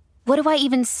what do I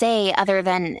even say other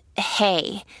than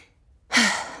hey?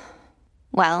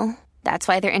 Well, that's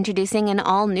why they're introducing an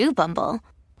all-new Bumble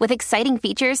with exciting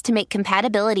features to make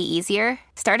compatibility easier,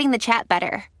 starting the chat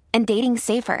better, and dating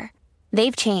safer.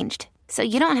 They've changed, so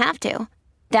you don't have to.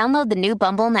 Download the new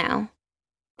Bumble now.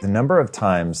 The number of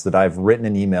times that I've written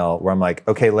an email where I'm like,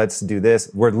 okay, let's do this,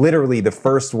 where literally the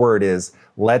first word is,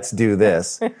 let's do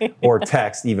this, or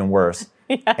text, even worse.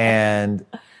 And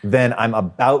then I'm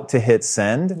about to hit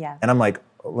send, and I'm like,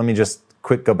 let me just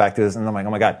go back to this. And I'm like,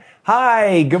 oh my God,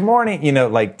 hi, good morning.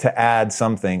 To add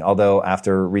something. Although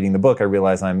after reading the book, I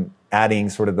realize I'm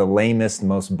adding sort of the lamest,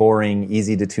 most boring,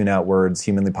 easy to tune out words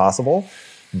humanly possible.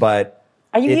 But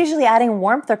are you usually adding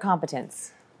warmth or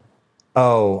competence?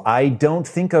 Oh, I don't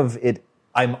think of it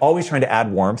I'm always trying to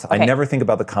add warmth. I never think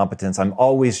about the competence. I'm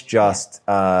always just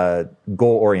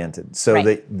goal-oriented. So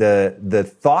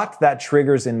the thought that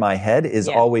triggers in my head is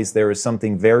always there is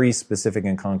something very specific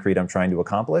and concrete I'm trying to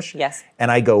accomplish. Yes. And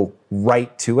I go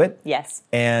right to it. Yes.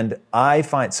 And I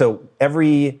find, so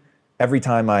every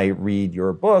time I read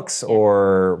your books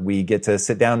or we get to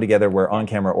sit down together, we're on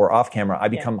camera or off camera, I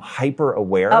become hyper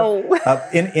aware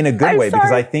in a good way,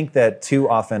 because I think that too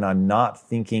often I'm not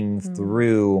thinking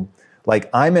through,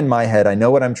 like I'm in my head, I know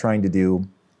what I'm trying to do,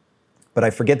 but I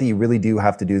forget that you really do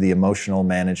have to do the emotional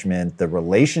management, the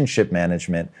relationship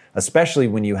management, especially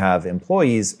when you have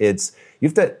employees. You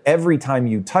have to, every time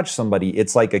you touch somebody,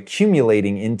 it's like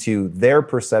accumulating into their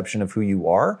perception of who you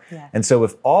are. Yeah. And so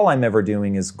if all I'm ever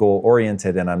doing is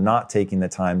goal-oriented and I'm not taking the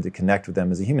time to connect with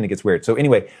them as a human, it gets weird. So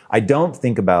anyway, I don't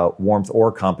think about warmth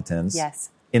or competence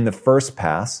in the first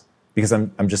pass because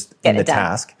I'm just in the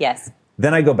task. Yes.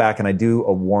 Then I go back and I do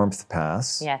a warmth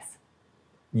pass. Yes.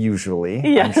 Usually.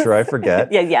 Yes. I'm sure I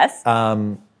forget. Yes.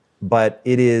 But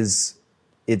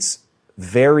it's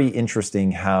very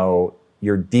interesting how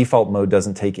your default mode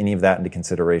doesn't take any of that into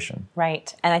consideration.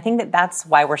 Right. And I think that that's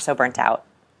why we're so burnt out.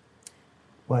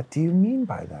 What do you mean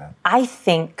by that? I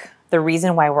think the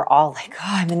reason why we're all like, oh,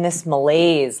 I'm in this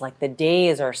malaise, like the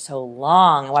days are so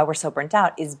long, and why we're so burnt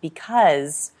out is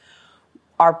because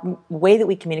our way that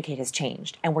we communicate has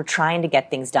changed, and we're trying to get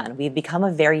things done. We've become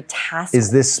a very task.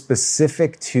 Is this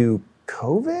specific to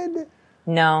COVID?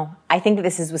 No, I think that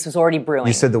this was already brewing.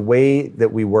 You said the way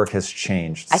that we work has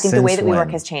changed. I think the way that we work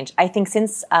has changed. I think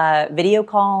since video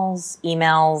calls,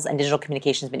 emails, and digital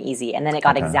communication has been easy, and then it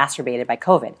got exacerbated by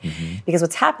COVID. Mm-hmm. Because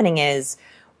what's happening is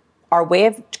our way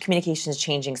of communication is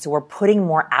changing, so we're putting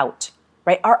more out,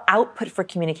 right? Our output for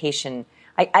communication,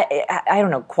 I don't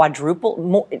know, quadruple,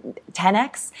 more,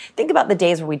 10x. Think about the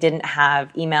days where we didn't have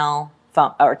email,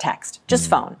 phone, or text, just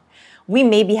phone. We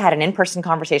maybe had an in-person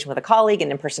conversation with a colleague,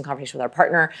 an in-person conversation with our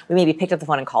partner. We maybe picked up the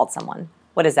phone and called someone.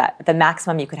 What is that? At the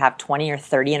maximum, you could have 20 or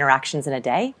 30 interactions in a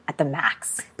day at the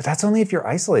max. But that's only if you're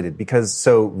isolated, because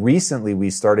so recently we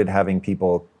started having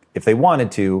people, if they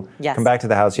wanted to, come back to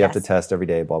the house, you have to test every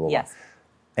day, blah, blah, blah. Yes.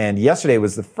 And yesterday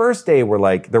was the first day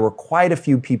where there were quite a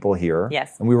few people here.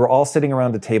 Yes. And we were all sitting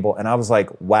around a table and I was like,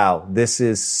 wow, this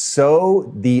is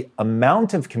the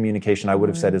amount of communication I would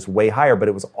have said is way higher, but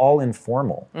it was all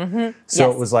informal. Mm-hmm.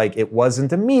 So it was like, it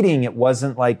wasn't a meeting. It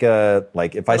wasn't like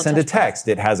if I send a text,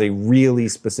 it has a really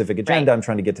specific agenda. Right. I'm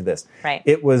trying to get to this. Right.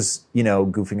 It was,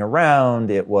 goofing around.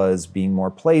 It was being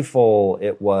more playful.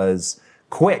 It was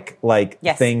quick,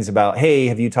 things about, hey,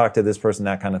 have you talked to this person,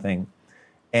 that kind of thing.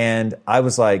 And I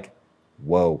was like,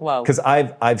 whoa. Because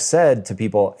I've said to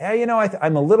people, hey,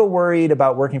 I'm a little worried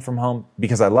about working from home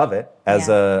because I love it as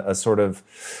a sort of,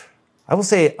 I will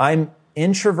say I'm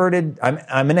introverted. I'm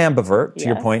an ambivert to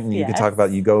your point, and you could talk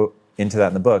about, you go into that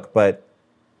in the book, but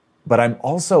I'm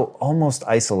also almost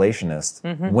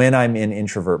isolationist when I'm in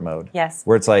introvert mode. Yes.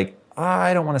 Where it's like,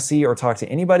 I don't want to see or talk to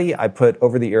anybody. I put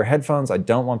over-the-ear headphones. I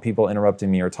don't want people interrupting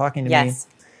me or talking to me.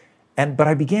 But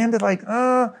I began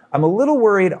to I'm a little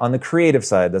worried on the creative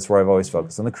side. That's where I've always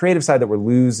focused. On the creative side, that we're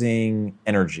losing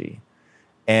energy.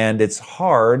 And it's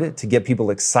hard to get people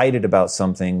excited about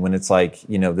something when it's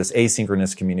this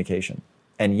asynchronous communication.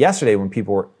 And yesterday when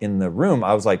people were in the room,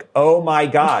 I was like, oh my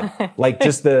God,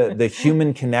 just the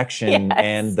human connection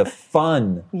and the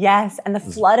fun. Yes, and the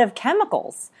flood of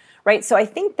chemicals, right? So I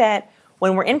think that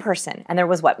when we're in person, and there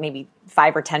was maybe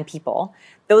 5 or 10 people,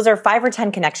 those are 5 or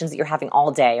 10 connections that you're having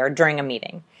all day or during a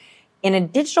meeting. In a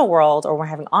digital world, or we're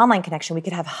having online connection, we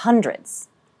could have hundreds,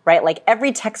 right? Like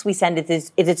every text we send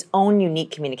is its own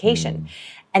unique communication.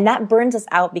 And that burns us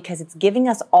out because it's giving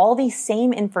us all the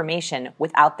same information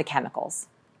without the chemicals.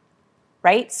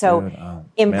 Right? So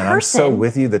in person, I'm so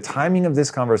with you. The timing of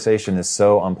this conversation is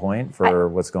so on point for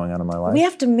what's going on in my life. We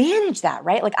have to manage that,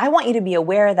 right? I want you to be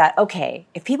aware that, okay,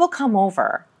 if people come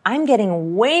over, I'm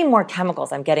getting way more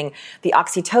chemicals. I'm getting the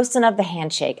oxytocin of the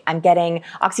handshake. I'm getting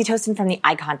oxytocin from the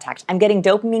eye contact. I'm getting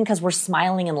dopamine because we're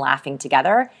smiling and laughing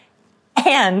together.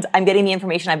 And I'm getting the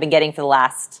information I've been getting for the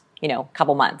last,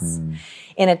 couple months.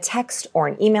 In a text or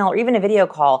an email or even a video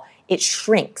call, it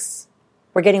shrinks.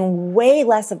 We're getting way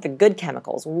less of the good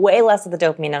chemicals, way less of the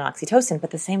dopamine and oxytocin,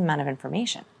 but the same amount of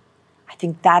information. I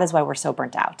think that is why we're so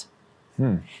burnt out.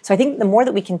 So I think the more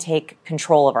that we can take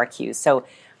control of our cues. So,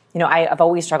 I've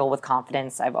always struggled with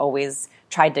confidence. I've always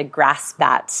tried to grasp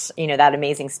that, that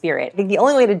amazing spirit. I think the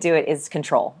only way to do it is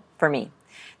control for me.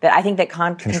 That I think that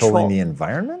controlling the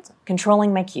environment?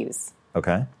 Controlling my cues.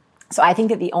 Okay. So I think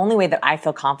that the only way that I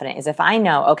feel confident is if I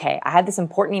know, okay, I have this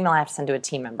important email I have to send to a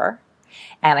team member.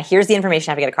 And here's the information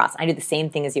I have to get across. I do the same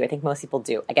thing as you. I think most people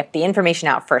do. I get the information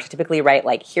out first. I typically write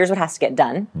like, here's what has to get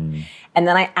done. And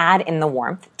then I add in the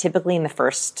warmth, typically in the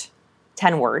first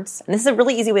 10 words. And this is a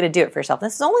really easy way to do it for yourself.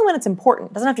 This is only when it's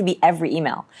important. It doesn't have to be every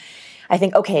email. I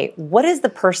think, okay, what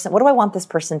do I want this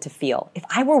person to feel? If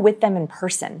I were with them in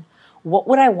person, what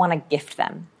would I want to gift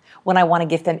them? When I want to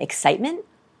gift them excitement,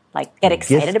 like get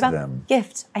excited about them.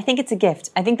 Gift. I think it's a gift.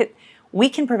 I think that we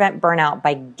can prevent burnout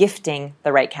by gifting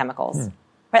the right chemicals,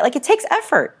 right? Like it takes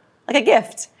effort, like a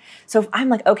gift. So if I'm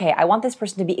like, okay, I want this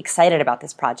person to be excited about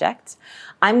this project,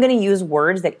 I'm going to use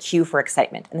words that cue for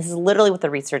excitement. And this is literally what the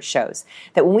research shows,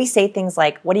 that when we say things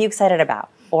like, what are you excited about?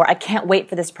 Or I can't wait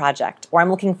for this project, or I'm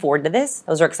looking forward to this,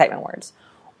 those are excitement words.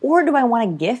 Or do I want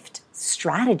to gift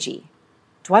strategy?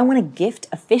 Do I want to gift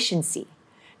efficiency?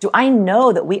 Do I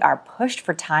know that we are pushed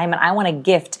for time and I want to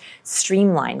gift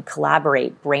streamline,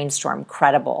 collaborate, brainstorm,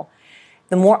 credible?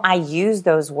 The more I use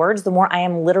those words, the more I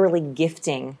am literally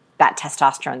gifting that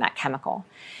testosterone, that chemical.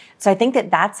 So I think that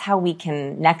that's how we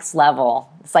can next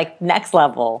level. It's like next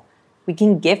level. We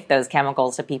can gift those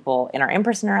chemicals to people in our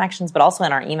in-person interactions, but also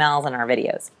in our emails and our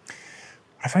videos.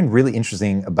 What I find really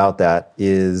interesting about that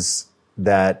is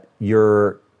that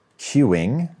you're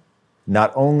cueing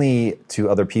not only to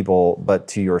other people, but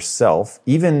to yourself,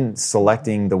 even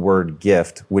selecting the word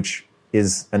gift, which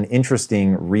is an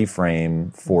interesting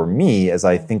reframe for me as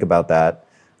I think about that,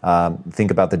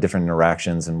 think about the different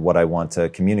interactions and what I want to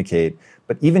communicate.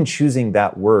 But even choosing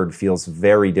that word feels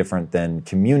very different than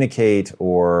communicate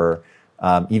or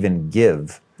even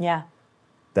give. Yeah.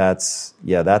 That's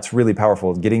really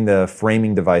powerful. Getting the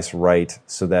framing device right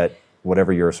so that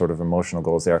whatever your sort of emotional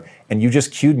goals are. And you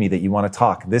just cued me that you want to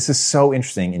talk. This is so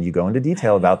interesting. And you go into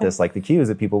detail about this, like the cues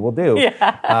that people will do.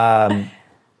 Yeah.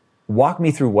 Walk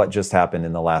me through what just happened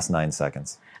in the last 9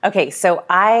 seconds. Okay, so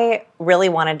I really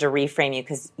wanted to reframe you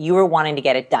because you were wanting to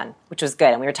get it done, which was good.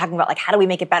 And we were talking about like, how do we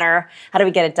make it better? How do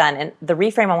we get it done? And the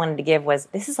reframe I wanted to give was,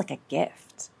 this is like a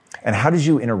gift. And how did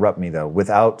you interrupt me though,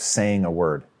 without saying a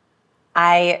word?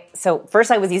 So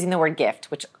first I was using the word gift,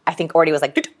 which I think already was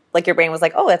like your brain was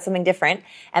like, oh, that's something different.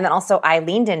 And then also I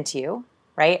leaned into you,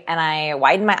 right? And I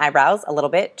widened my eyebrows a little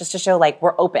bit just to show like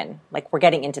we're open, like we're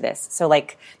getting into this. So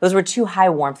like those were 2 high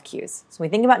warmth cues. So when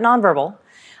we think about nonverbal,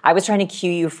 I was trying to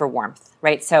cue you for warmth,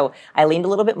 right? So I leaned a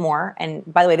little bit more. And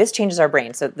by the way, this changes our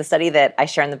brain. So the study that I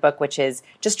share in the book, which is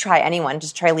just try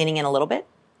leaning in a little bit.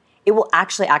 It will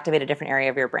actually activate a different area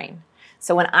of your brain.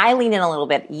 So when I lean in a little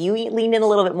bit, you lean in a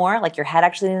little bit more, like your head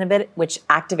actually leaned in a bit, which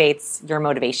activates your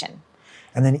motivation.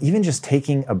 And then even just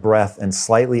taking a breath and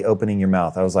slightly opening your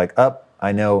mouth, I was like,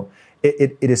 I know.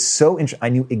 It is so interesting. I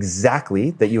knew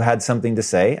exactly that you had something to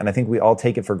say, and I think we all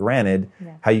take it for granted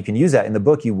how you can use that. In the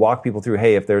book, you walk people through,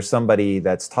 hey, if there's somebody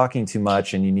that's talking too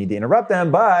much and you need to interrupt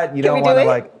them, but you don't want to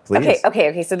like, please.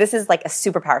 Okay. So this is like a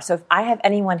superpower. So if I have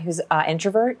anyone who's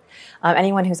introvert,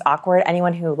 anyone who's awkward,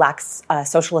 anyone who lacks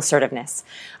social assertiveness,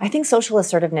 I think social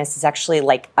assertiveness is actually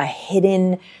like a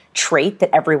hidden trait that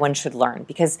everyone should learn.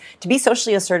 Because to be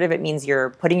socially assertive, it means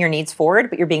you're putting your needs forward,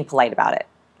 but you're being polite about it.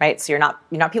 Right? So you're not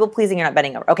people pleasing, you're not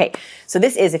bending over. Okay. So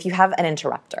this is if you have an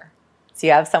interrupter. So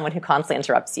you have someone who constantly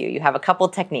interrupts you. You have a couple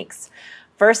techniques.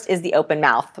 First is the open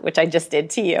mouth, which I just did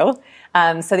to you.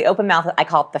 So the open mouth, I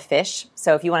call it the fish.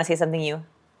 So if you want to say something, you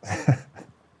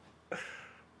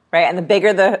right? And the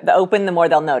bigger the open, the more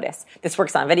they'll notice. This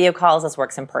works on video calls, this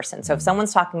works in person. So if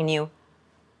someone's talking to you,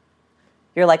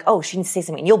 you're like, oh, she needs to say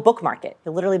something. And you'll bookmark it.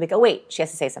 You'll literally be like, oh, wait, she has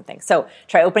to say something. So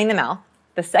try opening the mouth.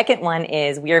 The second one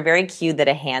is we are very cued that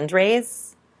a hand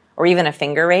raise or even a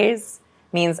finger raise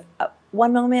means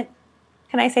one moment,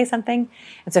 can I say something?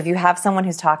 And so if you have someone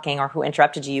who's talking or who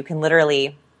interrupted you, you can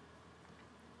literally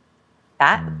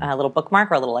a little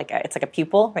bookmark or a little it's like a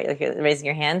pupil, right? Like you're raising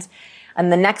your hand. And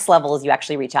the next level is you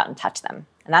actually reach out and touch them.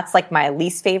 And that's like my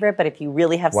least favorite, but if you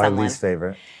really have someone. Why least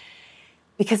favorite?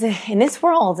 Because in this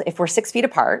world, if we're 6 feet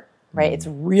apart, right? It's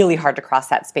really hard to cross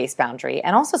that space boundary.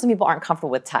 And also some people aren't comfortable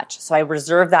with touch. So I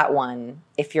reserve that one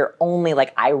if you're only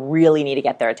like, I really need to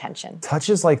get their attention. Touch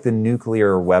is like the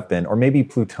nuclear weapon, or maybe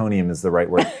plutonium is the right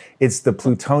word. It's the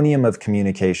plutonium of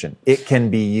communication. It can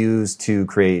be used to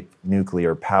create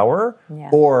nuclear power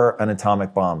or an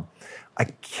atomic bomb.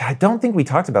 I don't think we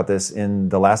talked about this in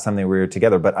the last time that we were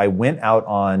together, but I went out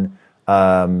on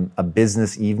a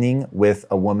business evening with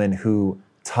a woman who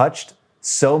touched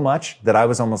so much that I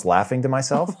was almost laughing to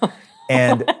myself.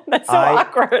 And that's so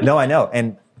awkward. No, I know.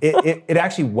 And it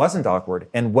actually wasn't awkward.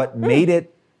 And what made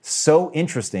it so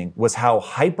interesting was how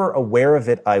hyper aware of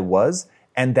it I was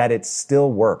and that it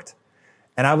still worked.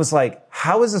 And I was like,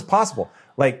 how is this possible?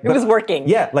 It was working.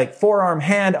 Yeah, like forearm,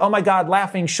 hand, oh my God,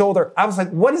 laughing, shoulder. I was like,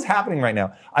 what is happening right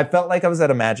now? I felt like I was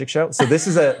at a magic show. So this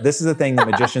is a thing that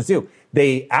magicians do.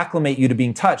 They acclimate you to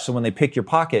being touched. So when they pick your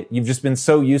pocket, you've just been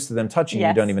so used to them touching you,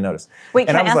 you don't even notice. Wait,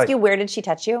 can I ask you, where did she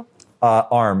touch you?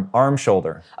 Arm,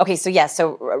 shoulder. Okay, so yes,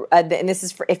 and this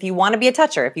is for if you want to be a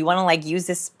toucher, if you want to like use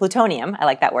this plutonium, I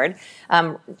like that word.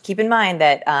 Keep in mind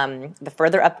that the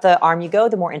further up the arm you go,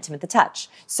 the more intimate the touch.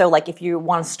 So like if you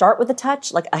want to start with a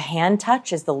touch, like a hand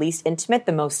touch is the least intimate,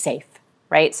 the most safe,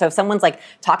 right? So if someone's like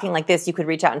talking like this, you could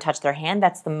reach out and touch their hand.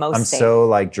 That's the most safe. I'm so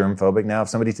like germphobic now.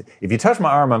 If you touch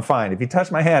my arm, I'm fine. If you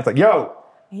touch my hand, it's like, yo,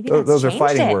 those are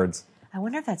fighting words. I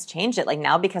wonder if that's changed it. Like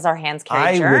now because our hands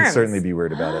carry germs. I would certainly be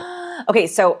weird about it. Okay,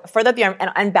 so further up the arm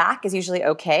and back is usually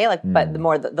okay. But the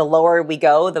more the lower we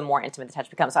go, the more intimate the touch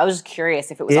becomes. So I was just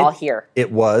curious if it was all here.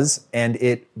 It was, and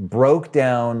it broke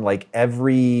down like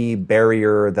every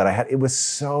barrier that I had. It was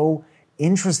so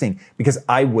interesting because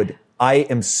I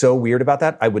am so weird about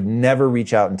that. I would never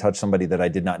reach out and touch somebody that I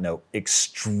did not know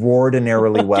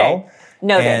extraordinarily well.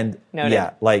 Noted. And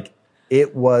yeah, like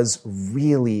it was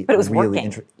really, but it was really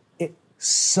interesting.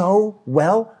 So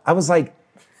well. I was like,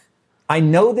 I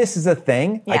know this is a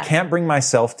thing. Yeah. I can't bring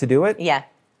myself to do it. Yeah.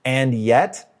 And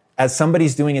yet, as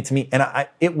somebody's doing it to me, and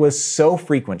it was so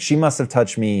frequent. She must have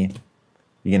touched me,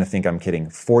 you're going to think I'm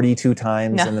kidding, 42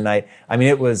 times in the night. I mean,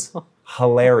 it was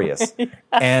hilarious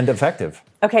and effective.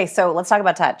 Okay, so let's talk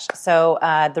about touch. So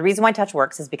the reason why touch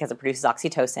works is because it produces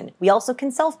oxytocin. We also can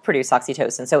self-produce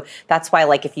oxytocin. So that's why,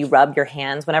 like, if you rub your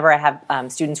hands, whenever I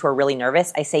have students who are really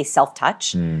nervous, I say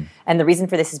self-touch. And the reason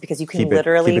for this is because you can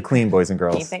literally... Keep it clean, boys and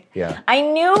girls. Yeah. I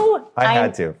knew... I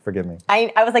had to. Forgive me.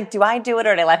 I was like, do I do it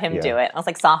or did I let him do it? I was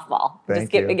like, softball.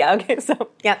 Thank you. Yeah, okay, so,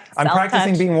 yeah. I'm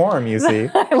practicing being warm, you see.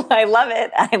 I love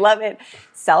it. I love it.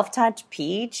 Self-touch,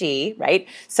 PG, right?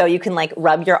 So you can, like,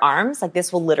 rub your arms. Like,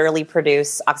 this will literally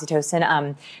produce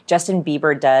oxytocin. Justin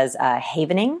Bieber does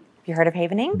havening. Have you heard of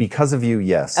havening? Because of you,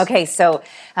 yes. Okay, so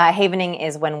havening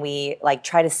is when we like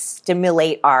try to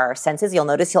stimulate our senses. You'll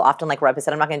notice he'll often like rub his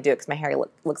head. I'm not going to do it because my hair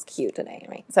looks cute today,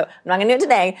 right? So I'm not going to do it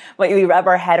today, but we rub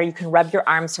our head or you can rub your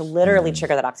arms to literally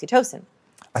trigger that oxytocin.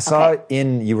 I saw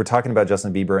you were talking about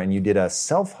Justin Bieber and you did a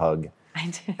self-hug. I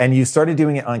did. And you started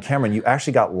doing it on camera and you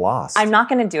actually got lost. I'm not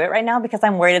going to do it right now because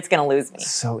I'm worried it's going to lose me.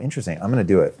 So interesting. I'm going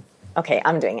to do it. Okay,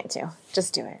 I'm doing it too.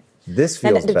 Just do it. This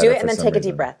feels better. Do it and then take a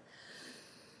deep breath.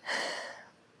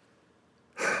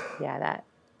 Yeah, that.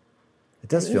 It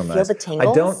does feel nice. Feel the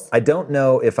tingles? I don't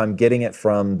know if I'm getting it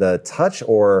from the touch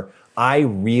or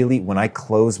when I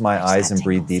close my eyes and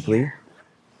breathe deeply, here.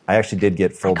 I actually did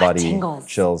get full body tingles.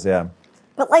 Chills, yeah.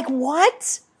 But like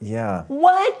what? Yeah.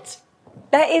 What?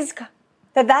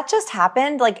 That just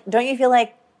happened? Like, don't you feel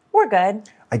like we're good?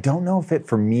 I don't know if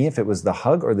it was the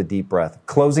hug or the deep breath.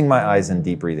 Closing my eyes and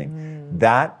deep breathing.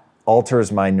 That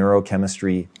alters my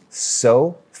neurochemistry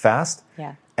so fast.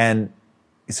 Yeah. And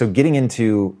so getting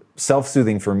into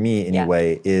self-soothing for me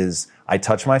anyway is I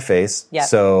touch my face. Yep.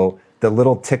 So the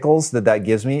little tickles that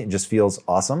gives me, it just feels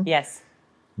awesome. Yes.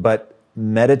 But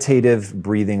meditative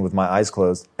breathing with my eyes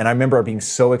closed. And I remember being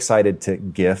so excited to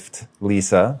gift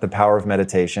Lisa the power of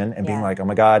meditation and being like, oh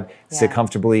my God, sit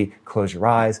comfortably, close your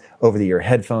eyes, over-the-ear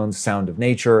headphones, sound of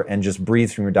nature, and just breathe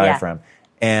from your diaphragm.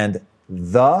 And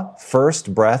the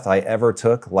first breath I ever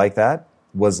took like that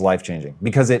was life-changing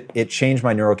because it changed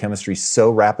my neurochemistry so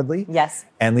rapidly. Yes.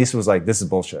 And Lisa was like, this is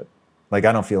bullshit. Like,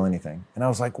 I don't feel anything. And I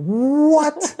was like,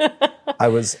 what? I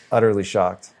was utterly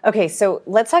shocked. Okay, so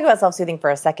let's talk about self-soothing for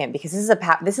a second because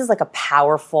this is like a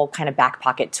powerful kind of back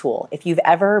pocket tool. If you've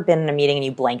ever been in a meeting and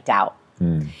you blanked out,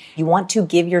 you want to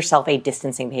give yourself a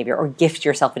distancing behavior or gift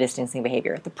yourself a distancing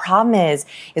behavior. The problem is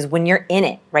when you're in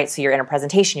it, right? So you're in a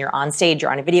presentation, you're on stage,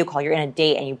 you're on a video call, you're in a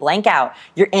date, and you blank out,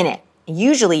 you're in it.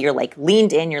 Usually you're like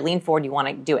leaned in, you're leaned forward, you want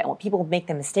to do it. And what people make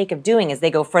the mistake of doing is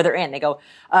they go further in. They go,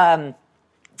 have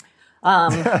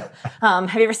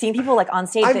you ever seen people like on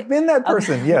stage? I've been that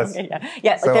person, yes. Okay,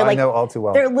 yeah. So I know all too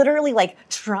well. They're literally like,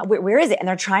 where is it? And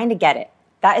they're trying to get it.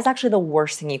 That is actually the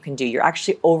worst thing you can do. You're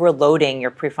actually overloading your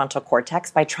prefrontal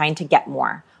cortex by trying to get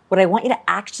more. What I want you to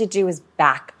actually do is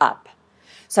back up.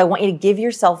 So I want you to give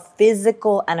yourself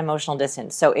physical and emotional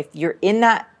distance. So if you're in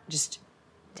that, just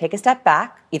take a step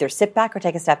back, either sit back or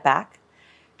take a step back.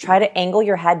 Try to angle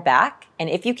your head back. And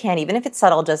if you can, even if it's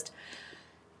subtle, just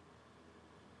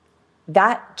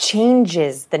that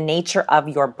changes the nature of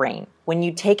your brain. When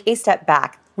you take a step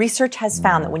back, research has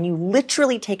found that when you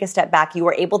literally take a step back, you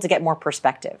are able to get more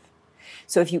perspective.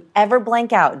 So if you ever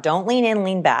blank out, don't lean in,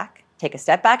 lean back. Take a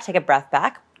step back, take a breath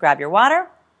back, grab your water,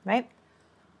 right?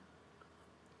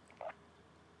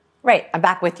 Right, I'm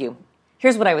back with you.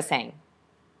 Here's what I was saying.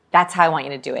 That's how I want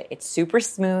you to do it. It's super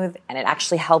smooth, and it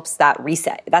actually helps that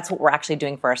reset. That's what we're actually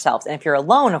doing for ourselves. And if you're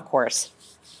alone, of course,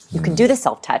 you can do the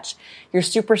self-touch. Your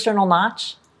suprasternal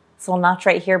notch, this little notch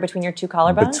right here between your two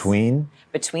collarbones.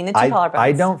 Between the two collarbones.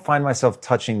 I don't find myself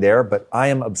touching there, but I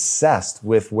am obsessed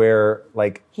with where,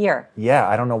 like... Here. Yeah,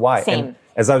 I don't know why. Same. And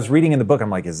as I was reading in the book, I'm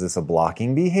like, is this a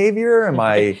blocking behavior? Am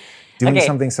I doing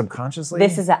something subconsciously?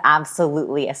 This is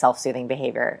absolutely a self-soothing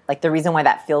behavior. Like the reason why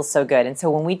that feels so good. And so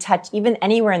when we touch even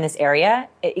anywhere in this area,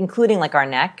 including like our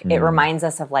neck, it reminds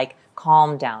us of like,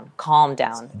 calm down.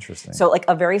 That's interesting. So like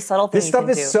a very subtle thing this stuff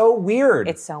is so weird.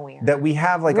 It's so weird. That we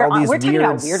have like all these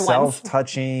weird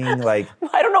self-touching, like...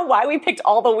 I don't know why we picked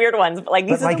all the weird ones, but like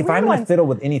these are like the if weird I'm ones. going to fiddle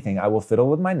with anything, I will fiddle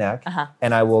with my neck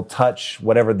and I will touch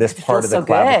whatever this part of the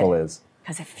clavicle is.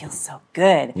 Because it feels so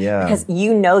good. Yeah. Because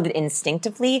you know that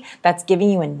instinctively that's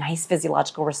giving you a nice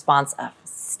physiological response of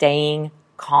staying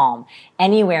calm.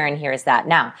 Anywhere in here is that.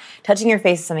 Now, touching your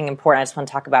face is something important I just want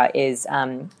to talk about is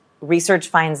research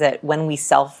finds that when we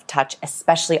self-touch,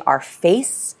 especially our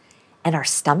face and our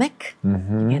stomach,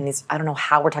 and these, I don't know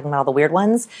how we're talking about all the weird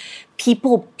ones,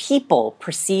 people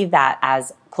perceive that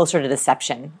as closer to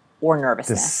deception or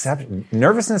nervousness.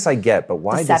 Nervousness I get, but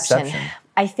why deception?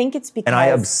 I think it's because... And I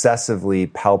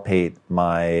obsessively palpate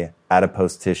my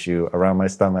adipose tissue around my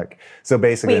stomach. So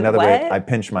basically, another way, I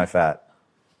pinch my fat.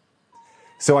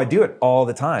 So I do it all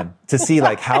the time to see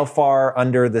like how far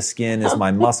under the skin is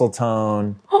my muscle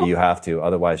tone. You have to,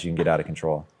 otherwise you can get out of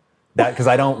control. That because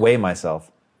I don't weigh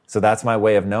myself. So that's my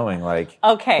way of knowing, like,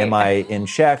 am I in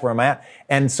check? Where am I at?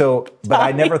 And so, but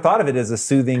I never thought of it as a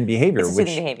soothing behavior,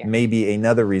 which may be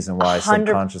another reason why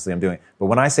subconsciously I'm doing it. But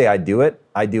when I say I do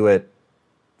it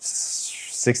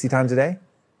 60 times a day.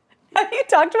 Have you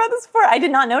talked about this before? I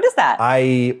did not notice that.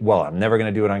 I'm never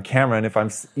going to do it on camera. And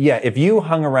if you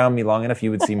hung around me long enough,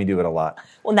 you would see me do it a lot.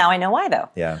 Well, now I know why though.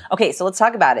 Yeah. Okay, so let's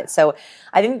talk about it. So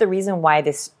I think the reason why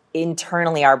this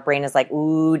internally our brain is like,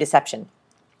 ooh, deception,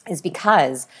 is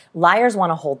because liars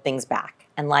want to hold things back.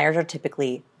 And liars are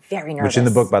typically very nervous. Which in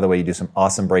the book, by the way, you do some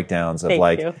awesome breakdowns of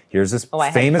here's this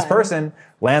famous person,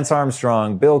 Lance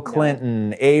Armstrong, Bill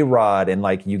Clinton, A-Rod, and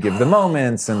like you give the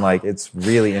moments and like it's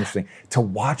really interesting to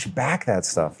watch back that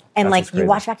stuff. And like you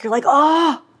watch back, you're like,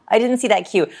 oh, I didn't see that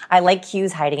cue. I like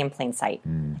cues hiding in plain sight.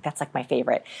 That's like my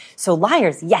favorite. So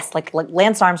liars, yes, like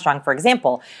Lance Armstrong, for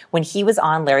example, when he was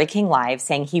on Larry King Live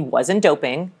saying he wasn't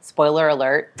doping, spoiler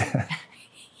alert,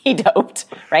 he doped,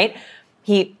 right?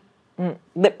 He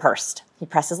lip pursed. He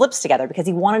pressed his lips together because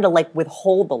he wanted to like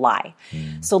withhold the lie.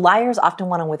 So liars often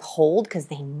want to withhold because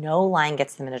they know lying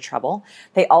gets them into trouble.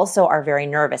 They also are very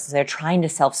nervous. So they're trying to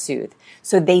self-soothe.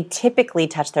 So they typically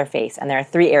touch their face. And there are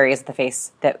 3 areas of the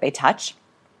face that they touch: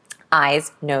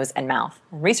 eyes, nose, and mouth.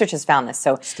 And research has found this.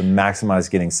 So just to maximize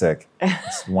getting sick.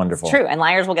 It's wonderful. It's true. And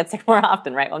liars will get sick more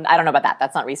often, right? Well, I don't know about that.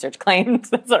 That's not research claimed.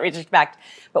 That's not research backed.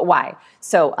 But why?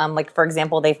 So, like, for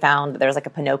example, they found there's like a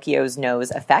Pinocchio's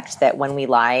nose effect that when we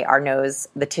lie, our nose,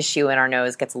 the tissue in our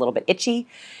nose gets a little bit itchy.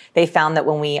 They found that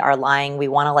when we are lying, we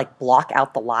want to like block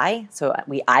out the lie. So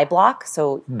we eye block.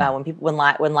 So when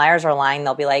liars are lying,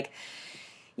 they'll be like,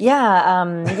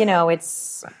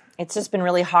 it's just been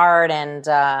really hard, and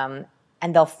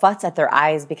they'll futz at their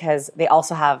eyes because they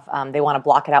also have they want to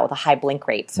block it out with a high blink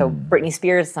rate. So Britney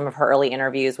Spears, some of her early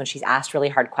interviews, when she's asked really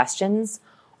hard questions,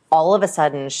 all of a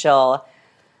sudden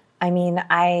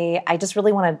I just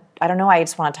really want to, I don't know, I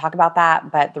just want to talk about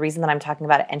that, but the reason that I'm talking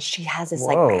about it, and she has this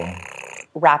like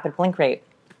rapid blink rate,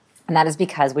 and that is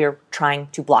because we are trying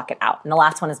to block it out. And the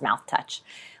last one is mouth touch.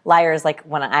 Liars, like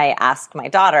when I ask my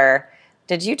daughter,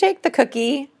 did you take the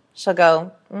cookie? She'll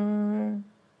go,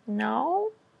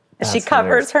 no. She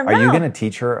covers her mouth. Are you going to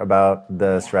teach her about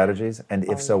the strategies? And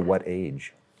if so, what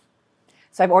age?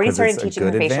 So I've already started teaching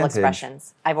her facial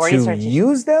expressions. I've already started teaching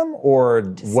use them or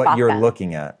what you're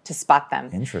looking at? To spot them.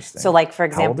 Interesting. So like, for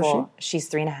example, How old is she's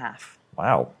 3.5.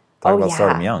 Wow. Talk about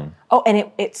starting young. Oh, and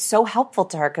it's so helpful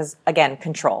to her because, again,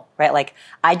 control, right? Like,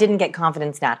 I didn't get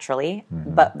confidence naturally,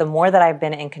 but the more that I've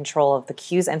been in control of the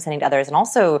cues I'm sending to others, and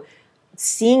also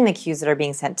seeing the cues that are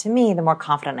being sent to me, the more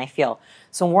confident I feel.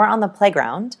 So when we're on the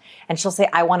playground and she'll say,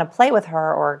 I want to play with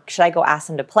her, or should I go ask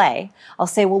them to play? I'll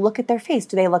say, well, look at their face.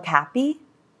 Do they look happy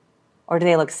or do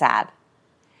they look sad?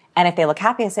 And if they look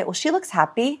happy, I say, well, she looks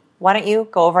happy. Why don't you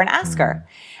go over and ask her?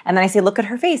 And then I say, look at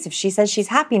her face. If she says she's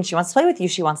happy and she wants to play with you,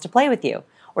 she wants to play with you.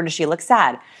 Or does she look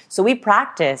sad? So we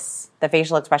practice the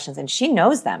facial expressions, and she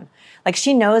knows them. Like,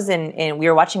 she knows we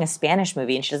were watching a Spanish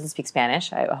movie, and she doesn't speak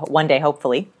Spanish, one day,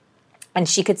 hopefully. And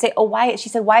she could say, why? She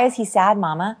said, why is he sad,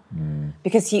 Mama?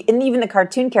 Because and even the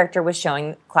cartoon character was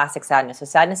showing classic sadness. So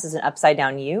sadness is an upside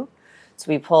down U. So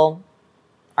we pull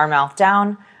our mouth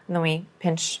down, And then we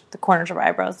pinch the corners of our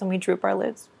eyebrows and we droop our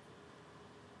lids.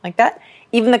 Like that.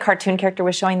 Even the cartoon character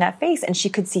was showing that face and she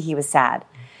could see he was sad.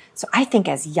 So I think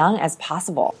as young as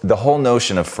possible. The whole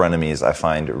notion of frenemies I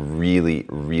find really,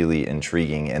 really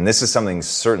intriguing. And this is something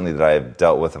certainly that I've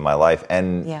dealt with in my life.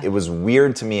 And it was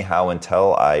weird to me how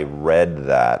until I read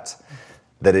that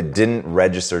it didn't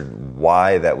register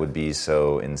why that would be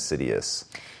so insidious.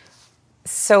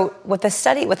 So what the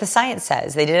science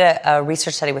says, they did a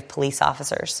research study with police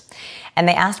officers. And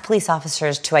they asked police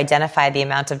officers to identify the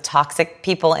amount of toxic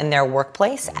people in their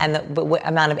workplace and the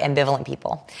amount of ambivalent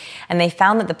people. And they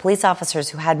found that the police officers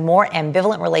who had more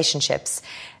ambivalent relationships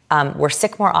were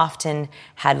sick more often,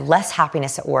 had less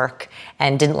happiness at work,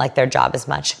 and didn't like their job as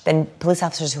much than police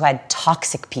officers who had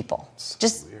toxic people.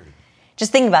 Just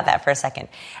think about that for a second.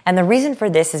 And the reason for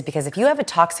this is because if you have a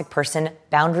toxic person,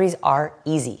 boundaries are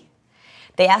easy.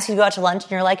 They ask you to go out to lunch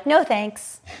and you're like, no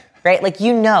thanks, right? Like,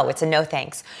 you know it's a no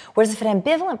thanks. Whereas if an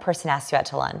ambivalent person asks you out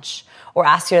to lunch or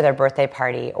asks you to their birthday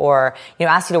party or,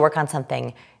 asks you to work on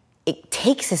something, it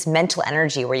takes this mental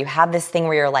energy where you have this thing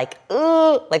where you're like,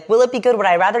 ooh, like, will it be good? Would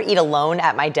I rather eat alone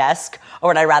at my desk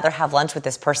or would I rather have lunch with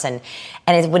this person?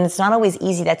 And when it's not always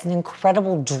easy, that's an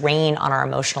incredible drain on our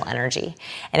emotional energy.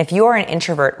 And if you are an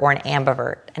introvert or an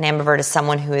ambivert is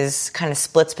someone who is kind of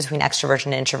splits between extroversion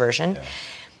and introversion,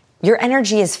 your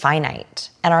energy is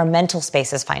finite and our mental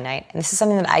space is finite. And this is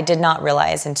something that I did not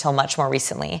realize until much more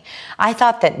recently. I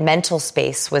thought that mental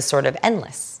space was sort of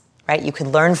endless, right? You could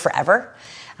learn forever.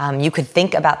 You could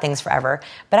think about things forever.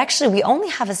 But actually, we only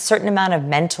have a certain amount of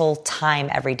mental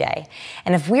time every day.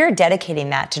 And if we're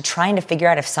dedicating that to trying to figure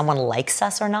out if someone likes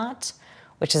us or not,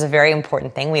 which is a very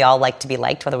important thing. We all like to be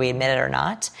liked, whether we admit it or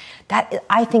not. That,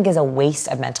 I think, is a waste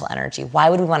of mental energy.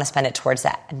 Why would we want to spend it towards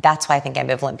that? And that's why I think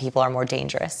ambivalent people are more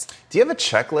dangerous. Do you have a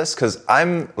checklist? Because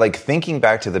I'm like thinking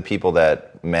back to the people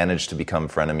that managed to become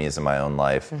frenemies in my own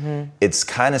life. Mm-hmm. It's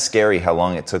kind of scary how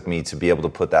long it took me to be able to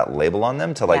put that label on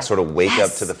them, to like sort of wake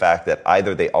up to the fact that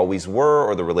either they always were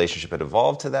or the relationship had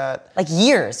evolved to that. Like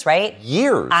years, right?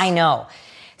 Years. I know.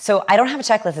 So I don't have a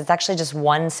checklist. It's actually just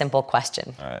one simple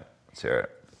question. All right. Let's hear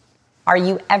it. Are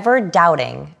you ever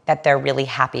doubting that they're really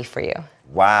happy for you?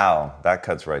 Wow, that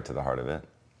cuts right to the heart of it.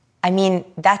 I mean,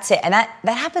 that's it. And that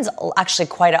happens actually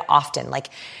quite often. Like,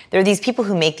 there are these people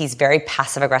who make these very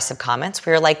passive-aggressive comments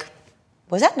where you're like,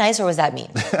 was that nice or was that mean?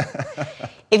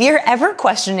 If you're ever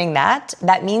questioning that,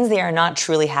 that means they are not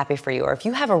truly happy for you. Or if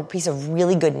you have a piece of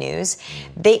really good news,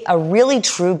 a really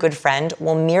true good friend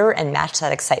will mirror and match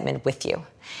that excitement with you.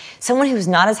 Someone who's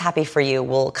not as happy for you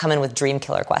will come in with dream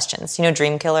killer questions. You know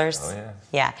dream killers? Oh, yeah.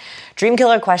 Yeah. Dream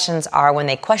killer questions are when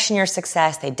they question your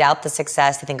success, they doubt the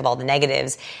success, they think of all the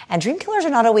negatives. And dream killers are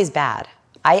not always bad.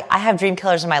 I have dream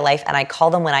killers in my life, and I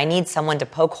call them when I need someone to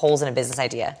poke holes in a business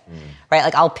idea, right?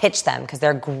 Like, I'll pitch them because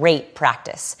they're great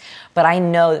practice. But I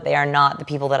know that they are not the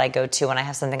people that I go to when I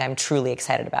have something I'm truly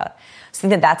excited about. So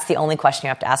I think that's the only question you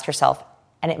have to ask yourself,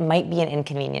 and it might be an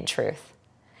inconvenient truth.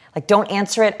 Like, don't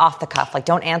answer it off the cuff. Like,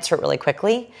 don't answer it really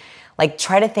quickly. Like,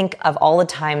 try to think of all the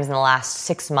times in the last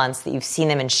 6 months that you've seen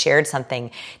them and shared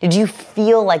something. Did you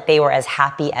feel like they were as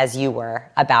happy as you were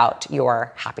about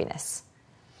your happiness?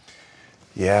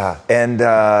 Yeah, and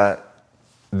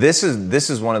this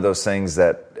is one of those things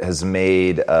that has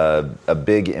made a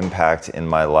big impact in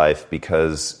my life,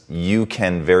 because you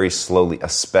can very slowly,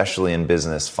 especially in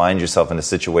business, find yourself in a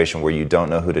situation where you don't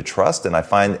know who to trust. And I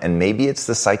find, and maybe it's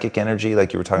the psychic energy,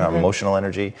 like you were talking about, emotional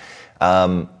energy.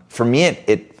 For me,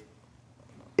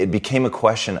 it became a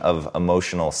question of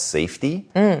emotional safety,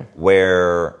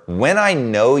 where when I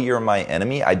know you're my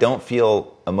enemy, I don't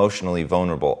feel emotionally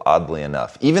vulnerable, oddly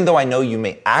enough, even though I know you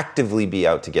may actively be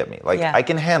out to get me. Like, I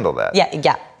can handle that.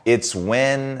 Yeah. It's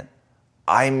when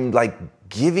I'm like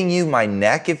giving you my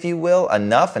neck, if you will,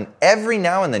 enough, and every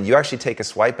now and then you actually take a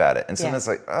swipe at it. And sometimes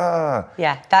it's like,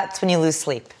 Yeah, that's when you lose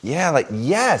sleep. Yeah, like,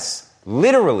 yes.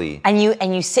 Literally. And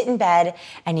you sit in bed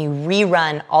and you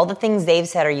rerun all the things they've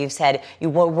said or you've said. You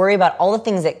worry about all the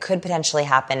things that could potentially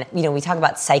happen. You know, we talk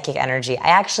about psychic energy. I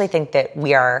actually think that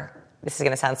this is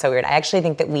going to sound so weird, I actually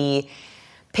think that we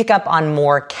pick up on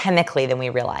more chemically than we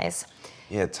realize.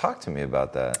 Yeah, talk to me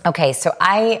about that. Okay, so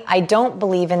I don't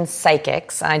believe in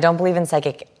psychics, and I don't believe in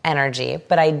psychic energy,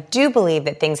 but I do believe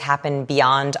that things happen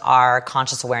beyond our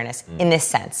conscious awareness in this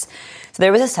sense. So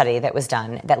there was a study that was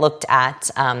done that looked at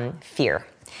fear.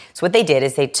 So what they did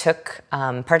is they took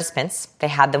participants, they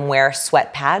had them wear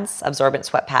sweat pads, absorbent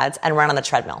sweat pads, and run on the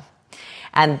treadmill.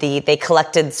 And they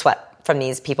collected sweat from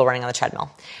these people running on the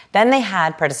treadmill. Then they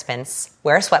had participants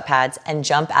wear sweat pads and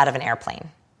jump out of an airplane.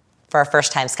 for our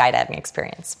first time skydiving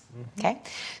experience. Okay?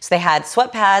 So they had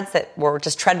sweat pads that were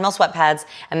just treadmill sweat pads,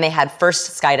 and they had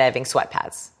first skydiving sweat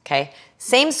pads. Okay?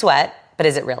 Same sweat, but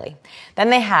is it really? Then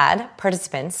they had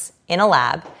participants in a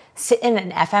lab sit in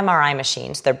an fMRI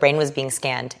machine, so their brain was being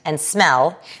scanned, and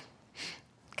smell,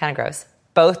 kind of gross,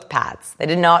 both pads. They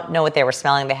did not know what they were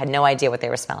smelling. They had no idea what they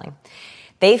were smelling.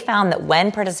 They found that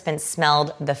when participants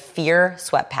smelled the fear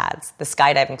sweat pads, the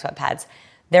skydiving sweat pads,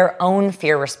 their own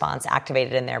fear response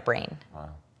activated in their brain. Wow.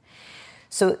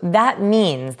 So that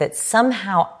means that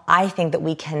somehow I think that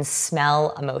we can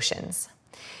smell emotions.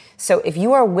 So if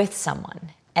you are with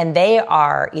someone and they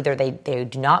are either they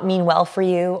do not mean well for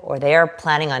you, or they are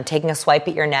planning on taking a swipe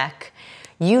at your neck,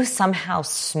 you somehow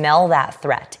smell that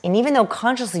threat. And even though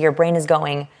consciously your brain is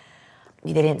going,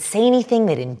 they didn't say anything,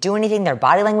 they didn't do anything, their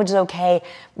body language is okay,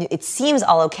 it seems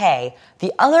all okay,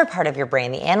 the other part of your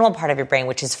brain, the animal part of your brain,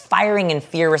 which is firing in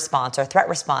fear response or threat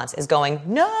response, is going,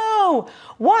 no,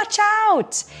 watch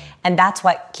out. And that's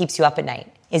what keeps you up at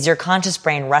night, is your conscious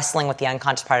brain wrestling with the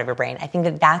unconscious part of your brain. I think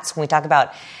that that's when we talk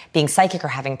about being psychic or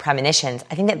having premonitions,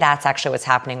 I think that that's actually what's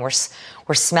happening. We're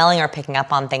smelling or picking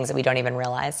up on things that we don't even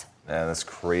realize. Yeah, that's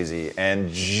crazy.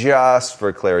 And just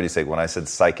for clarity's sake, when I said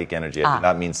psychic energy, I did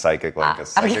not mean psychic like a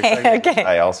psychic. Okay.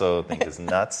 I also think is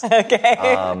nuts. Okay.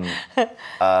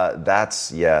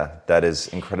 That is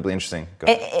incredibly interesting.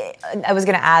 Go ahead. I was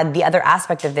going to add the other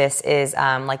aspect of this is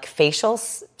like facial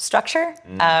structure.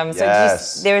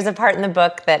 Yes. There was a part in the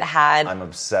book that had. I'm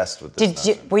obsessed with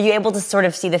this. Were you able to sort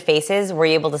of see the faces? Were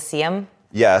you able to see them?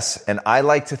 Yes, and I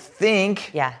like to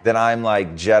think that I'm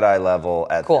like Jedi level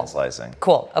at thin slicing.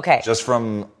 Cool, okay. Just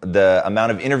from the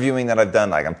amount of interviewing that I've done,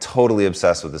 like I'm totally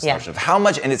obsessed with this notion of how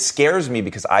much, and it scares me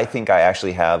because I think I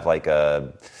actually have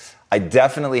I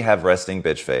definitely have resting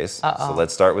bitch face. Uh-oh. So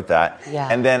let's start with that. Yeah.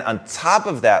 And then on top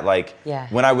of that,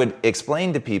 when I would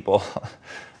explain to people,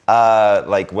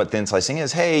 what thin slicing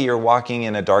is, hey, you're walking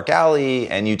in a dark alley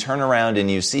and you turn around and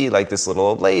you see like this little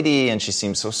old lady and she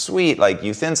seems so sweet, like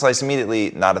you thin slice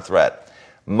immediately, not a threat.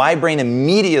 My brain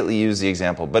immediately used the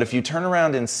example, but if you turn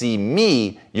around and see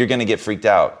me, you're going to get freaked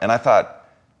out. And I thought,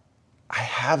 I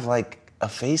have like a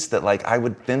face that like I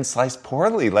would thin slice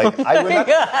poorly. Like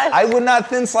I would not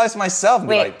thin slice myself.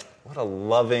 Wait. Be like, what a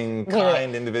loving,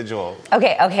 kind individual.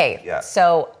 Okay. Yeah.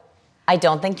 So I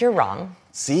don't think you're wrong.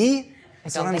 See?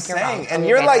 That's what I'm saying. And okay,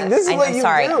 you're like, this is what I'm you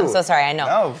sorry. do. I'm so sorry. I know.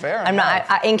 No, fair enough. I'm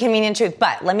not inconvenient truth,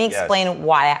 but let me explain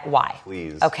why.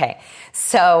 Please. Okay.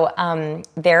 So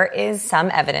there is some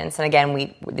evidence, and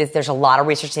again, there's a lot of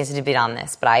research needs to be done on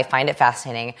this, but I find it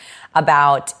fascinating,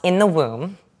 about in the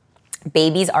womb,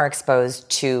 babies are exposed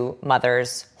to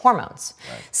mother's hormones.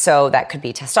 Right. So that could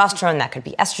be testosterone, that could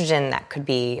be estrogen, that could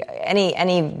be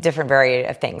any different variety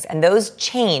of things. And those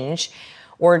change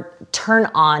or turn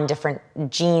on different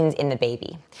genes in the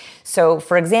baby. So,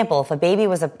 for example, if a baby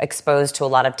was exposed to a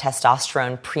lot of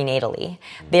testosterone prenatally,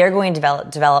 they're going to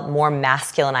develop more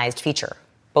masculinized feature,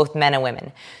 both men and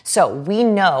women. So we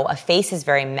know a face is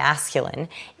very masculine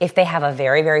if they have a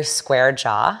very, very square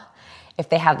jaw, if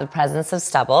they have the presence of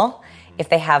stubble, if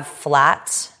they have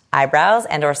flat eyebrows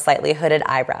and or slightly hooded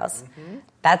eyebrows. Mm-hmm.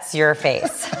 That's your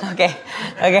face. Okay.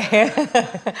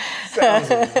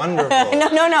 Sounds wonderful.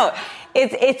 No.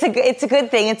 It's a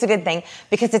good thing. It's a good thing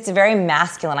because it's a very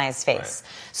masculinized face.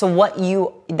 Right.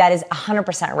 So that is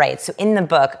 100% right. So in the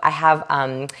book, I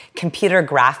have computer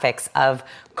graphics of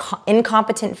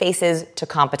incompetent faces to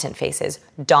competent faces,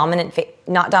 not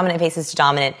dominant faces to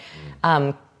dominant,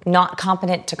 not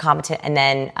competent to competent, and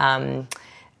then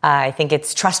I think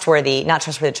it's trustworthy, not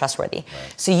trustworthy to trustworthy.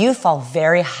 Right. So you fall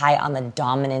very high on the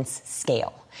dominance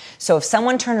scale. So if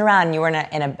someone turned around and you were in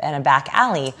a back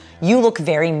alley, you look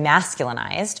very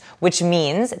masculinized, which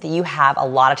means that you have a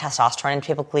lot of testosterone, and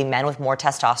typically men with more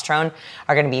testosterone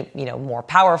are going to be, more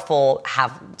powerful,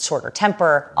 have shorter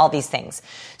temper, all these things.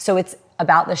 So it's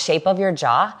about the shape of your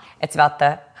jaw, it's about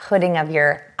the hooding of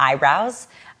your eyebrows,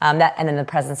 and then the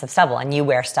presence of stubble, and you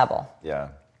wear stubble. Yeah.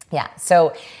 Yeah.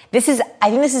 So I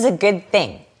think this is a good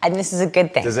thing.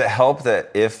 Does it help that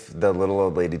if the little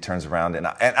old lady turns around and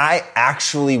I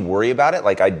actually worry about it,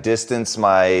 like I distance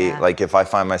like if I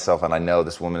find myself and I know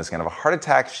this woman is going to have a heart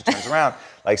attack if she turns around,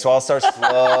 so I'll start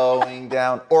slowing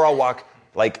down, or I'll walk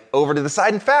over to the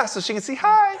side and fast so she can see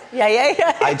hi. Yeah.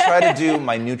 I try to do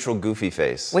my neutral goofy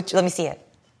face. Let me see it.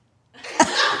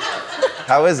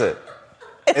 How is it?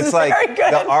 It's like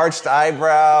the arched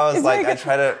eyebrows, I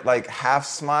try to half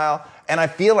smile. And I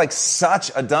feel like such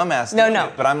a dumbass.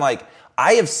 No. But I'm like,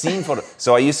 I have seen photos.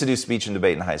 So I used to do speech and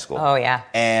debate in high school. Oh, yeah.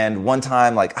 And one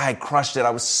time, I crushed it.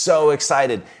 I was so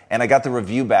excited. And I got the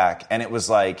review back. And it was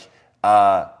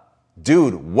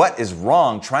dude, what is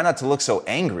wrong? Try not to look so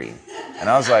angry. And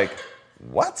I was like,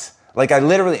 what? Like I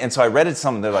literally, and so I read it to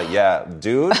someone, they're like, yeah,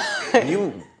 dude, when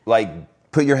you like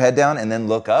put your head down and then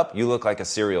look up, you look like a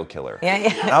serial killer. Yeah.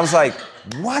 And I was like,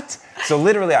 what? So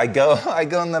literally I go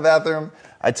in the bathroom,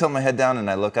 I tilt my head down and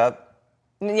I look up.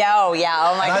 Yeah,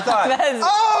 oh my God. I thought,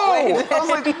 I was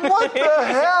like, what the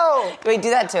hell? Wait, do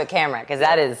that to a camera, because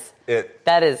that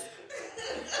is,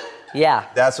 yeah.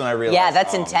 That's when I realized. Yeah,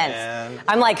 that's intense. Man.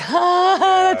 I'm like,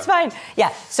 that's fine.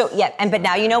 Yeah. So but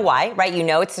now you know why, right? You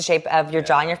know it's the shape of your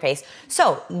jaw and your face.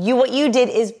 So what you did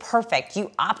is perfect.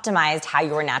 You optimized how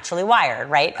you were naturally wired,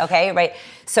 right? Okay, right.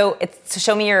 So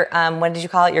show me your what did you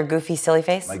call it? Your goofy, silly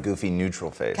face. My goofy,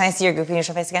 neutral face. Can I see your goofy,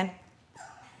 neutral face again?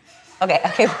 Okay,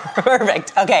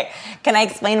 perfect. Okay, can I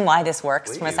explain why this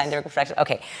works from a scientific perspective?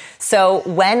 Okay, so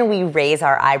when we raise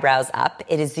our eyebrows up,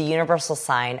 it is the universal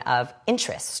sign of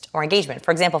interest or engagement.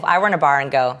 For example, if I were in a bar and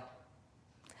go,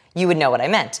 you would know what I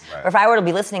meant. Right. Or if I were to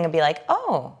be listening and be like,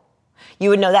 oh, you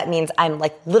would know that means I'm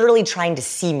like literally trying to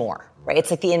see more, right? It's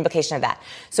like the invocation of that.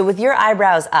 So with your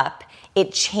eyebrows up,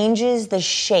 it changes the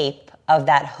shape of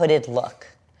that hooded look.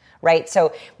 Right?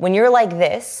 So when you're like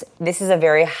this is a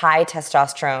very high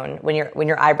testosterone when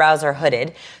your eyebrows are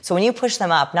hooded. So when you push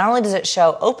them up, not only does it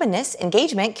show openness,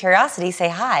 engagement, curiosity, say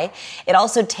hi, it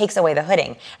also takes away the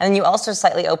hooding. And then you also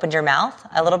slightly opened your mouth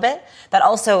a little bit. That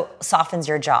also softens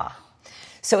your jaw.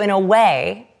 So in a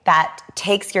way, that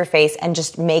takes your face and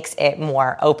just makes it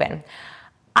more open.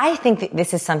 I think that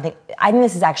this is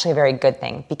actually a very good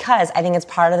thing, because I think it's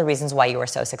part of the reasons why you are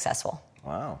so successful.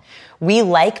 Wow. We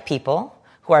like people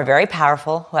who are very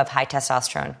powerful, who have high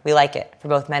testosterone. We like it for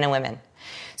both men and women.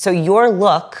 So your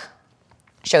look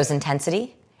shows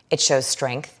intensity, it shows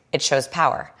strength, it shows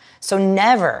power. So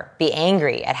never be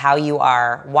angry at how you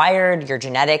are wired, your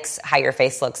genetics, how your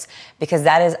face looks, because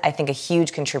that is, I think, a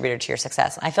huge contributor to your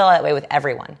success. And I feel that way with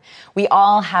everyone. We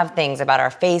all have things about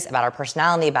our face, about our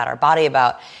personality, about our body,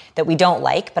 that we don't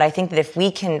like, but I think that if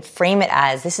we can frame it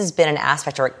as this has been an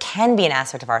aspect, or it can be an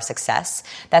aspect of our success,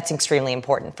 that's extremely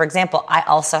important. For example, I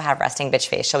also have resting bitch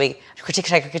face. Should I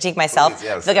critique myself? Please,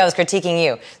 yes, I feel like I was critiquing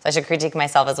you, so I should critique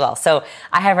myself as well. So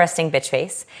I have resting bitch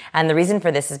face, and the reason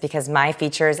for this is because my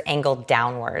features angle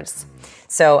downwards.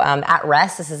 So at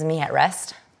rest, this is me at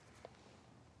rest.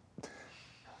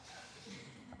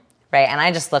 Right, and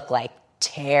I just look like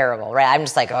terrible, right? I'm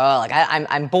just like,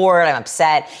 I'm bored, I'm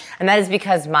upset. And that is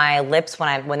because my lips,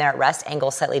 when they're at rest, angle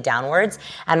slightly downwards,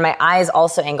 and my eyes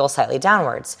also angle slightly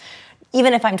downwards.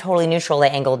 Even if I'm totally neutral, they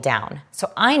angle down.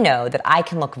 So I know that I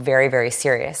can look very, very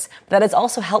serious. But that has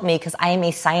also helped me because I am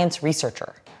a science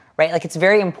researcher, right? Like, it's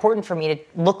very important for me to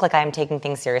look like I am taking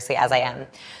things seriously as I am.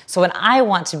 So when I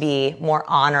want to be more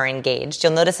on or engaged,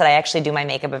 you'll notice that I actually do my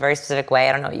makeup a very specific way.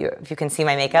 I don't know if you can see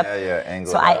my makeup. Yeah,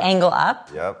 angle so up. I angle up.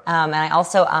 Yep. And I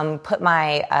also put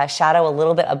my shadow a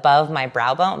little bit above my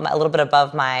brow bone, a little bit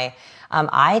above my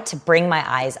eye, to bring my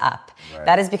eyes up. Right.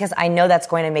 That is because I know that's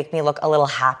going to make me look a little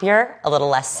happier, a little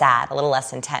less sad, a little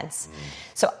less intense.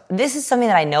 So this is something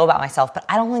that I know about myself, but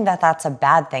I don't think that that's a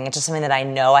bad thing. It's just something that I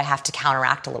know I have to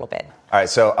counteract a little bit. All right,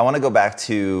 so I want to go back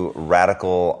to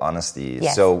radical honesty.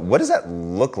 Yes. So what does that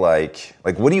look like?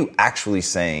 Like, what are you actually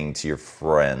saying to your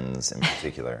friends in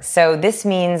particular? So this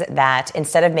means that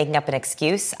instead of making up an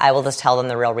excuse, I will just tell them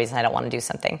the real reason I don't want to do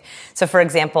something. So for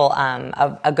example,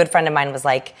 a good friend of mine was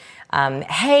like,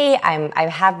 hey, I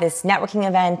have this networking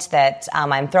event that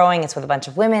I'm throwing. It's with a bunch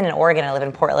of women in Oregon. I live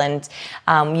in Portland.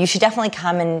 You should definitely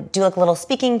come and do like a little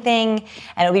speaking thing,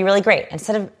 and it'll be really great.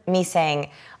 Instead of me saying,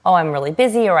 oh, I'm really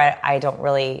busy, or I don't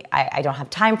have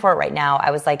time for it right now, I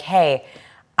was like, hey,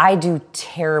 I do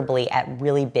terribly at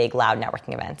really big, loud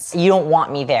networking events. You don't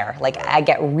want me there. Like, I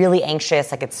get really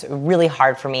anxious. Like, it's really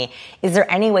hard for me. Is there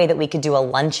any way that we could do a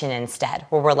luncheon instead,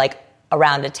 where we're like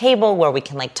around a table where we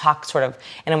can like talk sort of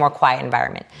in a more quiet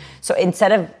environment? So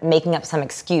instead of making up some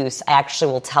excuse, I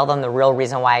actually will tell them the real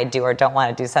reason why I do or don't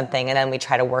want to do something, and then we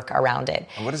try to work around it.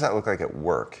 And what does that look like at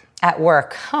work? At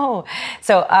work.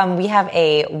 So we have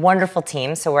a wonderful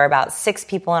team. So we're about 6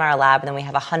 people in our lab, and then we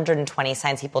have 120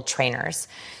 science people trainers.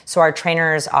 So our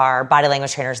trainers are body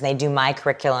language trainers, and they do my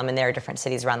curriculum in their different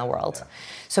cities around the world. Yeah.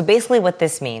 So basically what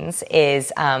this means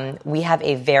is we have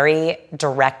a very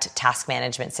direct task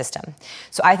management system.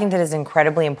 So I think that is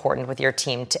incredibly important with your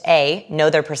team to A,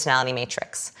 know their personality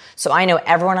matrix. So I know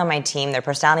everyone on my team, their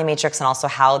personality matrix, and also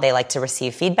how they like to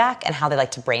receive feedback and how they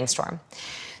like to brainstorm.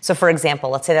 So for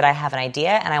example, let's say that I have an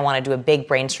idea and I want to do a big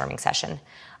brainstorming session.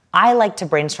 I like to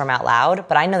brainstorm out loud,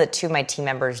 but I know that 2 of my team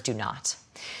members do not.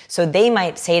 So they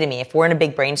might say to me, if we're in a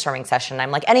big brainstorming session,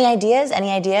 I'm like, any ideas? Any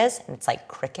ideas? And it's like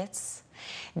crickets.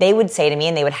 They would say to me,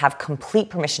 and they would have complete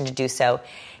permission to do so,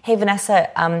 hey, Vanessa,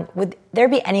 would there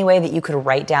be any way that you could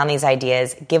write down these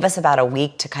ideas, give us about a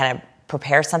week to kind of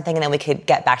prepare something, and then we could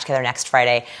get back together next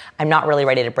Friday? I'm not really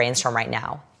ready to brainstorm right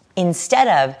now. Instead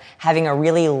of having a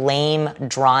really lame,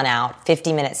 drawn-out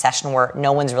 50-minute session where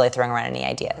no one's really throwing around any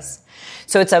ideas.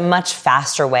 So it's a much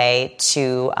faster way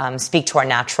to speak to our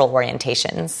natural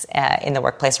orientations in the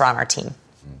workplace or on our team.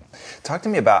 Talk to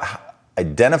me about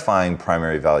identifying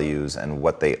primary values and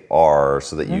what they are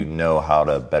so that you know how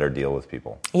to better deal with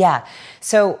people. Yeah.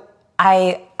 So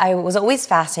I was always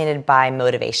fascinated by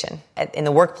motivation, in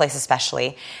the workplace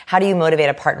especially. How do you motivate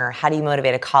a partner? How do you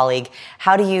motivate a colleague?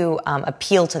 How do you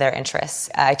appeal to their interests?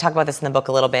 I talk about this in the book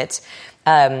a little bit.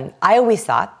 I always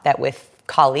thought that with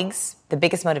colleagues, the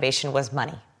biggest motivation was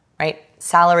money, right?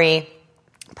 Salary,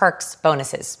 perks,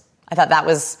 bonuses. I thought that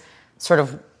was sort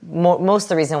of most of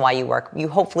the reason why you work. You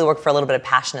hopefully work for a little bit of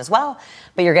passion as well,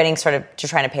 but you're getting sort of to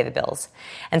trying to pay the bills.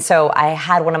 And so I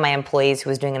had one of my employees who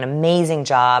was doing an amazing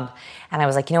job, and I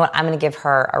was like, you know what, I'm going to give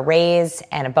her a raise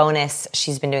and a bonus.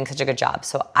 She's been doing such a good job.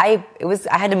 So I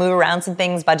had to move around some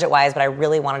things budget-wise, but I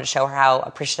really wanted to show her how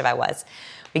appreciative I was.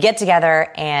 We get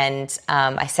together, and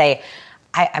I say,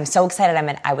 I'm so excited.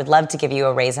 I would love to give you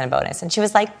a raise and a bonus. And she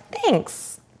was like,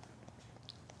 thanks.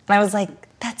 And I was like,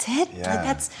 that's it? Yeah.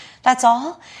 Like that's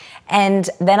all? And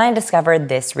then I discovered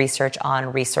this research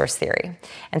on resource theory.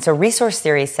 And so resource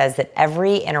theory says that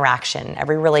every interaction,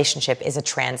 every relationship is a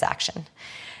transaction.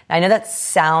 Now, I know that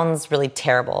sounds really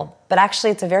terrible, but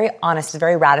actually it's a very honest,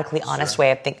 very radically honest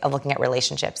way of looking at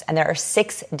relationships. And there are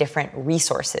 6 different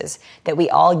resources that we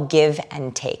all give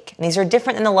and take. And these are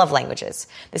different than the love languages.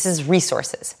 This is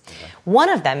resources. Okay. One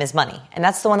of them is money. And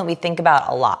that's the one that we think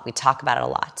about a lot. We talk about it a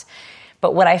lot.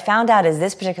 But what I found out is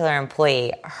this particular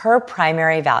employee, her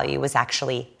primary value was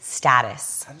actually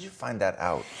status. How did you find that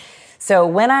out? So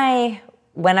when I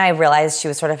realized she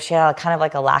had kind of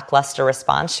like a lackluster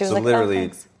response, she was like, literally,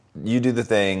 oh, you do the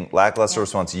thing, lackluster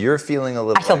response, you're feeling a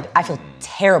little I feel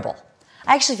terrible.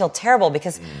 I actually feel terrible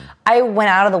because I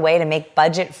went out of the way to make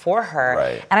budget for her.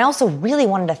 Right. And I also really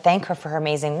wanted to thank her for her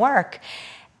amazing work.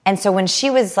 And so when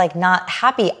she was like not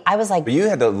happy, I was like... But you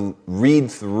had to read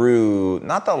through,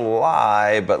 not the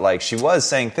lie, but like she was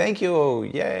saying, thank you,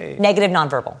 yay. Negative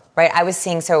nonverbal, right? I was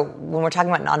seeing, so when we're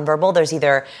talking about nonverbal, there's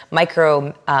either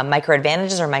micro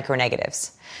advantages or micro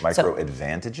negatives. Micro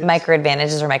advantages? Micro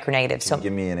advantages or micro negatives. Can you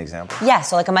give me an example? Yeah,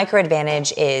 so like a micro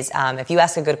advantage is if you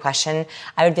ask a good question,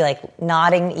 I would be like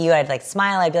nodding at you, I'd like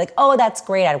smile, I'd be like, oh, that's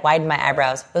great, I'd widen my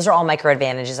eyebrows. Those are all micro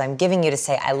advantages I'm giving you to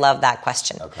say, I love that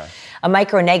question. Okay. A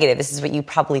micro negative, this is what you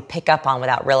probably pick up on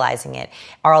without realizing it,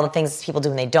 are all the things people do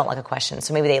when they don't like a question.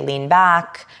 So maybe they lean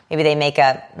back, maybe they make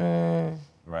a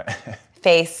right.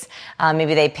 face,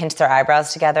 maybe they pinch their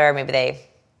eyebrows together, maybe they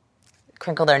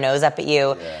crinkle their nose up at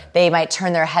you. Yeah. They might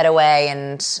turn their head away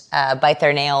and bite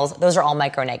their nails. Those are all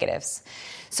micro negatives.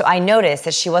 So I noticed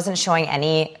that she wasn't showing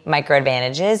any micro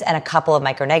advantages and a couple of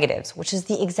micro negatives, which is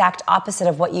the exact opposite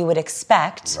of what you would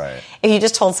expect if you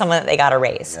just told someone that they got a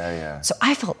raise. Yeah. So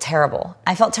I felt terrible.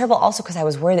 I felt terrible also because I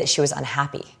was worried that she was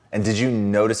unhappy. And did you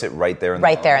notice it right there in the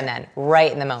moment? Right there and then. Right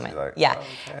in the moment. Like, yeah. oh,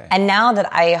 okay. And now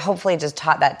that I hopefully just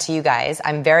taught that to you guys,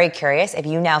 I'm very curious if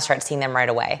you now start seeing them right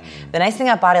away. The nice thing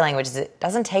about body language is it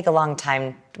doesn't take a long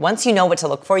time. Once you know what to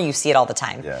look for, you see it all the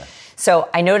time. Yeah. So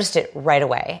I noticed it right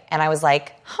away. And I was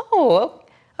like, oh,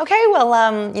 okay,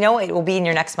 well, it will be in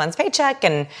your next month's paycheck.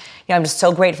 And, I'm just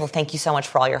so grateful. Thank you so much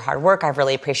for all your hard work. I've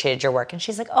really appreciated your work. And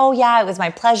she's like, oh, yeah, it was my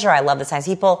pleasure. I love this nice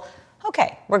people.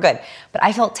 Okay, we're good. But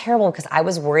I felt terrible because I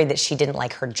was worried that she didn't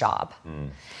like her job.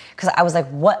 Because I was like,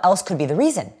 what else could be the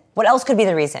reason? What else could be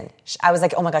the reason? I was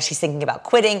like, oh my gosh, she's thinking about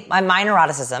quitting. My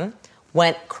neuroticism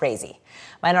went crazy.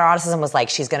 My neuroticism was like,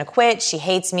 she's going to quit. She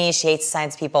hates me. She hates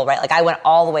science people, right? Like I went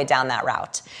all the way down that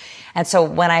route. And so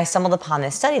when I stumbled upon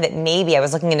this study that maybe I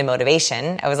was looking into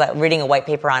motivation, I was reading a white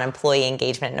paper on employee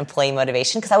engagement and employee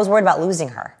motivation because I was worried about losing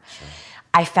her. Sure.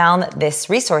 I found this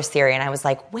resource theory and I was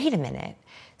like, wait a minute.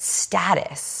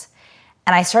 Status.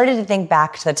 And I started to think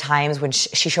back to the times when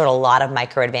she showed a lot of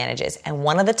micro advantages. And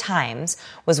one of the times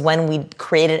was when we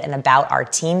created an About Our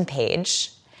Team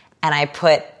page and I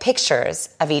put pictures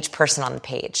of each person on the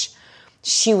page.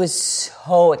 She was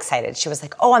so excited. She was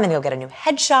like, oh, I'm going to go get a new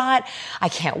headshot. I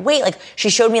can't wait. Like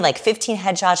she showed me like 15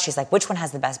 headshots. She's like, which one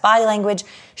has the best body language?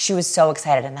 She was so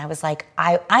excited. And I was like,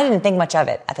 I didn't think much of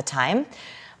it at the time,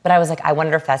 but I was like, I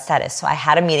wonder if that's status. So I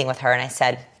had a meeting with her and I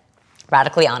said,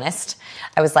 radically honest.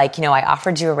 I was like, I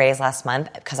offered you a raise last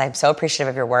month because I'm so appreciative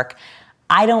of your work.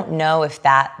 I don't know if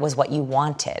that was what you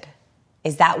wanted.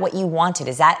 Is that what you wanted?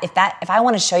 If I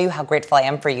want to show you how grateful I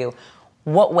am for you,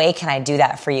 what way can I do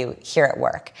that for you here at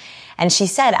work? And she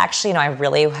said, actually, I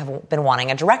really have been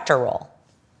wanting a director role.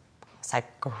 It's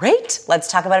like, great, let's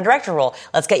talk about a director role.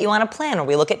 Let's get you on a plan where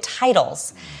we look at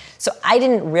titles. So I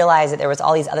didn't realize that there was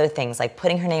all these other things, like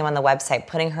putting her name on the website,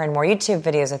 putting her in more YouTube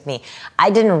videos with me. I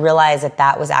didn't realize that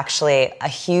that was actually a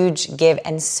huge give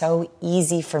and so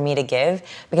easy for me to give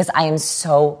because I am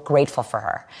so grateful for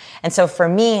her. And so for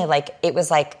me, it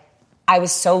was like, I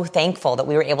was so thankful that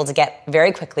we were able to get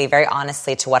very quickly, very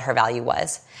honestly to what her value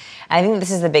was. And I think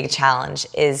this is the big challenge,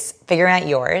 is figuring out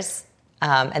yours,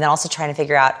 and then also trying to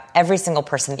figure out every single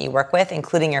person that you work with,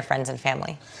 including your friends and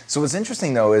family. So what's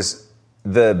interesting, though, is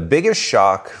the biggest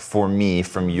shock for me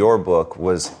from your book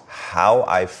was how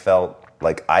I felt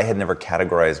like I had never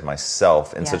categorized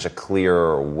myself in such a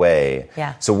clear way.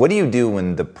 Yeah. So what do you do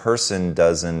when the person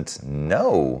doesn't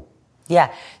know?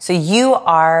 Yeah, so you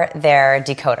are their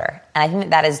decoder. And I think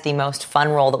that is the most fun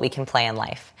role that we can play in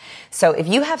life. So if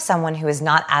you have someone who is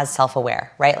not as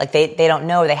self-aware, right? Like they don't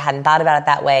know, they hadn't thought about it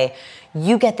that way,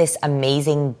 you get this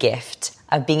amazing gift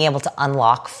of being able to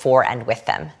unlock for and with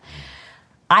them.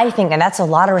 I think, and that's a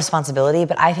lot of responsibility,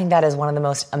 but I think that is one of the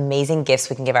most amazing gifts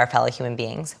we can give our fellow human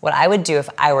beings. What I would do if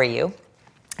I were you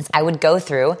is I would go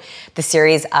through the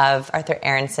series of Arthur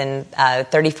Aronson,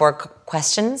 34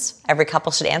 questions every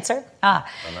couple should answer.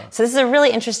 So this is a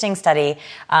really interesting study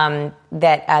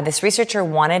that this researcher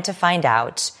wanted to find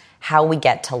out how we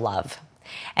get to love.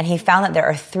 And he found that there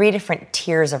are 3 different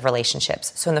tiers of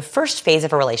relationships. So in the first phase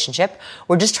of a relationship,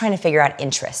 we're just trying to figure out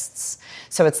interests.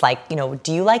 So it's like,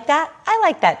 do you like that? I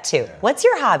like that too. What's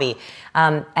your hobby?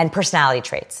 And personality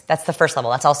traits. That's the first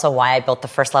level. That's also why I built the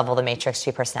first level of the matrix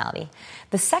to be personality.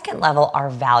 The second level are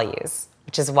values,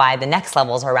 which is why the next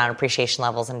levels are around appreciation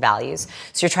levels and values.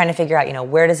 So you're trying to figure out,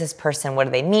 where does this person, what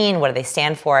do they mean? What do they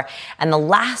stand for? And the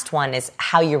last one is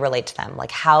how you relate to them,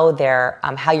 like how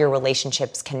your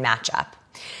relationships can match up.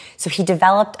 So he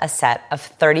developed a set of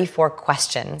 34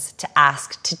 questions to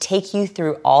ask to take you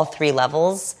through all 3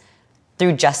 levels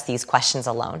through just these questions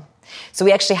alone. So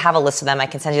we actually have a list of them. I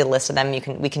can send you the list of them.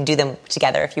 We can do them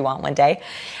together if you want one day.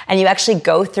 And you actually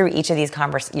go through each of these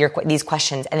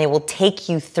questions, and they will take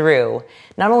you through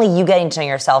not only you getting to know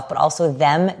yourself, but also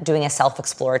them doing a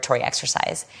self-exploratory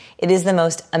exercise. It is the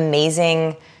most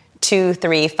amazing 2,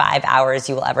 3, 5 hours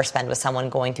you will ever spend with someone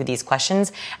going through these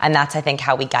questions. And that's, I think,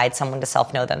 how we guide someone to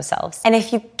self-know themselves. And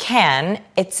if you can,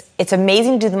 it's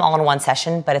amazing to do them all in one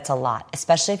session, but it's a lot,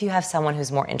 especially if you have someone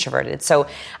who's more introverted. So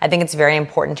I think it's very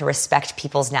important to respect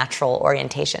people's natural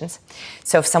orientations.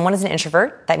 So if someone is an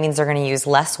introvert, that means they're going to use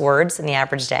less words in the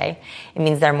average day. It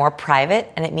means they're more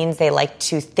private, and it means they like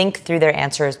to think through their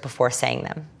answers before saying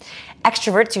them.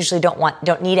 Extroverts usually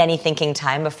don't need any thinking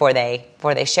time before they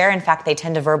share. In fact, they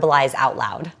tend to verbalize out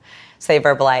loud. So they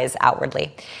verbalize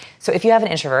outwardly. So if you have an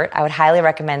introvert, I would highly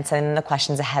recommend sending them the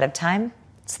questions ahead of time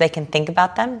so they can think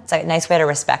about them. It's a nice way to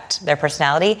respect their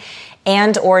personality,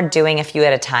 and or doing a few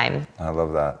at a time. I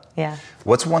love that. Yeah.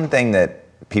 What's one thing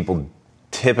that people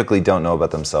typically don't know about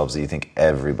themselves that you think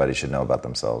everybody should know about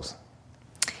themselves?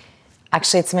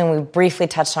 Actually, it's something we briefly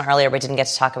touched on earlier but didn't get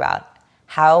to talk about.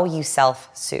 How you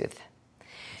self-soothe.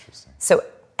 So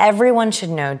everyone should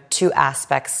know 2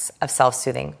 aspects of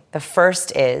self-soothing. The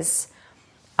first is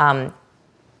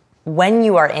when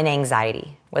you are in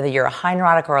anxiety, whether you're a high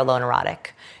neurotic or a low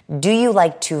neurotic, do you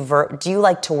like to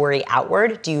worry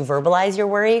outward? Do you verbalize your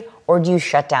worry, or do you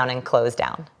shut down and close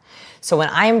down? So when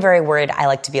I'm very worried, I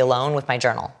like to be alone with my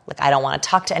journal. Like I don't want to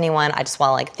talk to anyone. I just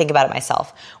want to think about it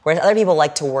myself. Whereas other people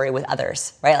like to worry with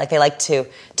others, right? Like they like to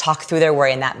talk through their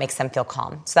worry, and that makes them feel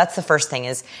calm. So that's the first thing,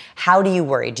 is how do you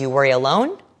worry? Do you worry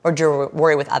alone, or do you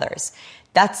worry with others?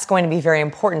 That's going to be very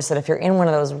important, so that if you're in one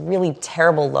of those really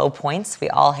terrible low points, we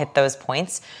all hit those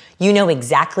points, you know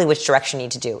exactly which direction you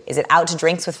need to do. Is it out to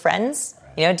drinks with friends?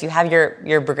 Do you have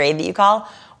your brigade that you call?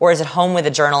 Or is it home with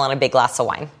a journal and a big glass of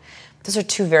wine? Those are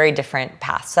 2 very different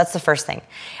paths. So that's the first thing.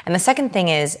 And the second thing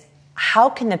is, how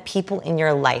can the people in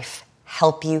your life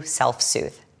help you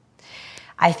self-soothe?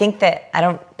 I think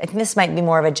this might be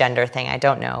more of a gender thing. I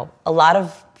don't know. A lot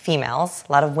of females,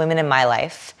 a lot of women in my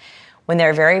life, when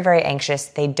they're very, very anxious,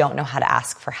 they don't know how to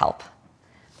ask for help,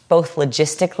 both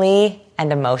logistically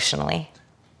and emotionally.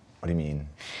 What do you mean?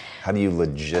 How do you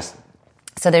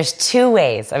So there's 2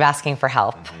 ways of asking for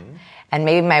help. Mm-hmm. And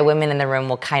maybe my women in the room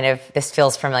will this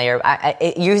feels familiar.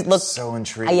 You look so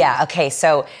intrigued. Yeah, okay.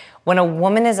 So when a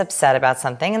woman is upset about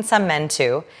something, and some men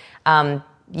too,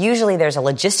 usually there's a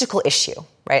logistical issue,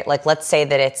 right? Like let's say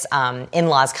that it's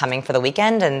in-laws coming for the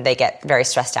weekend and they get very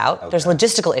stressed out. Okay. There's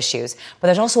logistical issues, but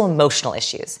there's also emotional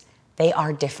issues. They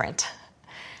are different.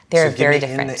 They're very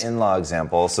different. In the in-law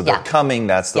example, so they're coming,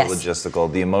 that's the logistical.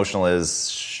 The emotional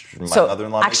is my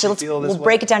mother-in-law makes me feel this way? We'll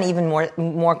break it down even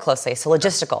more closely. So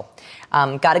logistical.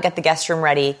 Got to get the guest room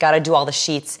ready. Got to do all the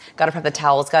sheets. Got to prep the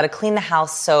towels. Got to clean the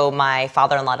house so my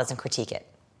father-in-law doesn't critique it.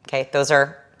 Okay, those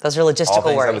are logistical all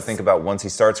things worries. I would think about once he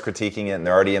starts critiquing it and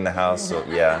they're already in the house. So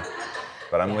yeah,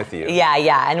 but I'm with you.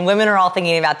 Yeah. And women are all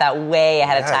thinking about that way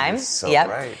ahead of time. You're so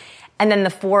right. And then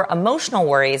the 4 emotional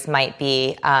worries might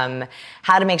be how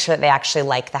to make sure that they actually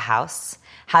like the house,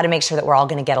 how to make sure that we're all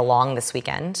going to get along this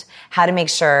weekend, how to make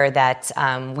sure that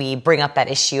we bring up that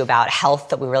issue about health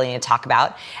that we really need to talk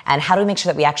about, and how do we make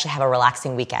sure that we actually have a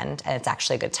relaxing weekend and it's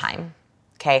actually a good time.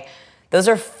 Okay, those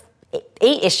are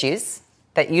 8 issues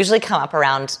that usually come up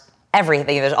around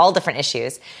everything. There's all different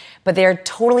issues, but they're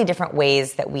totally different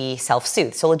ways that we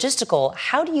self-soothe. So logistical,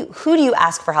 who do you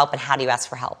ask for help and how do you ask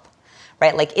for help?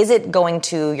 Right? Like, is it going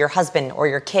to your husband or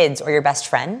your kids or your best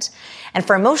friend? And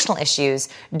for emotional issues,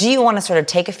 do you want to sort of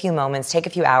take a few moments, take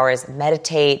a few hours,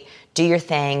 meditate, do your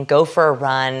thing, go for a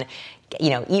run,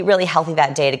 eat really healthy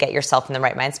that day to get yourself in the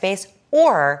right mind space?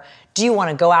 Or do you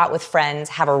want to go out with friends,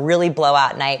 have a really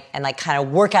blowout night, and like kind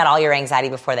of work out all your anxiety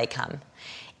before they come?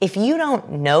 If you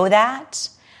don't know that,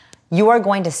 you are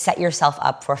going to set yourself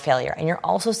up for failure. And you're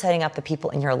also setting up the people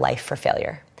in your life for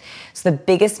failure. So the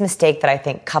biggest mistake that I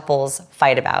think couples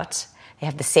fight about, they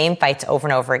have the same fights over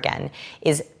and over again,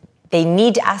 is they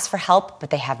need to ask for help, but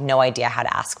they have no idea how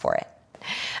to ask for it.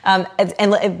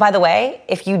 And by the way,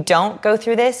 if you don't go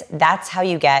through this, that's how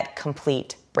you get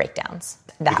complete breakdowns.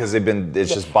 Because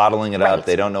it's just bottling it up.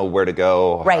 They don't know where to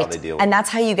go, how they deal with it. And that's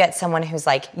how you get someone who's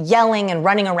like yelling and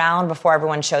running around before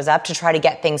everyone shows up to try to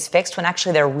get things fixed when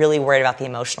actually they're really worried about the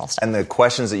emotional stuff. And the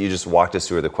questions that you just walked us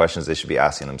through are the questions they should be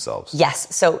asking themselves.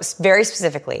 Yes. So very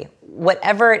specifically,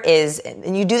 whatever it is,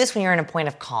 and you do this when you're in a point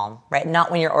of calm, right? Not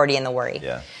when you're already in the worry.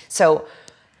 Yeah. So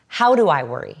how do I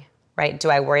worry, right? Do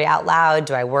I worry out loud?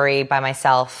 Do I worry by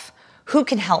myself? Who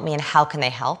can help me and how can they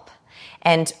help?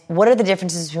 And what are the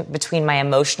differences between my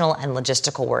emotional and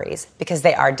logistical worries? Because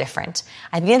they are different.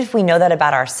 I think if we know that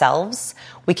about ourselves,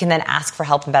 we can then ask for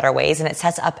help in better ways, and it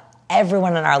sets up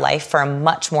everyone in our life for a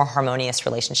much more harmonious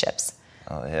relationships.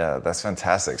 Oh, yeah, that's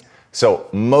fantastic. So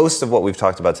most of what we've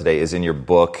talked about today is in your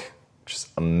book, which is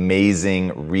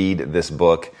amazing. Read this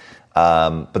book.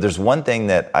 But there's one thing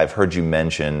that I've heard you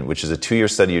mention, which is a 2-year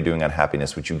study you're doing on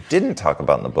happiness, which you didn't talk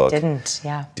about in the book.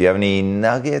 Yeah. Do you have any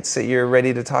nuggets that you're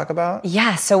ready to talk about?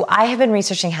 Yeah, so I have been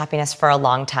researching happiness for a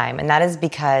long time, and that is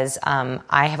because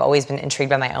I have always been intrigued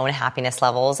by my own happiness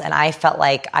levels, and I felt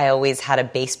like I always had a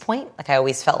base point. Like I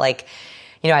always felt like,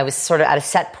 I was sort of at a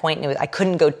set point, and I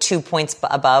couldn't go 2 points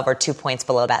above or 2 points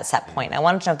below that set point. I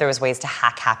wanted to know if there was ways to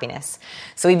hack happiness.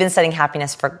 So we've been studying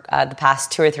happiness for the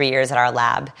past 2 or 3 years at our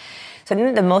lab. So I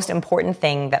think the most important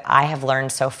thing that I have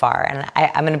learned so far, and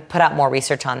I'm going to put out more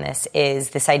research on this,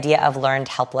 is this idea of learned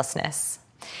helplessness.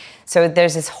 So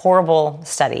there's this horrible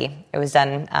study. It was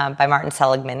done by Martin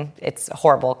Seligman. It's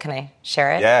horrible. Can I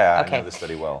share it? Yeah, okay. I know the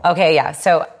study well. Okay, yeah.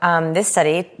 So this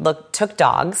study took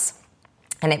dogs,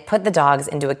 and it put the dogs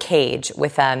into a cage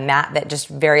with a mat that just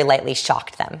very lightly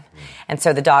shocked them. And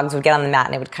so the dogs would get on the mat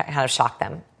and it would kind of shock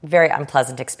them. Very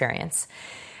unpleasant experience.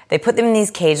 They put them in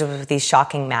these cages with these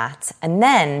shocking mats, and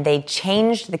then they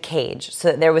changed the cage so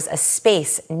that there was a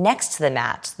space next to the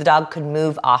mat so the dog could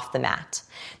move off the mat.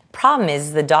 The problem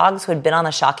is the dogs who had been on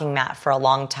the shocking mat for a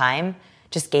long time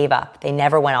just gave up. They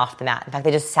never went off the mat. In fact,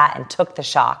 they just sat and took the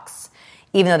shocks,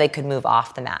 even though they could move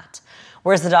off the mat.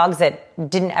 Whereas the dogs that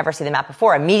didn't ever see the mat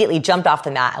before immediately jumped off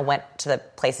the mat and went to the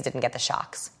place that didn't get the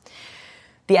shocks.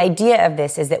 The idea of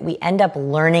this is that we end up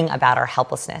learning about our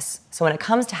helplessness. So when it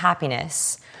comes to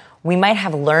happiness, we might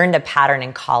have learned a pattern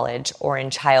in college or in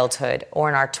childhood or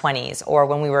in our 20s or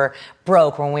when we were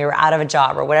broke or when we were out of a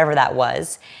job or whatever that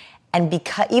was. And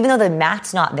because even though the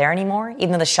mat's not there anymore,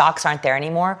 even though the shocks aren't there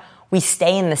anymore, we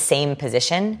stay in the same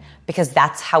position because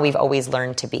that's how we've always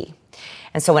learned to be.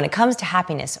 And so when it comes to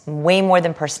happiness, way more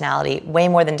than personality, way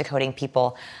more than decoding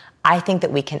people, I think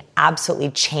that we can absolutely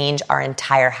change our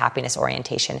entire happiness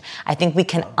orientation. I think we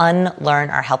can unlearn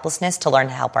our helplessness to learn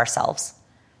to help ourselves.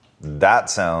 That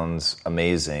sounds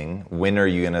amazing. When are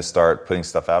you going to start putting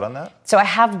stuff out on that? So I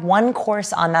have one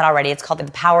course on that already. It's called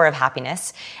The Power of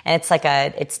Happiness. And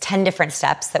it's 10 different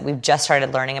steps that we've just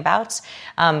started learning about.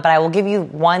 But I will give you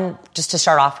one just to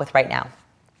start off with right now.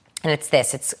 And it's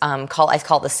this. I call it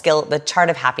the chart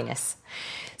of happiness.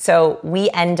 So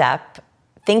we end up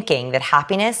thinking that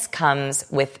happiness comes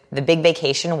with the big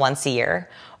vacation once a year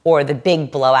or the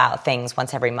big blowout things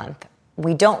once every month.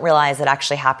 We don't realize that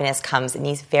actually happiness comes in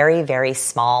these very, very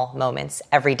small moments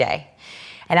every day.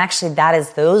 And actually,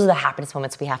 those are the happiness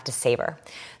moments we have to savor.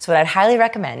 So what I'd highly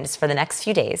recommend is for the next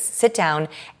few days, sit down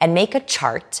and make a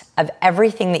chart of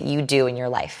everything that you do in your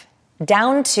life,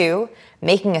 down to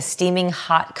making a steaming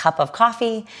hot cup of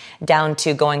coffee, down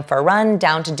to going for a run,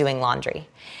 down to doing laundry.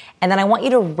 And then I want you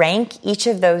to rank each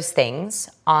of those things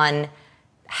on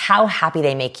how happy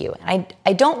they make you. And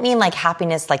I don't mean like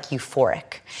happiness like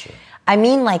euphoric. Sure. I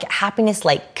mean like happiness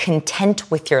like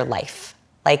content with your life.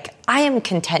 Like, I am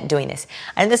content doing this.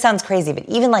 I know this sounds crazy, but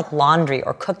even like laundry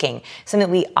or cooking, something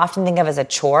that we often think of as a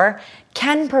chore,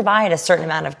 can provide a certain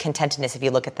amount of contentedness if you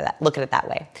look at it that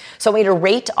way. So I want you to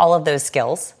rate all of those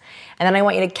skills, and then I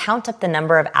want you to count up the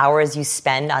number of hours you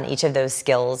spend on each of those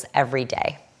skills every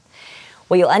day.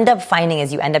 What you'll end up finding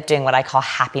is you end up doing what I call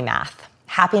happy math.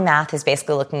 Happy math is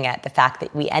basically looking at the fact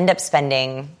that we end up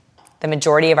spending the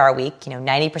majority of our week,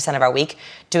 90% of our week,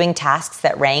 doing tasks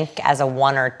that rank as a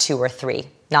 1 or 2 or 3,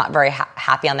 not very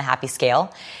happy on the happy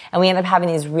scale. And we end up having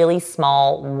these really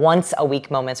small once a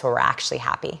week moments where we're actually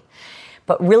happy.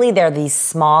 But really, they're these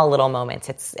small little moments.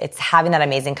 It's having that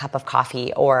amazing cup of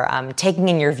coffee, or taking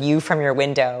in your view from your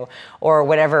window, or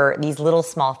whatever, these little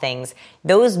small things.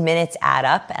 Those minutes add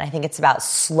up, and I think it's about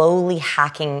slowly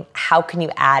hacking how can you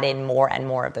add in more and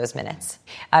more of those minutes.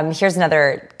 Here's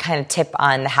another kind of tip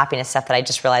on the happiness stuff that I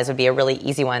just realized would be a really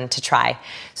easy one to try.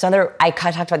 So I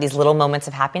talked about these little moments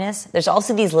of happiness. There's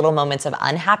also these little moments of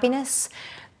unhappiness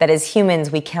that as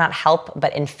humans, we cannot help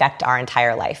but infect our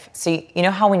entire life. So you know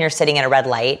how when you're sitting at a red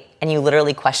light and you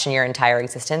literally question your entire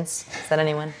existence? Is that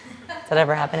anyone? Does that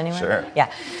ever happen to anyone? Sure.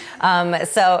 Yeah.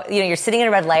 So you're sitting at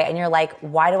a red light and you're like,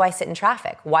 why do I sit in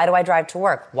traffic? Why do I drive to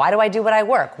work? Why do I do what I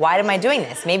work? Why am I doing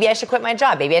this? Maybe I should quit my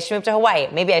job. Maybe I should move to Hawaii.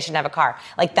 Maybe I shouldn't have a car.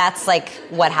 Like, that's like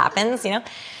what happens,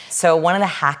 So one of the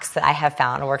hacks that I have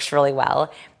found works really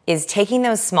well is taking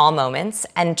those small moments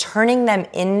and turning them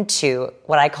into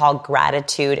what I call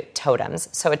gratitude totems.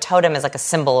 So a totem is like a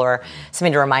symbol or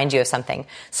something to remind you of something.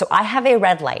 So I have a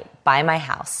red light by my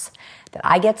house that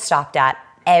I get stopped at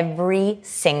every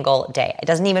single day. It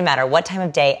doesn't even matter what time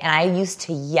of day. And I used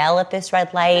to yell at this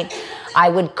red light. I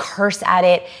would curse at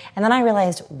it. And then I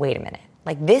realized, wait a minute.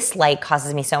 Like, this light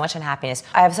causes me so much unhappiness.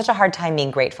 I have such a hard time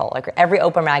being grateful. Like, every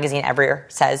Oprah magazine ever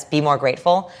says, be more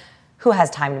grateful. Who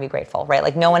has time to be grateful, right?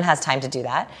 Like, no one has time to do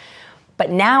that. But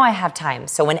now I have time.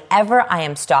 So whenever I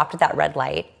am stopped at that red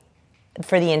light,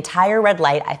 for the entire red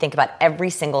light, I think about every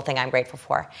single thing I'm grateful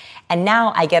for. And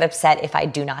now I get upset if I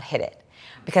do not hit it.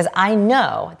 Because I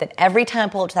know that every time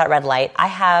I pull up to that red light, I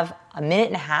have a minute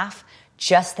and a half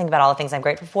just think about all the things I'm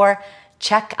grateful for.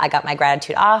 Check, I got my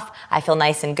gratitude off. I feel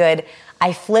nice and good.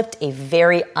 I flipped a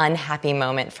very unhappy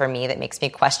moment for me that makes me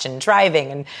question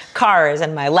driving and cars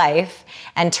and my life,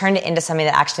 and turned it into something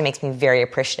that actually makes me very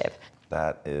appreciative.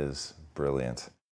 That is brilliant.